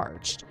being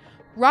charged.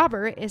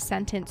 Robert is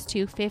sentenced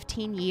to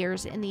 15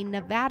 years in the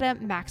Nevada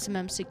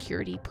Maximum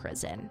Security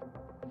Prison.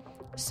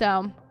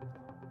 So,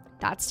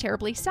 that's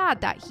terribly sad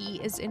that he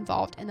is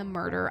involved in the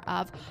murder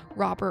of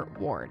Robert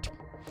Ward.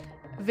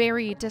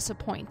 Very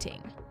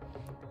disappointing.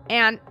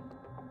 And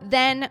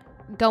then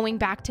going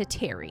back to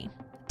Terry.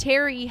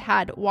 Terry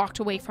had walked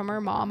away from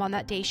her mom on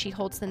that day she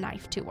holds the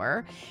knife to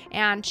her,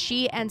 and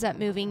she ends up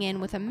moving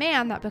in with a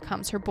man that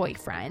becomes her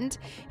boyfriend.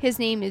 His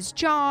name is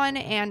John,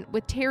 and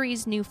with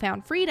Terry's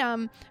newfound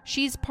freedom,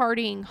 she's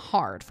partying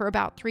hard for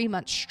about 3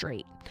 months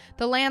straight.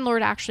 The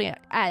landlord actually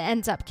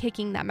ends up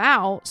kicking them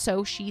out,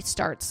 so she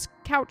starts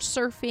couch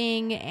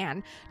surfing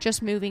and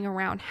just moving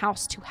around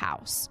house to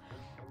house.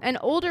 An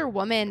older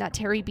woman that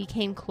Terry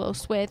became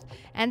close with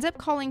ends up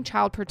calling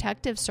Child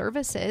Protective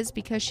Services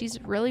because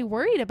she's really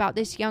worried about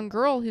this young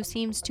girl who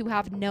seems to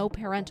have no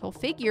parental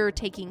figure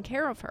taking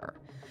care of her.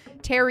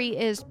 Terry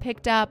is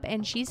picked up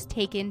and she's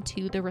taken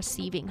to the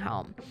receiving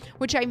home,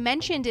 which I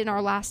mentioned in our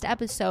last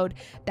episode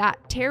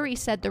that Terry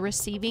said the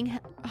receiving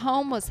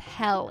home was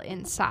hell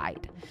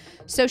inside.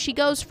 So she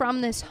goes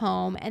from this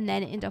home and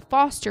then into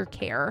foster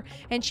care,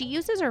 and she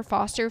uses her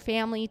foster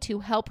family to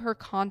help her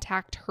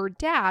contact her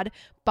dad,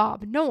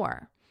 Bob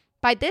Knorr.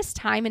 By this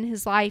time in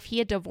his life, he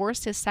had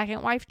divorced his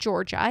second wife,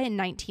 Georgia, in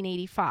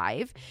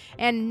 1985,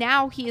 and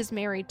now he is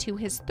married to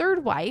his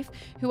 3rd wife,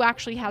 who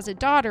actually has a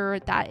daughter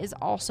that is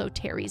also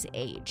Terry's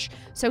age.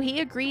 So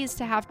he agrees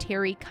to have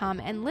Terry come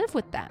and live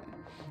with them.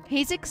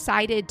 He's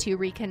excited to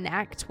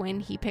reconnect when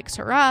he picks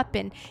her up,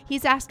 and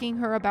he's asking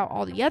her about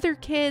all the other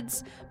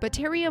kids, but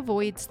Terry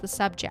avoids the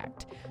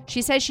subject.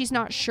 She says she's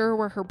not sure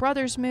where her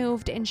brothers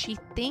moved, and she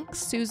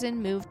thinks Suesan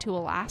moved to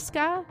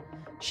Alaska.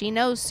 She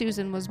knows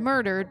Suesan was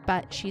murdered,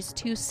 but she's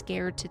too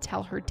scared to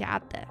tell her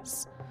dad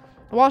this.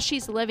 While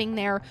she's living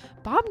there,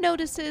 Bob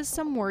notices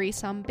some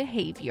worrisome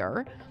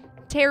behavior.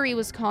 Terry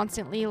was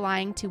constantly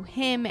lying to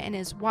him and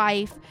his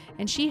wife,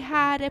 and she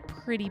had a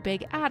pretty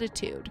big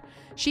attitude.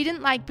 She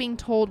didn't like being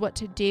told what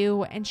to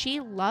do, and she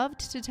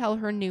loved to tell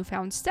her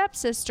newfound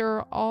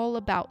stepsister all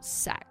about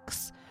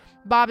sex.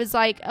 Bob is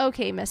like,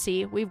 okay,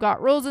 Missy, we've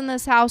got rules in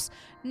this house.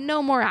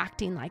 No more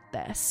acting like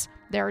this.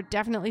 There are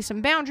definitely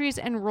some boundaries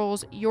and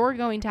rules you're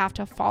going to have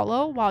to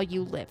follow while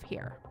you live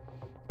here.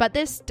 But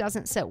this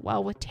doesn't sit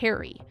well with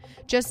Terry.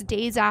 Just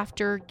days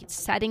after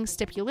setting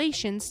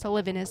stipulations to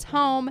live in his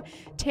home,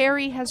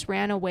 Terry has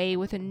ran away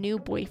with a new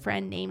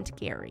boyfriend named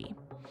Gary.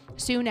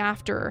 Soon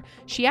after,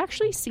 she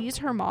actually sees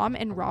her mom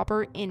and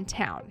Robert in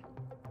town.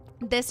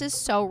 This is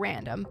so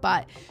random,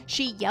 but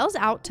she yells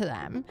out to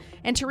them,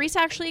 and Teresa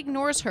actually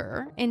ignores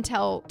her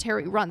until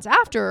Terry runs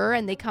after her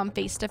and they come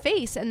face to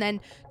face. And then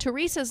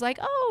Teresa's like,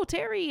 "Oh,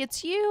 Terry,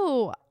 it's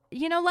you.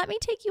 Let me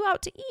take you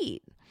out to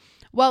eat."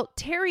 Well,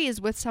 Terry is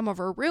with some of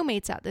her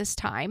roommates at this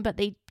time, but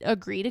they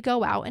agree to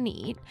go out and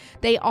eat.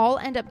 They all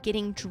end up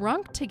getting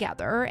drunk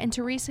together, and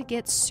Teresa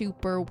gets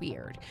super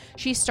weird.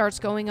 She starts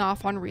going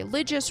off on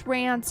religious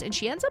rants, and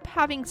she ends up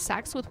having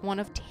sex with one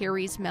of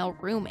Terry's male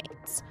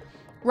roommates.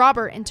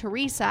 Robert and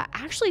Teresa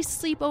actually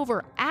sleep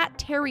over at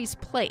Terry's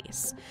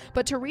place,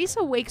 but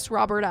Teresa wakes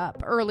Robert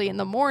up early in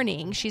the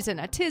morning. She's in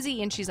a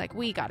tizzy, and she's like,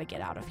 "We gotta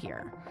get out of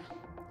here."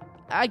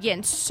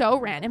 Again, so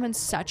random and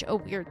such a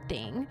weird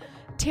thing.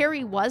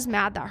 Terry was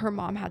mad that her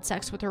mom had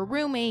sex with her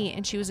roommate,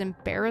 and she was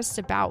embarrassed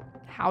about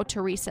how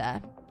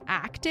Teresa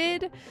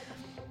acted.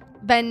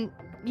 Then,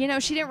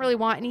 she didn't really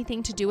want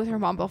anything to do with her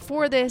mom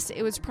before this.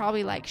 It was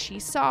probably like she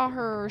saw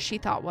her, she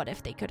thought, what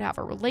if they could have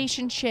a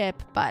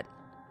relationship? But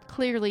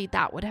clearly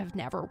that would have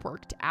never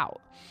worked out.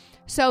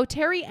 So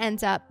Terry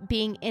ends up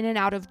being in and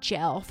out of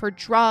jail for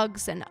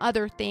drugs and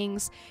other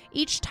things.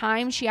 Each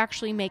time she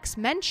actually makes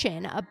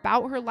mention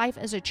about her life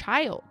as a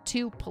child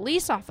to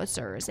police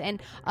officers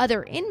and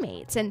other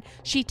inmates. And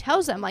she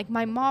tells them, like,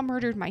 my mom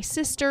murdered my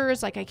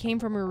sisters, like I came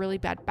from a really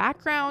bad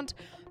background.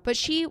 But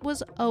she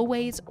was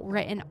always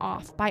written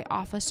off by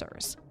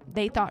officers.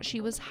 They thought she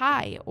was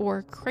high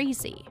or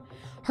crazy.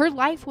 Her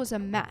life was a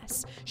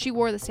mess. She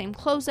wore the same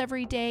clothes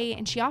every day,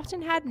 and she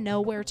often had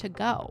nowhere to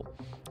go.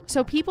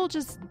 So people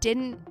just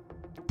didn't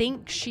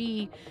think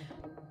she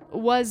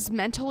was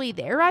mentally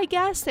there, I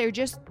guess. They're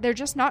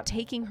just not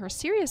taking her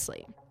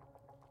seriously.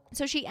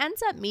 So she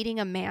ends up meeting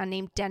a man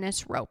named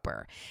Dennis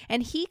Roper,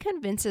 and he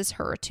convinces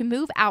her to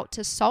move out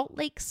to Salt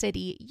Lake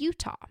City,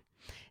 Utah.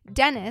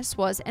 Dennis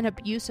was an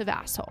abusive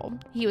asshole.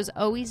 He was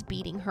always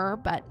beating her,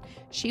 but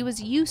she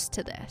was used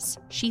to this.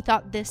 She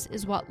thought this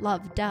is what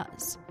love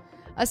does.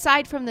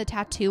 Aside from the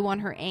tattoo on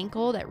her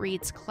ankle that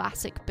reads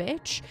 "classic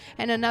bitch"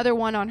 and another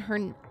one on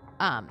her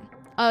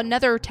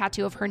another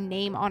tattoo of her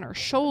name on her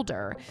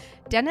shoulder,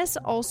 Dennis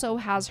also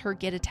has her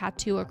get a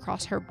tattoo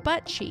across her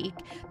butt cheek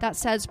that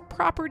says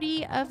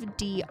 "property of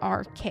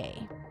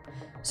DRK."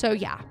 So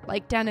yeah,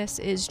 like, Dennis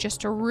is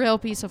just a real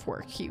piece of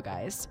work, you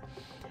guys.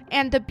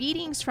 And the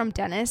beatings from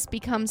Dennis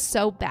become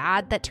so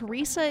bad that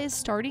Teresa is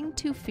starting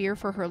to fear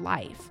for her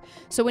life.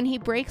 So when he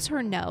breaks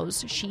her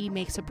nose, she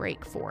makes a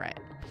break for it.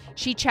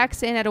 She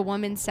checks in at a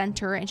women's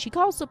center and she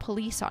calls the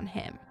police on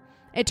him.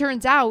 It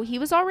turns out he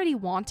was already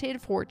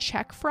wanted for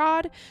check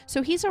fraud,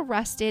 so he's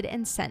arrested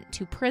and sent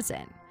to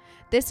prison.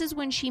 This is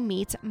when she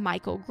meets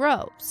Michael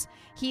Groves.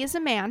 He is a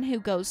man who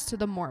goes to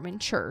the Mormon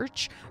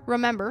church.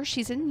 Remember,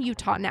 she's in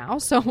Utah now,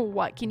 so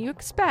what can you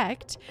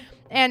expect?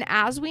 And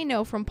as we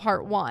know from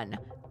part 1,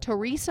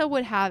 Teresa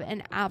would have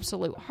an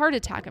absolute heart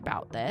attack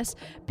about this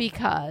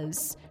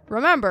because,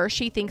 remember,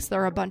 she thinks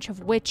they're a bunch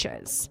of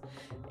witches.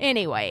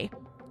 Anyway,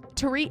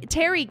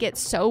 Terry gets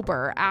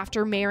sober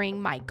after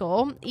marrying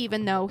Michael,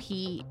 even though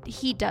he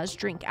does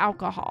drink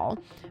alcohol,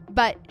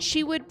 but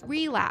she would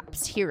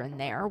relapse here and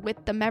there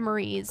with the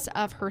memories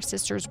of her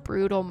sister's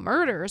brutal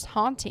murders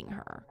haunting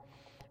her.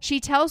 She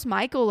tells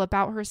Michael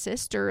about her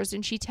sisters,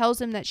 and she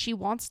tells him that she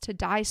wants to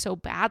die so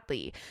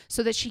badly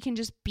so that she can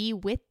just be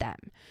with them.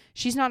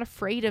 She's not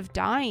afraid of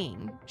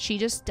dying. She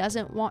just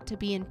doesn't want to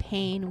be in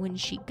pain when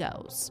she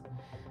goes.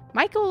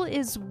 Michael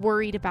is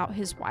worried about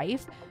his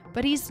wife,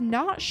 but he's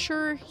not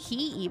sure he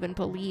even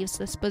believes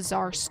this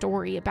bizarre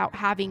story about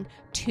having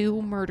 2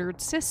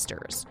 murdered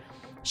sisters.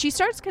 She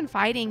starts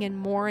confiding in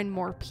more and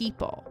more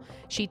people.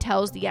 She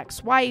tells the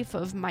ex-wife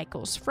of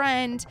Michael's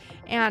friend,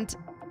 and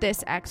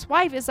this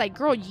ex-wife is like,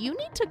 "Girl, you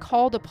need to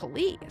call the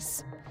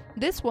police."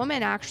 This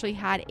woman actually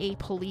had a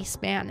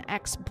policeman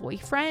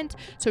ex-boyfriend,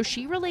 so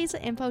she relays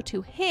the info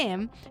to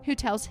him, who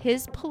tells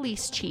his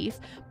police chief,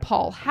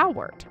 Paul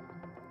Howard.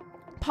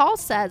 Paul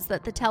says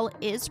that the tale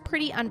is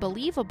pretty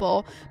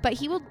unbelievable, but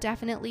he will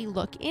definitely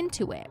look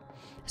into it.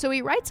 So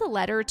he writes a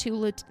letter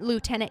to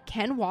Lieutenant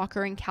Ken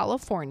Walker in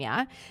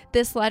California.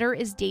 This letter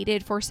is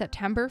dated for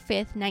September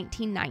 5th,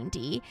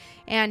 1990,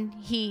 and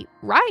he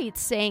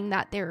writes saying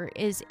that there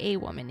is a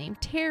woman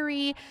named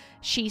Terry.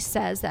 She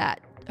says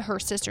that her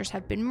sisters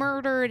have been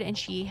murdered, and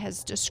she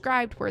has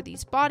described where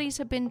these bodies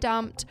have been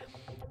dumped.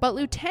 But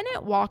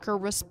Lieutenant Walker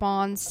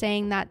responds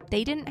saying that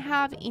they didn't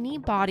have any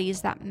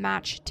bodies that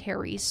match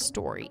Terry's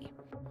story.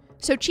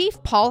 So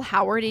Chief Paul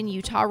Howard in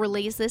Utah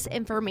relays this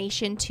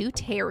information to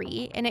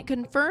Terry, and it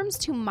confirms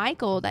to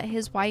Michael that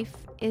his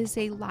wife is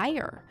a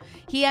liar.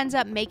 He ends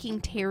up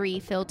making Terry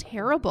feel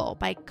terrible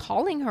by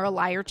calling her a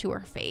liar to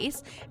her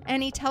face,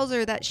 and he tells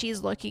her that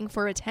she's looking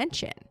for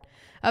attention.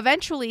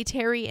 Eventually,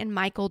 Terry and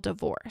Michael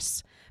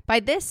divorce. By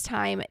this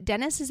time,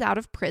 Dennis is out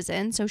of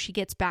prison, so she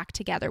gets back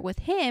together with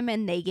him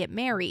and they get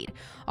married.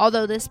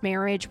 Although this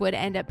marriage would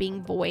end up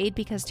being void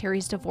because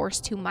Terry's divorce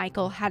to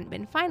Michael hadn't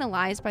been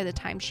finalized by the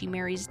time she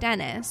marries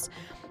Dennis.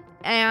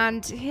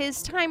 And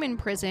his time in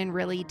prison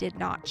really did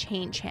not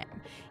change him.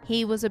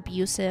 He was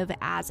abusive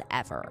as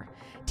ever.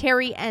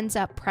 Terry ends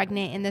up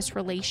pregnant in this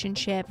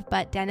relationship,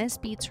 but Dennis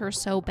beats her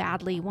so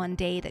badly one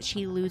day that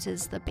she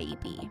loses the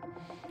baby.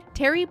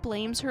 Terry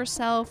blames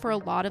herself for a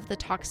lot of the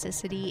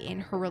toxicity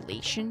in her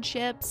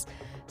relationships.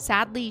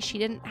 Sadly, she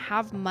didn't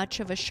have much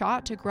of a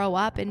shot to grow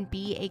up and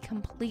be a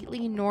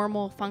completely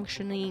normal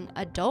functioning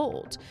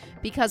adult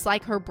because,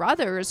 like her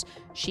brothers,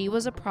 she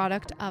was a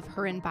product of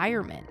her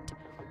environment.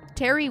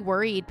 Terry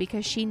worried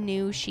because she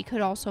knew she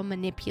could also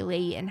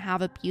manipulate and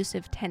have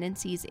abusive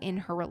tendencies in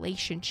her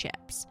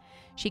relationships.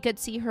 She could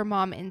see her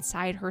mom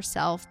inside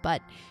herself,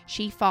 but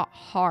she fought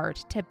hard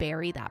to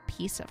bury that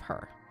piece of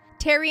her.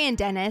 Terry and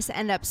Dennis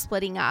end up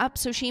splitting up,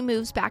 so she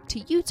moves back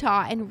to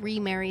Utah and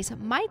remarries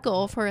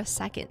Michael for a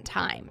second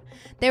time.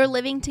 They're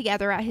living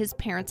together at his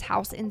parents'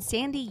 house in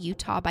Sandy,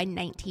 Utah by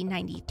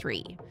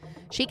 1993.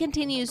 She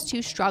continues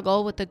to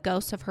struggle with the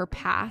ghosts of her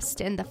past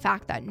and the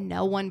fact that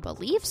no one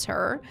believes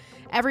her.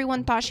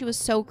 Everyone thought she was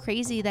so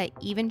crazy that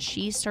even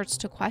she starts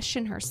to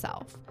question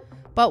herself.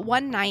 But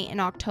one night in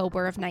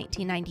October of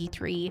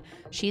 1993,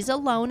 she's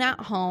alone at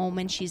home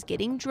and she's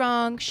getting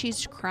drunk.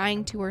 She's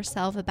crying to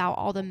herself about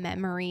all the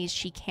memories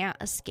she can't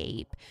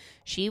escape.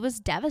 She was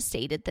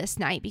devastated this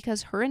night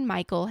because her and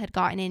Michael had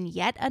gotten in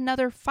yet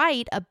another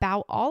fight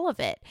about all of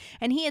it.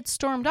 And he had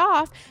stormed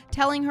off,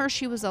 telling her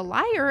she was a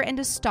liar and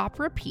to stop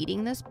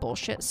repeating this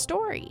bullshit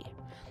story.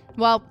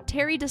 Well,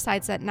 Terry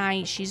decides that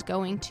night she's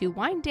going to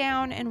wind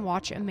down and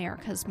watch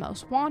America's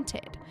Most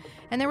Wanted.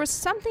 And there was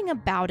something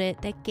about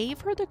it that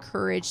gave her the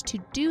courage to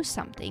do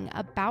something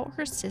about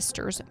her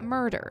sister's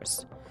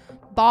murders.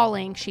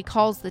 Bawling, she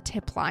calls the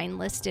tip line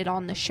listed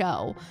on the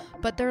show,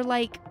 but they're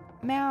like,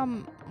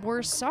 "Ma'am,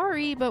 we're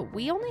sorry, but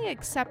we only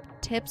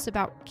accept tips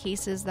about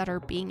cases that are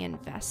being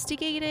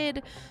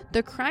investigated.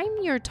 The crime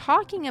you're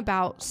talking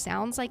about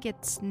sounds like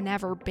it's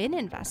never been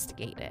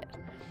investigated."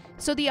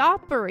 So the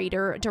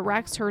operator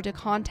directs her to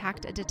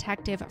contact a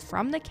detective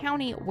from the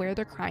county where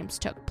the crimes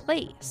took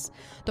place.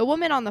 The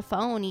woman on the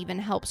phone even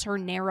helps her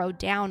narrow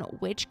down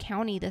which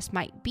county this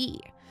might be.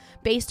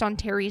 Based on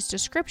Terry's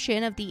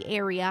description of the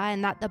area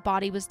and that the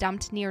body was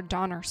dumped near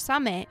Donner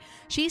Summit,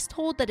 she's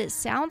told that it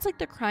sounds like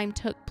the crime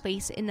took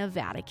place in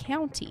Nevada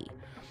County.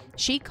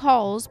 She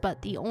calls,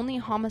 but the only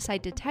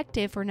homicide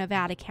detective for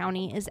Nevada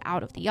County is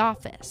out of the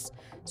office.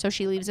 So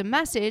she leaves a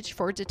message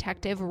for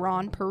Detective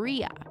Ron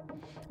Perea.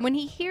 When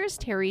he hears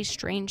Terry's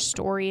strange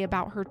story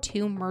about her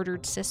 2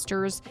 murdered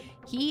sisters,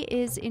 he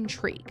is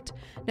intrigued.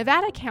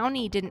 Nevada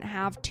County didn't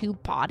have 2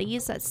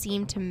 bodies that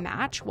seemed to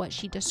match what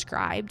she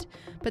described,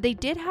 but they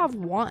did have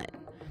 1.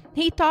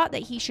 He thought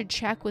that he should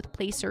check with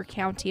Placer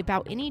County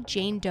about any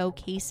Jane Doe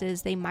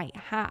cases they might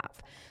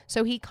have.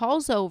 So he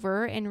calls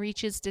over and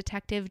reaches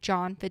Detective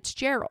John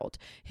Fitzgerald,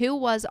 who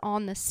was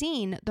on the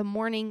scene the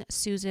morning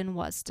Suesan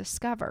was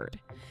discovered.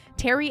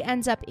 Terry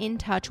ends up in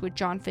touch with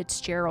John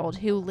Fitzgerald,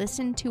 who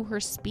listened to her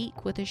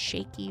speak with a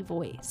shaky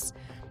voice.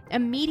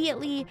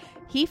 Immediately,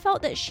 he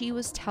felt that she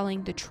was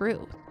telling the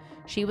truth.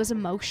 She was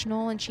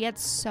emotional and she had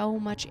so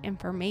much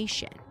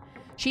information.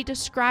 She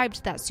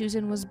described that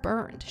Suesan was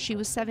burned. She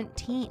was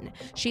 17.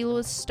 Sheila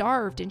was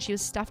starved and she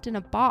was stuffed in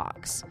a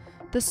box.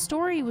 The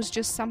story was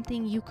just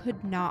something you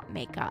could not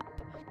make up.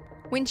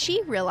 When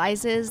she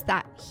realizes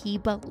that he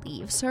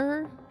believes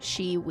her,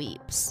 she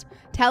weeps,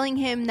 telling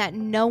him that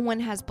no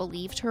one has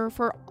believed her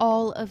for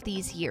all of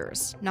these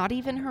years, not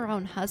even her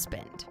own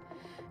husband.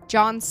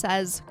 John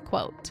says,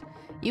 quote,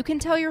 "You can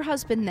tell your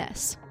husband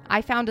this.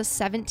 I found a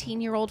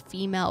 17-year-old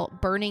female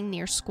burning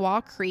near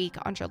Squaw Creek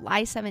on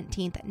July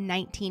 17th,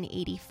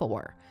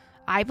 1984.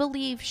 I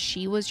believe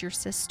she was your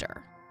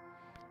sister."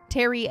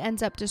 Terry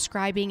ends up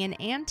describing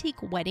an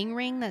antique wedding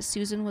ring that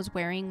Suesan was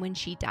wearing when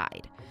she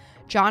died.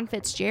 John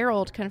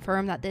Fitzgerald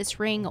confirmed that this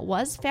ring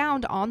was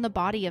found on the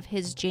body of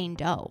his Jane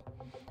Doe.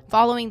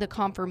 Following the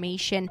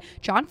confirmation,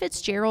 John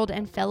Fitzgerald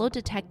and fellow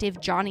detective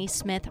Johnny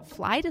Smith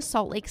fly to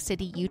Salt Lake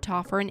City,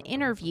 Utah for an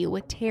interview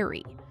with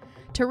Terry.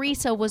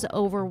 Teresa was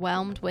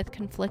overwhelmed with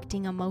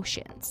conflicting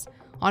emotions.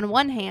 On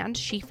one hand,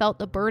 she felt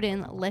the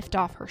burden lift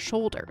off her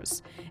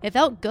shoulders. It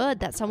felt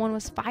good that someone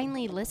was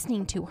finally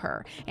listening to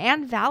her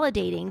and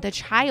validating the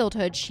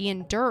childhood she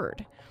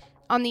endured.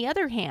 On the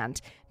other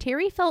hand,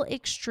 Terry felt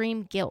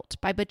extreme guilt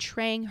by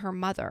betraying her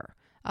mother,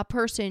 a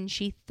person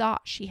she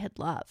thought she had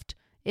loved.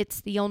 It's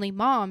the only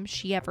mom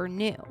she ever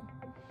knew.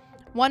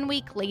 1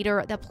 week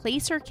later, the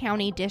Placer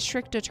County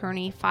District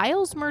Attorney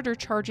files murder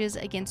charges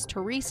against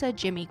Teresa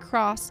Jimmy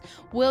Cross,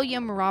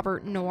 William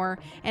Robert Knorr,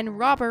 and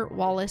Robert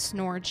Wallace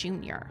Knorr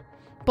Jr.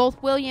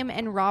 Both William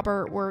and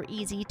Robert were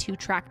easy to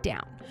track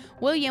down.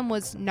 William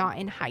was not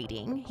in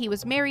hiding. He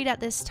was married at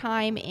this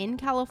time in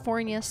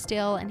California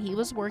still, and he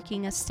was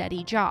working a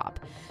steady job.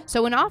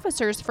 So when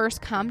officers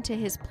first come to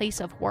his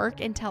place of work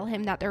and tell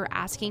him that they're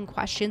asking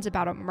questions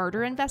about a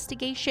murder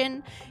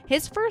investigation,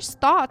 his first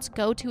thoughts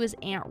go to his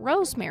Aunt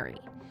Rosemary.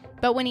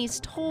 But when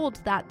he's told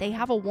that they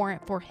have a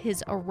warrant for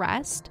his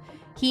arrest,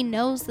 he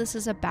knows this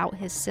is about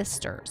his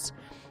sisters.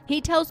 He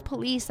tells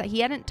police that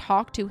he hadn't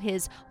talked to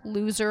his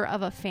loser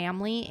of a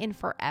family in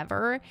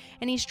forever,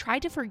 and he's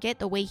tried to forget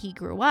the way he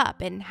grew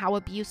up and how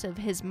abusive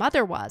his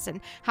mother was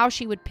and how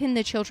she would pin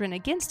the children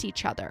against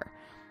each other.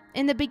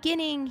 In the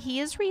beginning,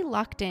 he is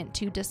reluctant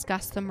to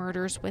discuss the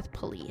murders with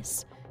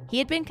police. He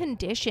had been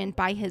conditioned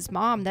by his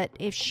mom that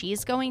if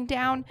she's going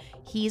down,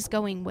 he's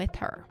going with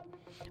her.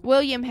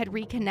 William had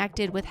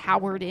reconnected with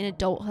Howard in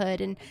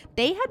adulthood, and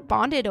they had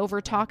bonded over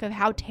talk of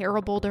how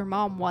terrible their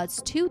mom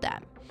was to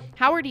them.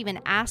 Howard even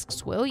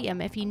asks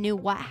William if he knew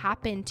what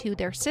happened to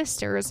their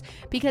sisters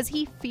because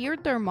he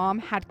feared their mom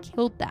had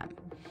killed them.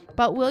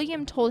 But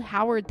William told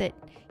Howard that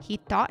he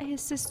thought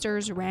his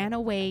sisters ran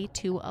away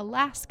to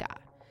Alaska.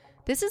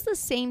 This is the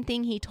same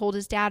thing he told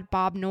his dad,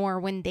 Bob Knorr,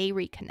 when they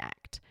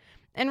reconnect.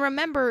 And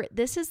remember,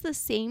 this is the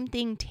same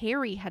thing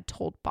Terry had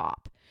told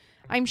Bob.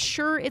 I'm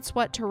sure it's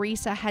what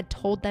Teresa had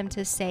told them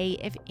to say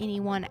if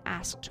anyone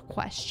asked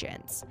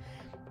questions.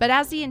 But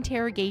as the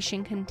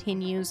interrogation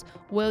continues,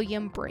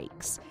 William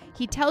breaks.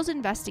 He tells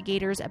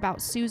investigators about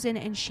Suesan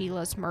and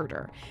Sheila's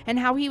murder and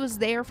how he was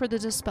there for the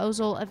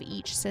disposal of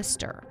each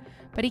sister.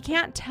 But he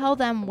can't tell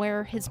them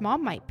where his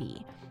mom might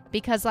be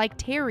because, like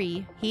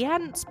Terry, he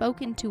hadn't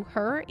spoken to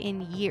her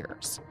in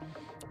years.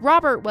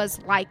 Robert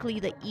was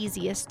likely the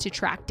easiest to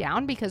track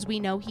down because we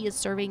know he is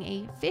serving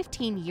a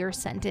 15-year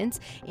sentence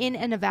in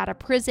a Nevada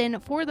prison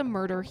for the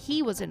murder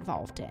he was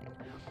involved in.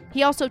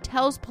 He also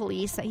tells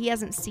police that he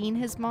hasn't seen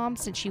his mom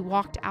since she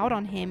walked out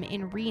on him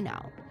in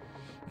Reno.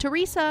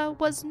 Teresa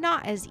was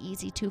not as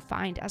easy to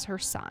find as her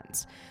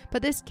sons,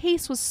 but this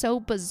case was so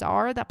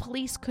bizarre that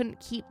police couldn't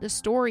keep the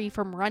story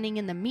from running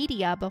in the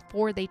media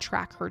before they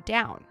track her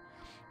down.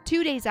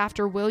 2 days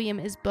after William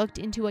is booked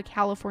into a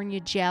California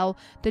jail,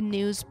 the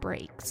news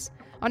breaks.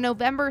 On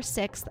November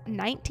 6,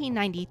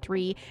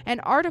 1993, an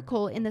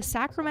article in the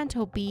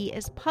Sacramento Bee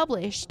is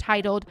published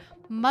titled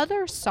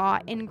 "Mother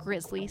Sought in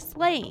Grisly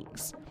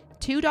Slayings: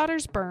 2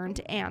 Daughters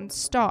Burned and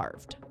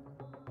Starved."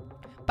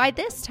 By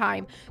this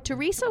time,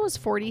 Teresa was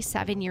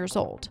 47 years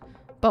old.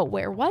 But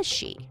where was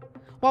she?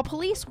 While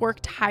police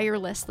worked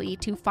tirelessly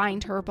to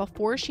find her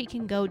before she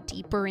can go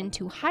deeper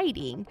into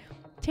hiding,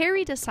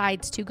 Terry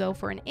decides to go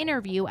for an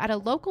interview at a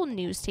local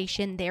news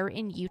station there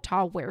in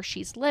Utah where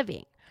she's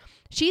living.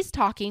 She's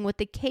talking with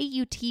the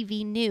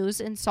KUTV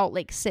News in Salt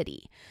Lake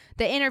City.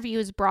 The interview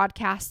is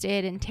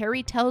broadcasted, and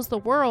Terry tells the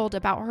world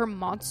about her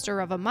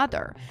monster of a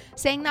mother,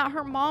 saying that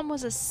her mom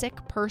was a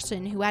sick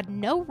person who had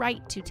no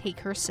right to take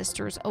her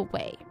sisters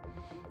away.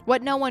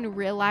 What no one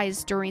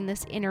realized during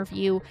this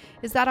interview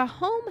is that a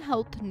home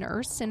health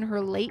nurse in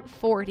her late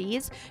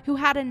 40s who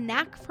had a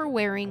knack for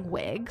wearing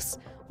wigs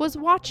was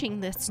watching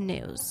this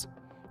news.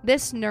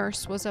 This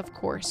nurse was, of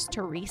course,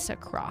 Teresa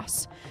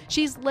Cross.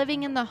 She's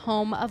living in the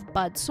home of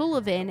Bud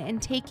Sullivan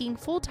and taking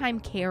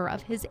full-time care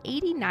of his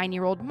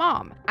 89-year-old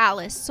mom,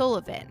 Alice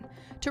Sullivan.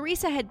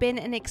 Teresa had been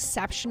an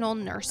exceptional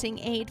nursing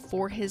aide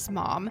for his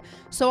mom,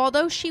 so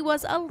although she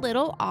was a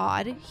little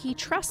odd, he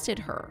trusted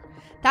her.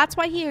 That's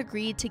why he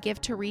agreed to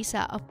give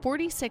Teresa a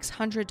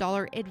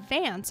 $4,600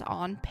 advance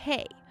on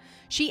pay.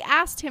 She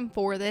asked him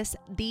for this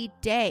the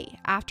day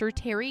after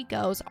Terry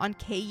goes on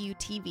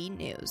KUTV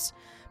News,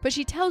 but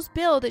she tells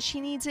Bill that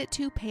she needs it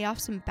to pay off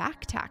some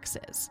back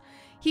taxes.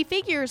 He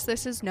figures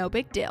this is no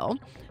big deal.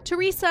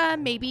 Teresa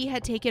maybe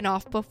had taken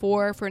off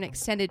before for an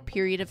extended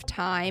period of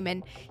time,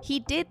 and he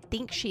did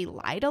think she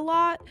lied a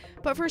lot,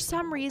 but for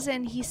some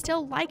reason he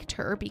still liked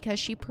her because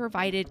she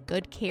provided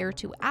good care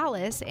to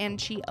Alice and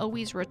she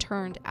always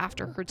returned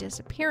after her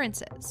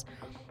disappearances.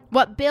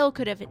 What Bill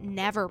could have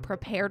never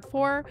prepared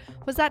for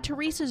was that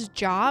Teresa's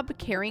job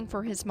caring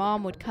for his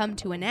mom would come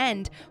to an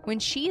end when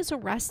she is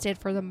arrested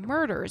for the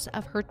murders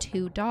of her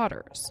 2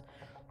 daughters.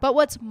 But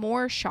what's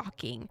more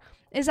shocking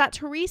is that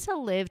Teresa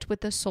lived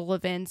with the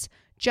Sullivans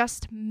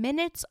just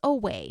minutes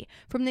away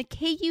from the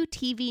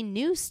KUTV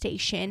news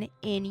station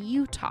in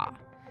Utah.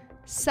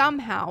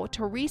 Somehow,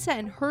 Teresa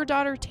and her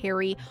daughter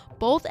Terry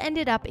both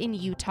ended up in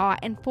Utah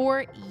and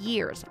for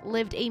years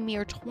lived a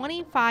mere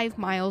 25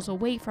 miles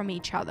away from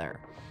each other.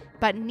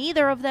 But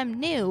neither of them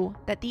knew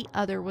that the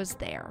other was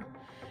there.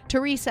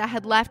 Teresa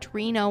had left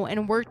Reno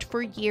and worked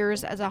for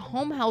years as a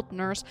home health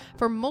nurse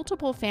for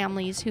multiple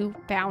families who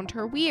found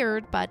her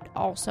weird but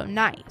also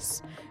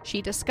nice.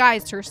 She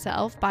disguised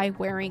herself by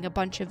wearing a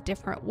bunch of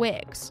different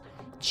wigs.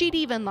 She'd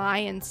even lie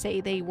and say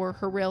they were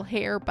her real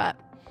hair, but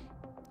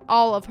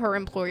all of her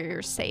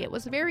employers say it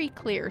was very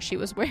clear she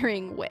was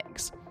wearing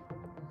wigs.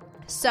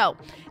 So,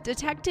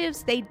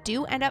 detectives, they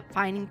do end up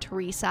finding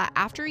Teresa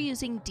after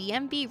using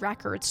DMV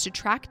records to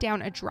track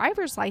down a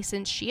driver's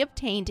license she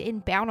obtained in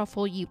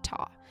Bountiful,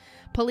 Utah.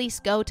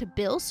 Police go to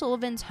Bill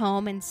Sullivan's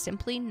home and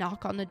simply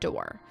knock on the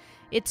door.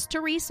 It's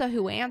Teresa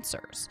who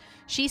answers.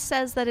 She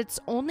says that it's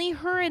only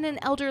her and an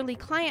elderly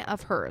client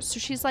of hers, so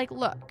she's like,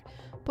 "Look,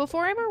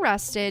 before I'm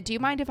arrested, do you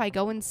mind if I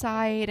go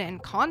inside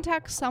and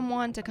contact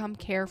someone to come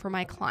care for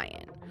my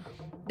client?"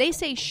 They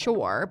say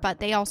sure, but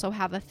they also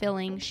have a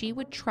feeling she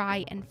would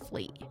try and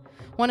flee.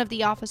 One of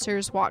the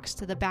officers walks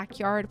to the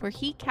backyard where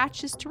he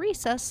catches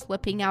Teresa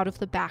slipping out of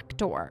the back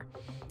door.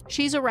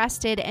 She's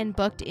arrested and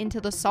booked into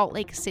the Salt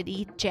Lake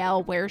City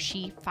jail where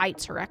she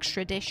fights her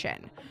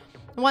extradition.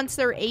 Once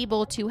they're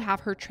able to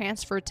have her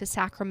transferred to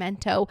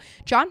Sacramento,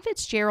 John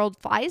Fitzgerald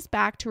flies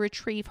back to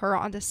retrieve her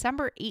on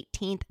December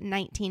 18th,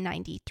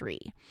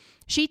 1993.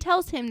 She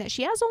tells him that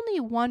she has only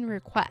one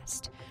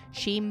request.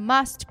 She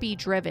must be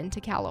driven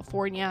to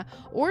California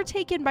or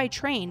taken by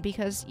train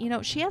because,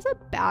 she has a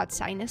bad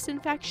sinus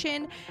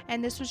infection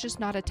and this was just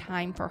not a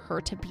time for her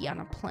to be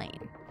on a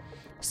plane.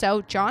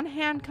 So John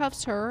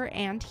handcuffs her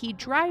and he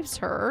drives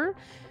her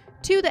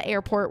to the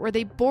airport where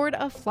they board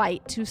a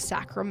flight to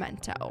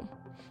Sacramento.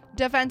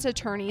 Defense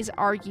attorneys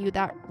argue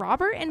that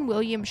Robert and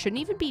William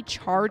shouldn't even be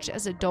charged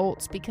as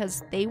adults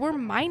because they were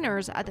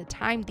minors at the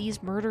time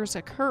these murders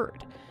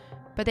occurred.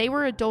 But they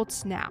were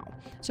adults now,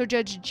 so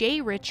Judge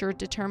J. Richard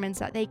determines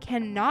that they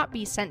cannot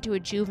be sent to a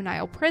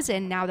juvenile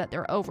prison now that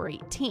they're over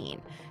 18.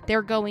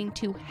 They're going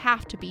to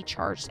have to be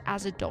charged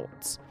as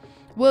adults.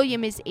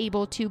 William is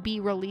able to be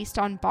released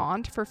on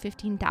bond for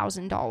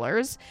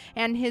 $15,000,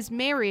 and his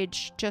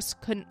marriage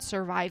just couldn't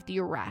survive the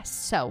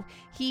arrest, so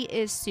he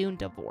is soon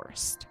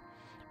divorced.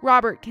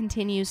 Robert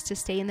continues to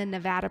stay in the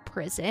Nevada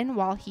prison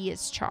while he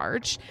is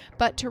charged,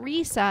 but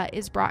Teresa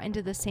is brought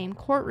into the same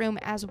courtroom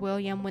as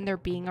William when they're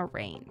being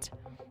arraigned.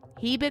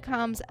 He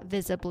becomes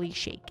visibly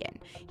shaken.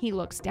 He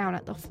looks down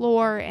at the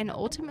floor, and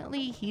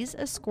ultimately he's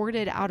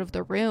escorted out of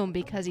the room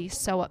because he's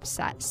so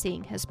upset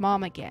seeing his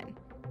mom again.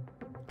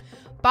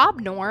 Bob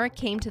Knorr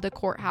came to the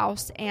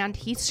courthouse and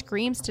he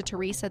screams to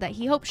Teresa that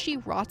he hopes she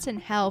rots in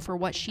hell for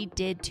what she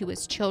did to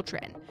his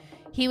children.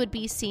 He would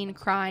be seen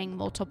crying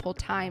multiple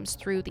times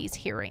through these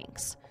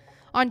hearings.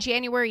 On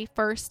January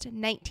 1st,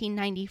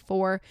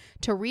 1994,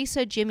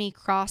 Teresa Jimmy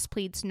Cross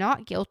pleads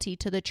not guilty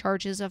to the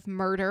charges of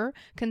murder,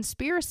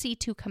 conspiracy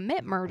to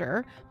commit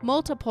murder,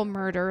 multiple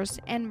murders,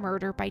 and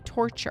murder by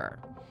torture.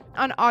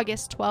 On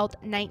August 12,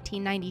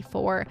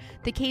 1994,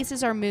 the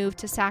cases are moved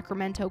to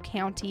Sacramento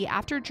County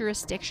after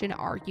jurisdiction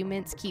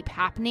arguments keep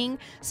happening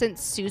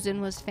since Suesan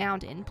was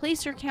found in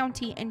Placer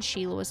County and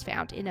Sheila was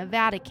found in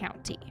Nevada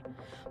County.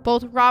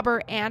 Both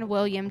Robert and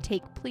William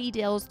take plea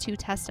deals to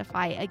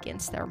testify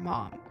against their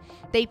mom.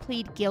 They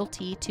plead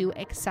guilty to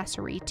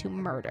accessory to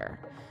murder.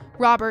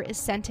 Robert is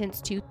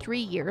sentenced to 3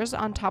 years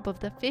on top of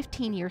the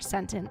 15-year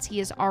sentence he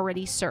is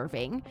already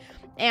serving,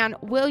 and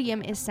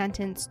William is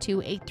sentenced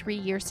to a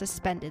 3-year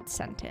suspended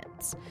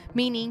sentence,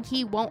 meaning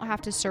he won't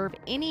have to serve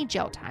any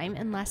jail time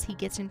unless he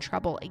gets in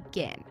trouble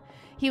again.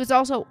 He was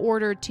also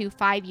ordered to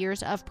 5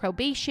 years of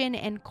probation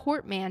and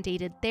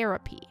court-mandated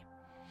therapy.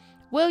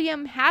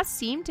 William has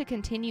seemed to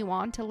continue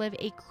on to live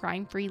a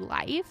crime-free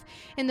life.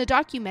 In the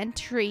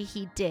documentary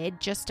he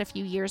did just a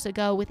few years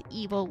ago with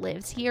Evil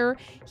Lives Here,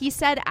 he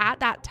said at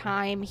that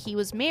time he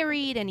was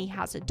married and he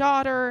has a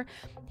daughter.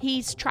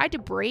 He's tried to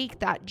break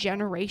that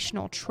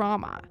generational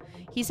trauma.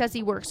 He says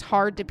he works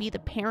hard to be the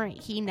parent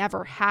he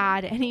never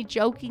had, and he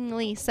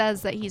jokingly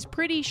says that he's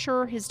pretty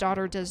sure his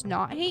daughter does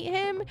not hate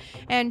him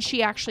and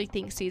she actually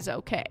thinks he's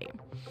okay.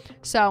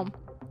 So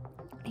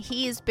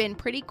he's been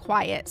pretty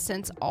quiet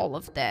since all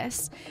of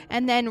this.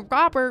 And then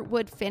Robert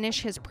would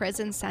finish his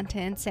prison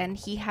sentence and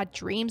he had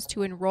dreams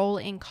to enroll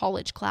in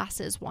college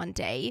classes one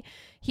day.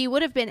 He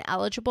would have been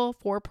eligible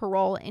for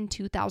parole in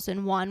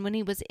 2001 when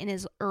he was in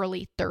his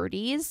early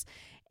 30s.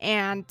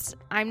 And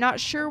I'm not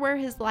sure where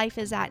his life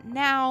is at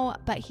now,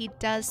 but he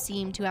does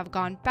seem to have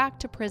gone back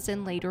to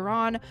prison later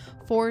on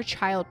for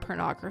child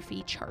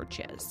pornography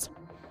charges.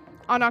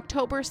 On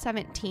October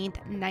 17th,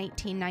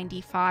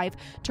 1995,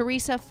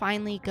 Teresa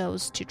finally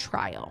goes to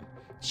trial.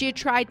 She had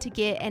tried to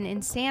get an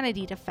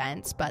insanity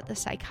defense, but the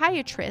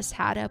psychiatrist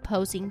had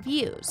opposing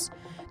views.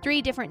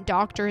 3 different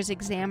doctors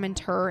examined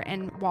her,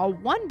 and while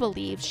one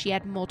believed she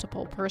had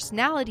multiple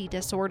personality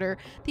disorder,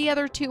 the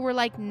other 2 were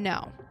like,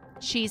 no,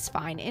 she's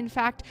fine. In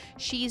fact,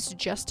 she's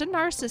just a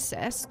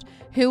narcissist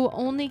who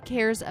only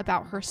cares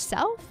about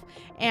herself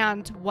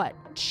and what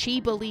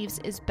she believes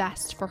is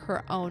best for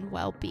her own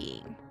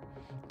well-being.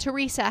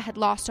 Teresa had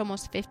lost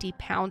almost 50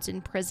 pounds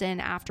in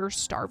prison after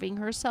starving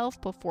herself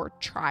before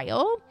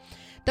trial.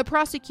 The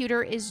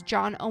prosecutor is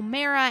John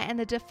O'Mara and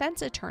the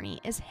defense attorney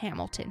is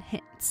Hamilton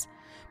Hintz.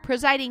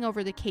 Presiding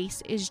over the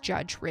case is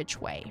Judge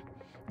Ridgway.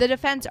 The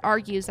defense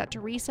argues that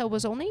Teresa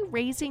was only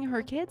raising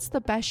her kids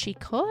the best she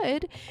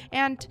could,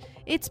 and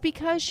it's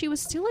because she was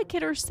still a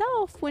kid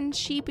herself when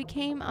she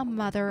became a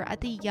mother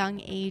at the young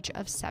age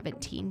of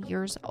 17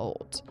 years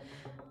old.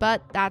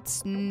 But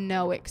that's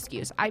no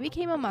excuse. I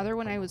became a mother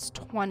when I was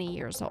 20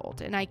 years old,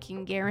 and I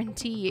can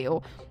guarantee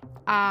you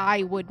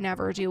I would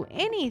never do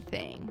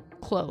anything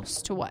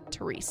close to what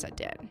Teresa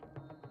did.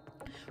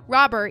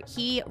 Robert,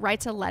 he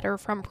writes a letter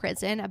from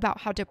prison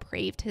about how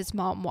depraved his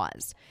mom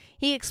was.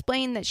 He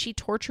explained that she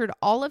tortured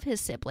all of his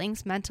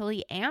siblings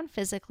mentally and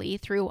physically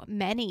through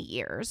many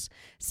years,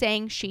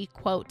 saying she,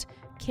 quote,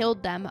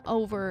 killed them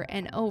over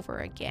and over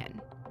again.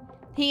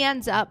 He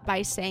ends up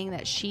by saying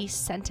that she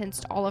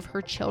sentenced all of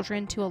her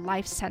children to a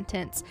life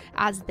sentence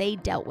as they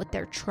dealt with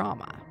their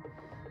trauma.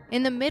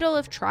 In the middle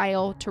of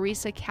trial,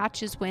 Teresa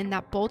catches wind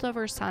that both of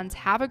her sons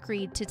have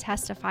agreed to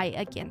testify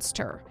against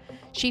her.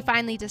 She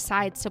finally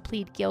decides to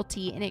plead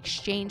guilty in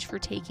exchange for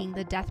taking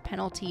the death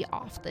penalty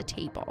off the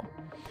table.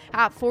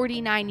 At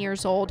 49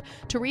 years old,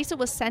 Teresa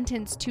was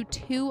sentenced to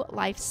 2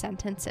 life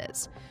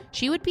sentences.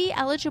 She would be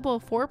eligible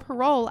for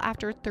parole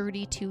after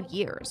 32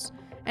 years.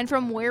 And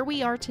from where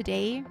we are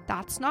today,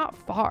 that's not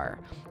far.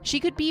 She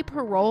could be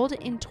paroled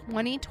in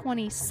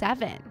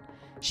 2027.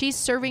 She's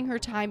serving her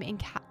time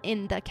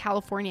in the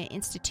California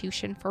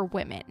Institution for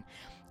Women.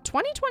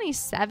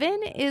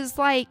 2027 is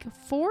like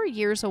 4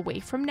 years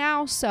away from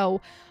now, so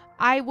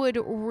I would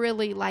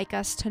really like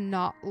us to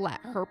not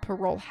let her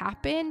parole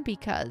happen,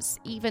 because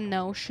even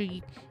though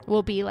she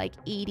will be like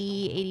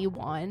 80,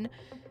 81,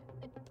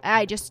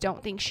 I just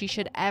don't think she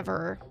should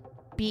ever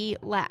be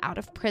let out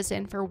of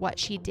prison for what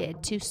she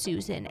did to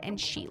Suesan and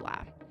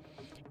Sheila.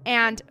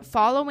 And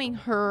following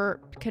her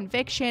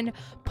conviction,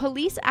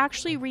 police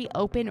actually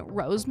reopened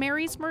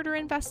Rosemary's murder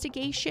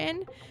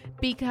investigation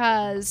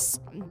because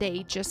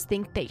they just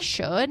think they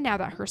should, now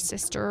that her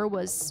sister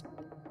was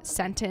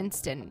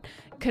sentenced and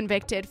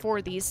convicted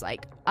for these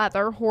like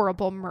other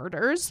horrible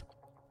murders.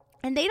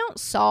 And they don't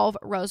solve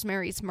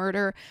Rosemary's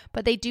murder,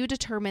 but they do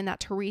determine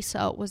that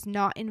Teresa was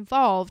not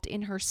involved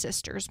in her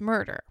sister's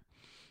murder.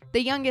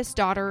 The youngest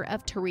daughter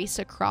of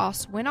Teresa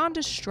Cross went on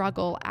to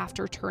struggle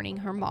after turning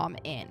her mom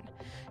in.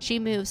 She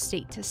moves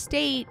state to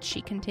state,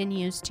 she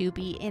continues to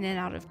be in and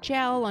out of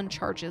jail on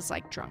charges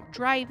like drunk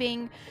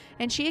driving,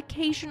 and she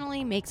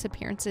occasionally makes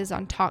appearances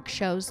on talk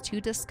shows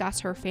to discuss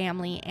her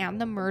family and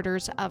the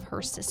murders of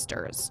her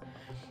sisters.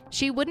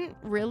 She wouldn't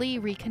really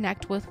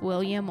reconnect with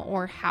William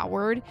or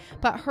Howard,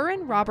 but her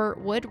and Robert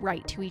would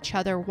write to each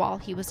other while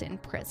he was in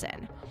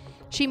prison.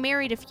 She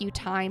married a few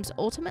times,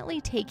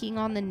 ultimately taking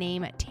on the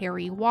name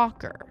Terry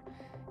Walker.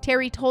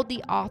 Terry told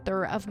the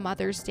author of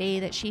Mother's Day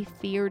that she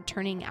feared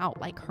turning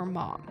out like her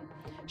mom.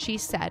 She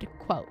said,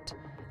 quote,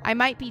 "I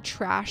might be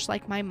trash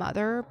like my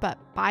mother, but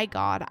by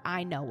God,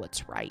 I know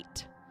what's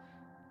right."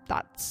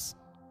 That's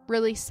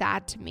really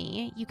sad to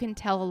me. You can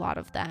tell a lot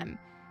of them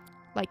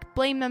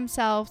blame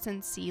themselves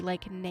and see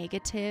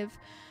negative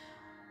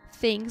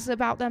things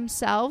about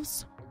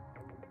themselves.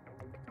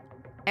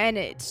 And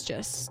it's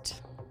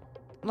just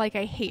I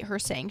hate her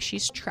saying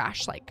she's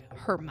trash like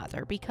her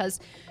mother, because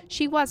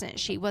she wasn't.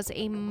 She was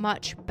a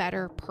much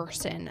better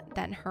person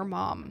than her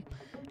mom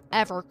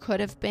ever could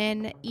have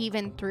been,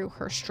 even through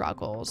her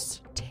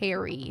struggles.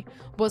 Terry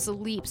was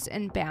leaps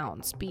and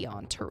bounds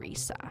beyond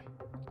Teresa.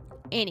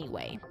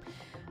 Anyway,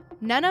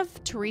 none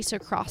of Teresa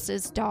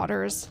Cross's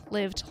daughters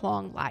lived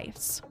long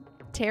lives.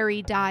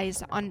 Terry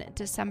dies on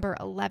December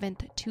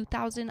 11th,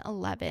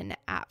 2011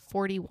 at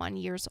 41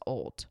 years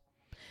old.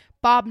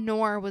 Bob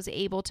Knorr was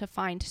able to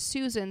find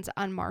Suesan's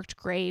unmarked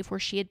grave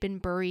where she had been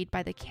buried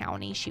by the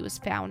county she was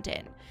found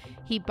in.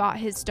 He bought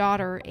his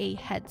daughter a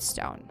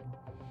headstone.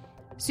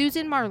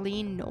 Suesan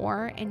Marlene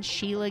Knorr and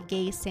Sheila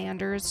Gay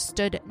Sanders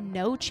stood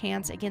no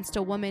chance against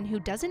a woman who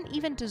doesn't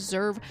even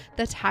deserve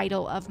the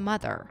title of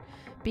mother.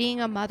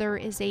 Being a mother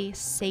is a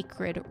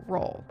sacred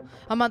role.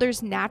 A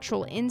mother's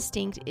natural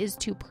instinct is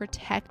to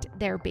protect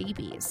their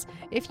babies.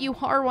 If you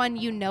are one,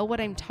 you know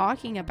what I'm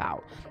talking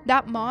about.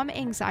 That mom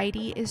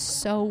anxiety is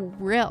so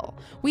real.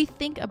 We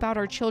think about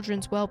our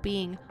children's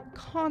well-being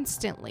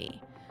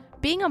constantly.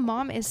 Being a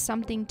mom is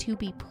something to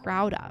be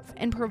proud of,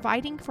 and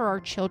providing for our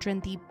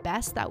children the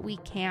best that we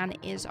can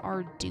is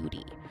our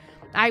duty.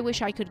 I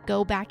wish I could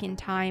go back in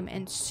time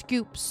and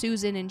scoop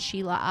Suesan and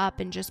Sheila up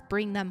and just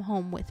bring them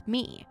home with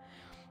me.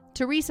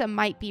 Teresa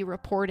might be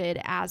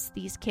reported as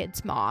these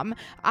kids' mom.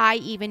 I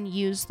even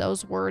use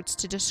those words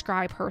to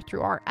describe her through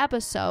our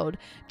episode,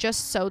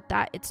 just so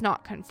that it's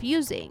not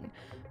confusing.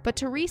 But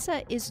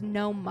Teresa is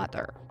no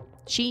mother.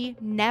 She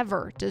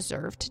never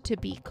deserved to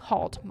be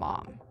called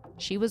mom.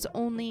 She was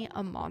only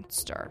a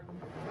monster.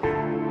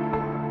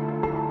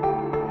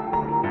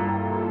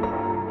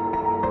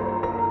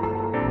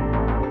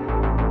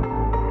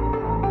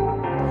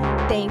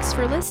 Thanks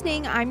for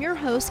listening. I'm your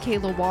host,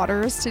 Kayla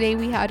Waters. Today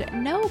we had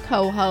no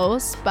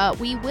co-host, but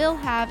we will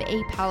have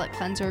a palate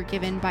cleanser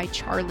given by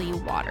Charlie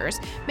Waters.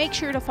 Make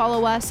sure to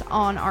follow us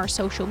on our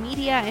social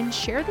media and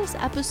share this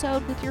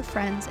episode with your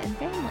friends and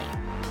family.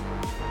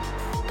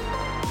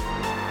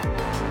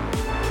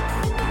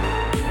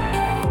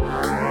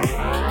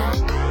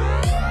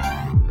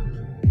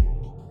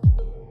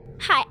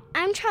 Hi,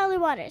 I'm Charlie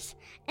Waters,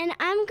 and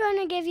I'm going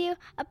to give you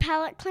a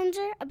palate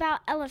cleanser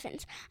about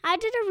elephants. I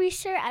did a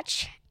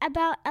research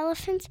about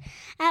elephants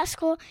at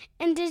school,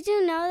 and did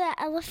you know that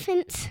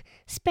elephants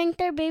spank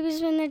their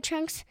babies when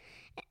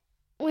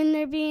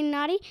they're being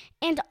naughty?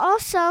 And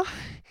also,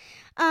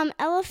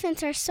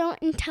 elephants are so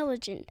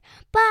intelligent.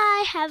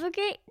 Bye, have a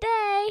great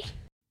day.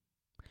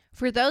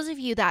 For those of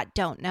you that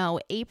don't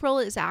know, April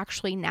is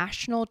actually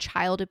National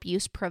Child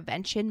Abuse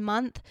Prevention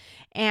Month.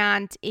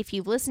 And if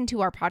you've listened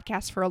to our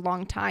podcast for a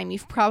long time,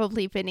 you've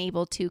probably been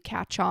able to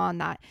catch on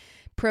that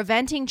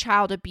preventing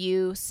child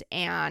abuse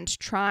and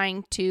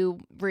trying to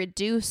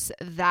reduce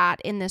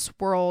that in this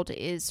world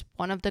is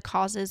one of the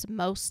causes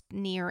most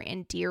near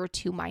and dear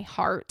to my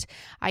heart.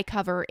 I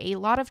cover a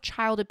lot of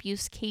child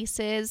abuse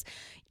cases,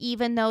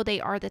 even though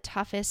they are the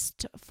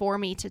toughest for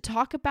me to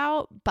talk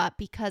about, but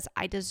because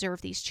I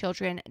deserve these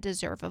children,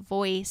 deserve a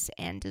voice,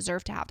 and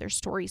deserve to have their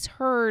stories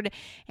heard,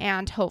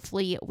 and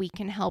hopefully we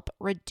can help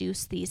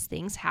reduce these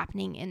things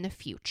happening in the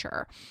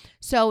future.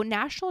 So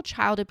National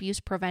Child Abuse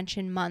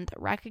Prevention Month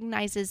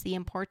recognizes the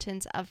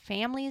importance of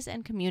families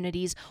and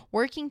communities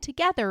working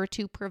together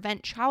to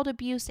prevent child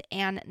abuse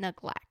and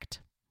neglect.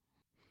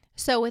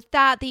 So with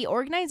that, the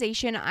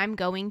organization I'm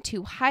going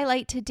to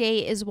highlight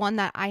today is one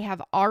that I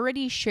have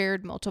already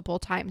shared multiple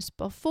times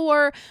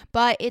before,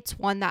 but it's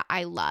one that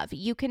I love.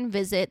 You can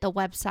visit the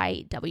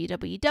website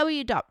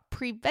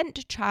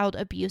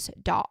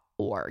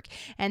www.preventchildabuse.org.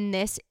 And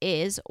this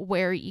is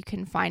where you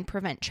can find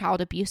Prevent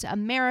Child Abuse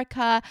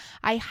America.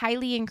 I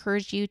highly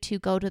encourage you to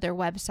go to their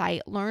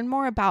website, learn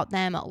more about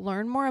them,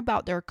 learn more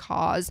about their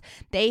cause.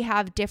 They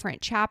have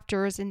different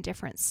chapters in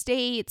different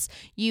states.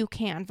 You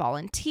can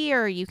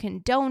volunteer, you can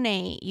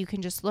donate, you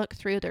can just look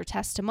through their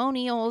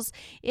testimonials.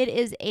 It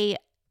is an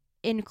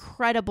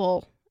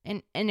incredible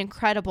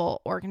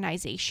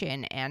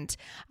organization, and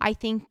I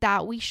think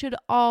that we should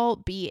all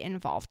be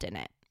involved in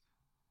it.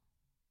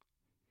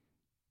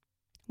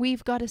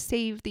 We've got to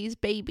save these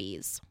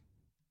babies.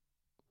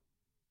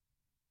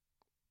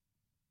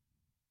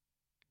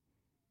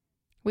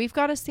 We've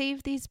got to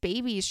save these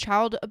babies.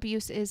 Child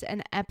abuse is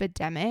an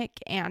epidemic,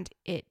 and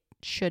it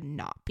should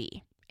not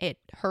be. It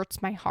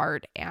hurts my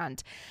heart,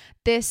 and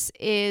this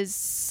is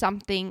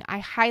something I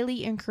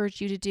highly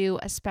encourage you to do,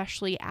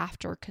 especially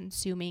after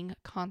consuming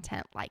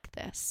content like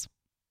this.